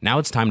 Now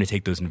it's time to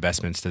take those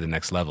investments to the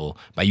next level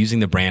by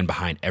using the brand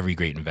behind every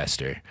great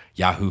investor,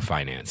 Yahoo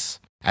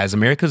Finance. As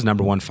America's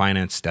 #1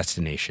 finance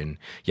destination,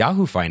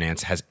 Yahoo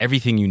Finance has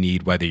everything you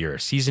need, whether you're a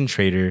seasoned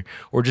trader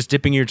or just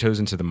dipping your toes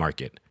into the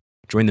market.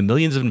 Join the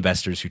millions of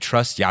investors who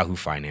trust Yahoo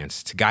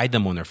Finance to guide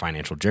them on their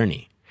financial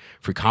journey.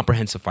 For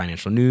comprehensive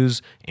financial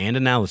news and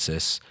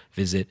analysis,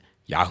 visit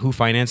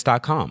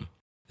yahoofinance.com.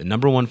 The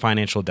 #1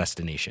 financial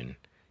destination,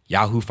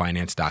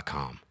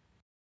 yahoofinance.com.